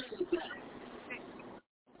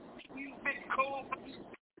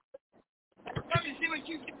 Let me see what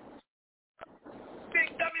you do.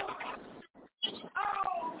 Big dummy.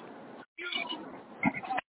 Oh! You.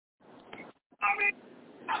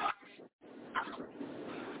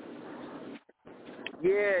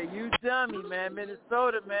 Yeah, you dummy, man.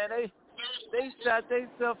 Minnesota, man. They shot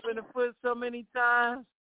themselves in the foot so many times.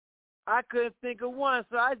 I couldn't think of one,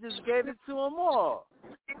 so I just gave it to them all.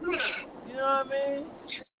 You know what I mean?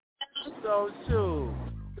 So, shoot.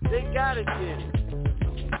 They got to get it.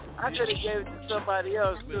 I could have gave it to somebody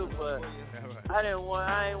else, too, but I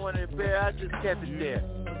ain't want to bear. I just kept it there.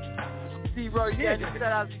 T-Roy, you had to set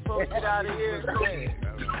out supposed to get out of here.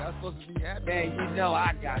 That's supposed to be happening. Man, you know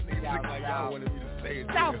I got to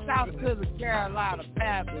shout out to the Carolina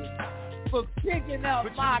Panthers for picking up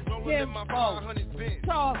my kinfolk.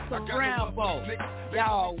 Toss the Rambo.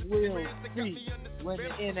 Y'all will see when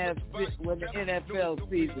the NFL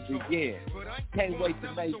season begins. Can't wait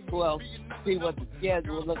to May 12th, see what the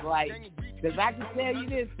schedule look like. Because I can tell you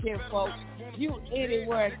this, kinfolk, you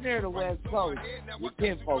anywhere near the West Coast, your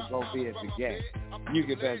kinfolk gonna be at the game. You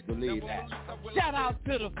can best believe that. Shout out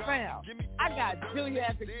to the fam. I got Julia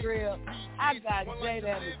at the crib. I got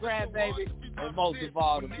Jada and the grandbaby. And most of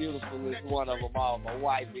all, the beautifulest one of them all, my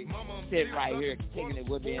wifey, sitting right here kicking it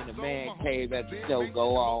with me in the man cave as the show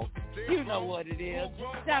go on. You know what it is.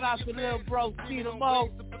 Shout out to little bro Cedar Mo.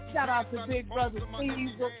 Shout out to big brother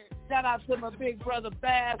Caesar. Shout out to my big brother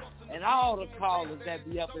Bass and all the callers that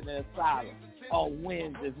be up in the asylum on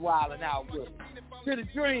Wednesdays wilding out with us. To the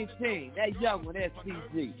Dream Team, that young one,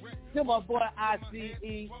 STG. To my boy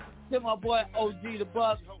ICE. To my boy OG the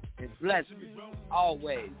Buck. And bless me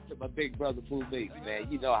always to my big brother Boo Meeks, man.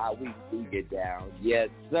 You know how we get down. Yes,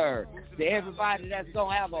 sir. To everybody that's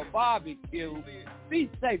going to have a barbecue, be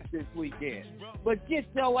safe this weekend. But get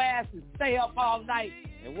your ass and stay up all night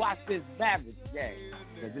and watch this Mavericks game.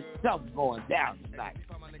 Because there's something going down tonight.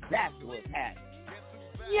 That's what's happening.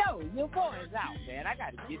 Yo, your boy is out, man. I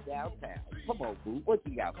got to get downtown. Come on, Boo. What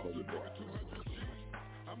you got for your boy?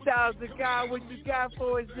 Styles the guy, what you got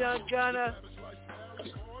for us, young gunner?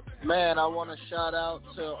 Man, I want to shout out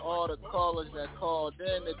to all the callers that called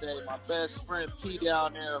in today. My best friend P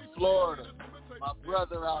down there in Florida. My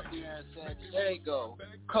brother out there in San Diego.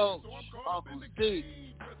 Coach, Uncle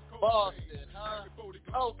D, Boston, huh?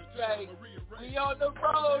 Okay, we on the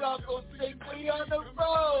road, Uncle D. We on the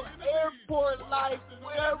road. Airport life,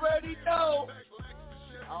 we already know.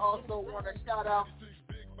 I also want to shout out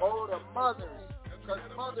all the mothers. Because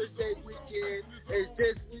Mother's Day weekend is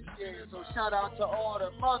this weekend. So shout out to all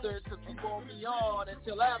the mothers, because we won't be on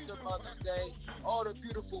until after Mother's Day. All the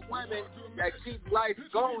beautiful women that keep life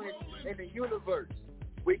going in the universe.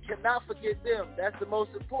 We cannot forget them. That's the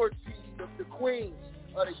most important piece of the queens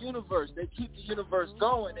of the universe. They keep the universe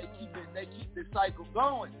going. They keep the cycle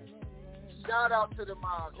going. Shout out to the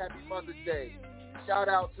moms. Happy Mother's Day. Shout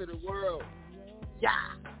out to the world. Yeah.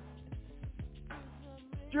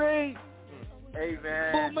 Street. Hey,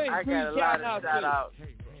 man, I got a lot of shout-outs.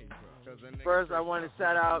 First, I want to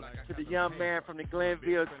shout out to the young man from the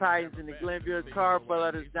Glenville Titans and the Glenville Tar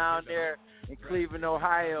Brothers down there in Cleveland,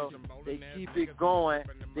 Ohio. They keep it going.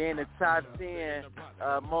 They're in the top 10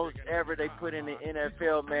 most ever they put in the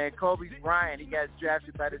NFL, man. Kobe Bryant, he got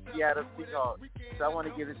drafted by the Seattle Seahawks. So I want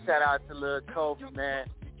to give a shout-out to little Kobe, man.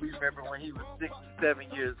 We remember when he was 6 or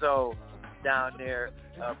 7 years old down there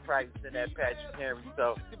practicing at Patrick Henry.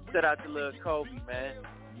 So shout out to Lil Kobe, man.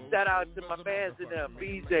 Shout out to my fans in them,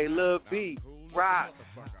 BJ, Lil B, Rock,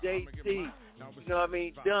 JT, you know what I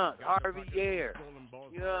mean, Dunk, Harvey Air,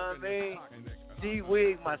 you know what I mean,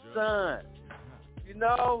 D-Wig, my son, you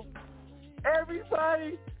know,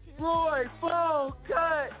 everybody, Roy, phone,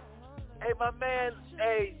 cut. Hey, my man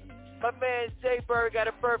Jay Bird got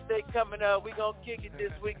a birthday coming up. We gonna kick it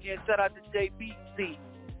this weekend. Shout out to JBC.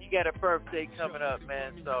 Got a birthday coming up,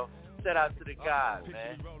 man, so shout out to the guys,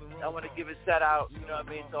 man. I want to give a shout out, you know what I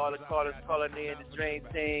mean, to all the callers calling in, the Dream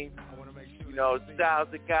Team, you know, Styles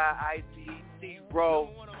the guy, ICE, Rowe,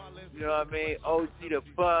 you know what I mean, OG the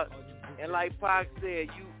Buck, and like Pac said,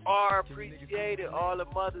 you are appreciated, all the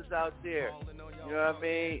mothers out there, you know what I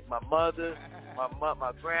mean, my mother,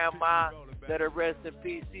 my grandma, let her rest in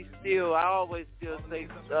peace. I always still say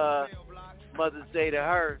Mother's Day to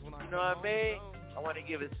her, you know what I mean? I want to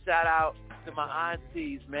give a shout out to my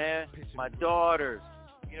aunties, man, my daughters,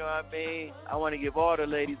 you know what I mean? I want to give all the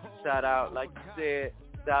ladies a shout out, like you said,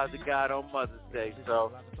 shout out to God on Mother's Day.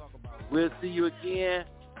 So we'll see you again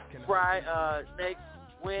next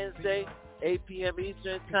Wednesday, 8 p.m.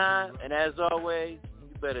 Eastern time. And as always,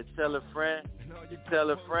 you better tell a friend, you tell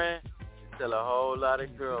a friend, you tell a whole lot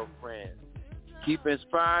of girlfriends. Keep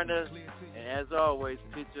inspiring us, and as always,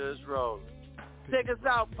 picture us rolling. Take us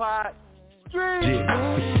out, Pod.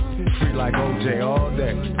 Yeah, free like OJ all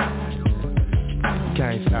day.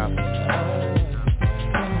 Can't stop it.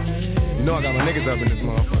 You know I got my niggas up in this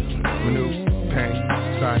motherfucker. Manu, Pain,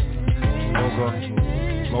 Sight, Mogo,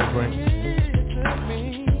 Mobring.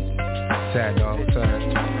 Sad dog, sad.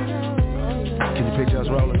 Can you picture us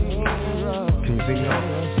rolling? Can you see me?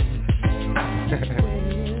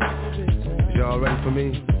 Y'all ready for me?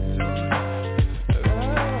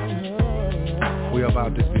 We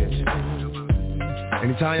about this bitch.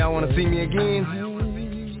 Anytime y'all want to see me again,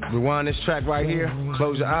 rewind this track right here,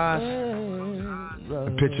 close your eyes,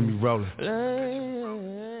 and picture me rolling.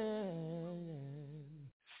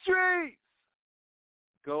 Street!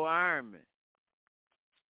 Go Ironman.